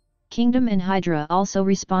Kingdom and Hydra also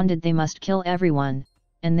responded they must kill everyone,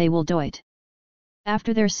 and they will do it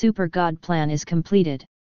after their super god plan is completed.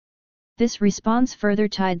 This response further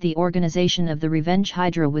tied the organization of the Revenge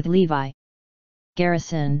Hydra with Levi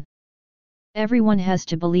Garrison. Everyone has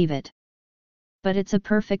to believe it. But it's a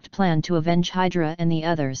perfect plan to avenge Hydra and the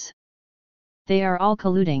others. They are all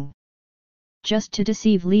colluding just to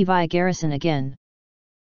deceive Levi Garrison again.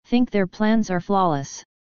 Think their plans are flawless.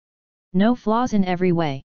 No flaws in every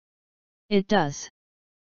way. It does.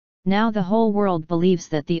 Now the whole world believes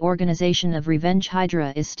that the organization of Revenge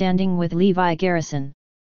Hydra is standing with Levi Garrison.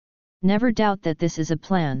 Never doubt that this is a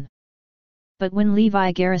plan. But when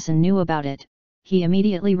Levi Garrison knew about it, he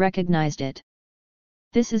immediately recognized it.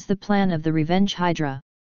 This is the plan of the Revenge Hydra.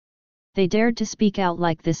 They dared to speak out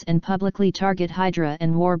like this and publicly target Hydra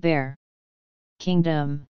and War Bear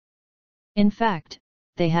Kingdom. In fact,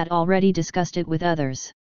 they had already discussed it with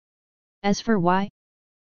others. As for why?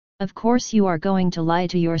 Of course you are going to lie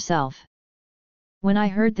to yourself. When I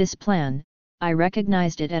heard this plan, I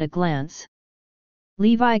recognized it at a glance.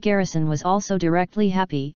 Levi Garrison was also directly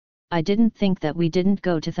happy. I didn't think that we didn't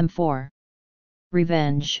go to them for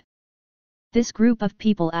revenge. This group of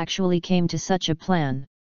people actually came to such a plan.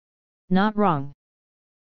 Not wrong.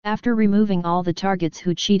 After removing all the targets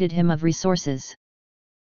who cheated him of resources,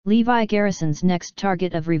 Levi Garrison's next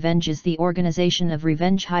target of revenge is the organization of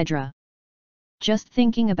Revenge Hydra. Just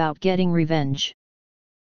thinking about getting revenge.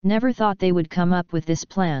 Never thought they would come up with this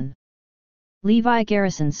plan. Levi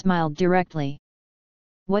Garrison smiled directly.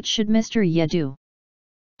 What should Mr. Ye do?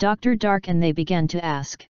 Dr. Dark and they began to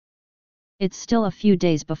ask. It's still a few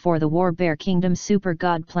days before the War Bear Kingdom Super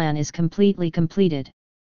God plan is completely completed.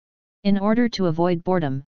 In order to avoid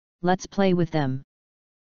boredom, let's play with them.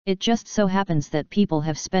 It just so happens that people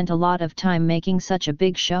have spent a lot of time making such a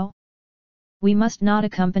big show. We must not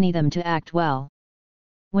accompany them to act well.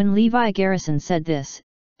 When Levi Garrison said this,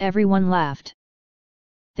 everyone laughed.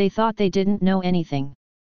 They thought they didn't know anything.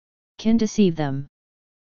 Can deceive them.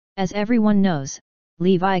 As everyone knows,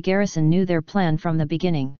 Levi Garrison knew their plan from the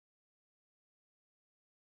beginning.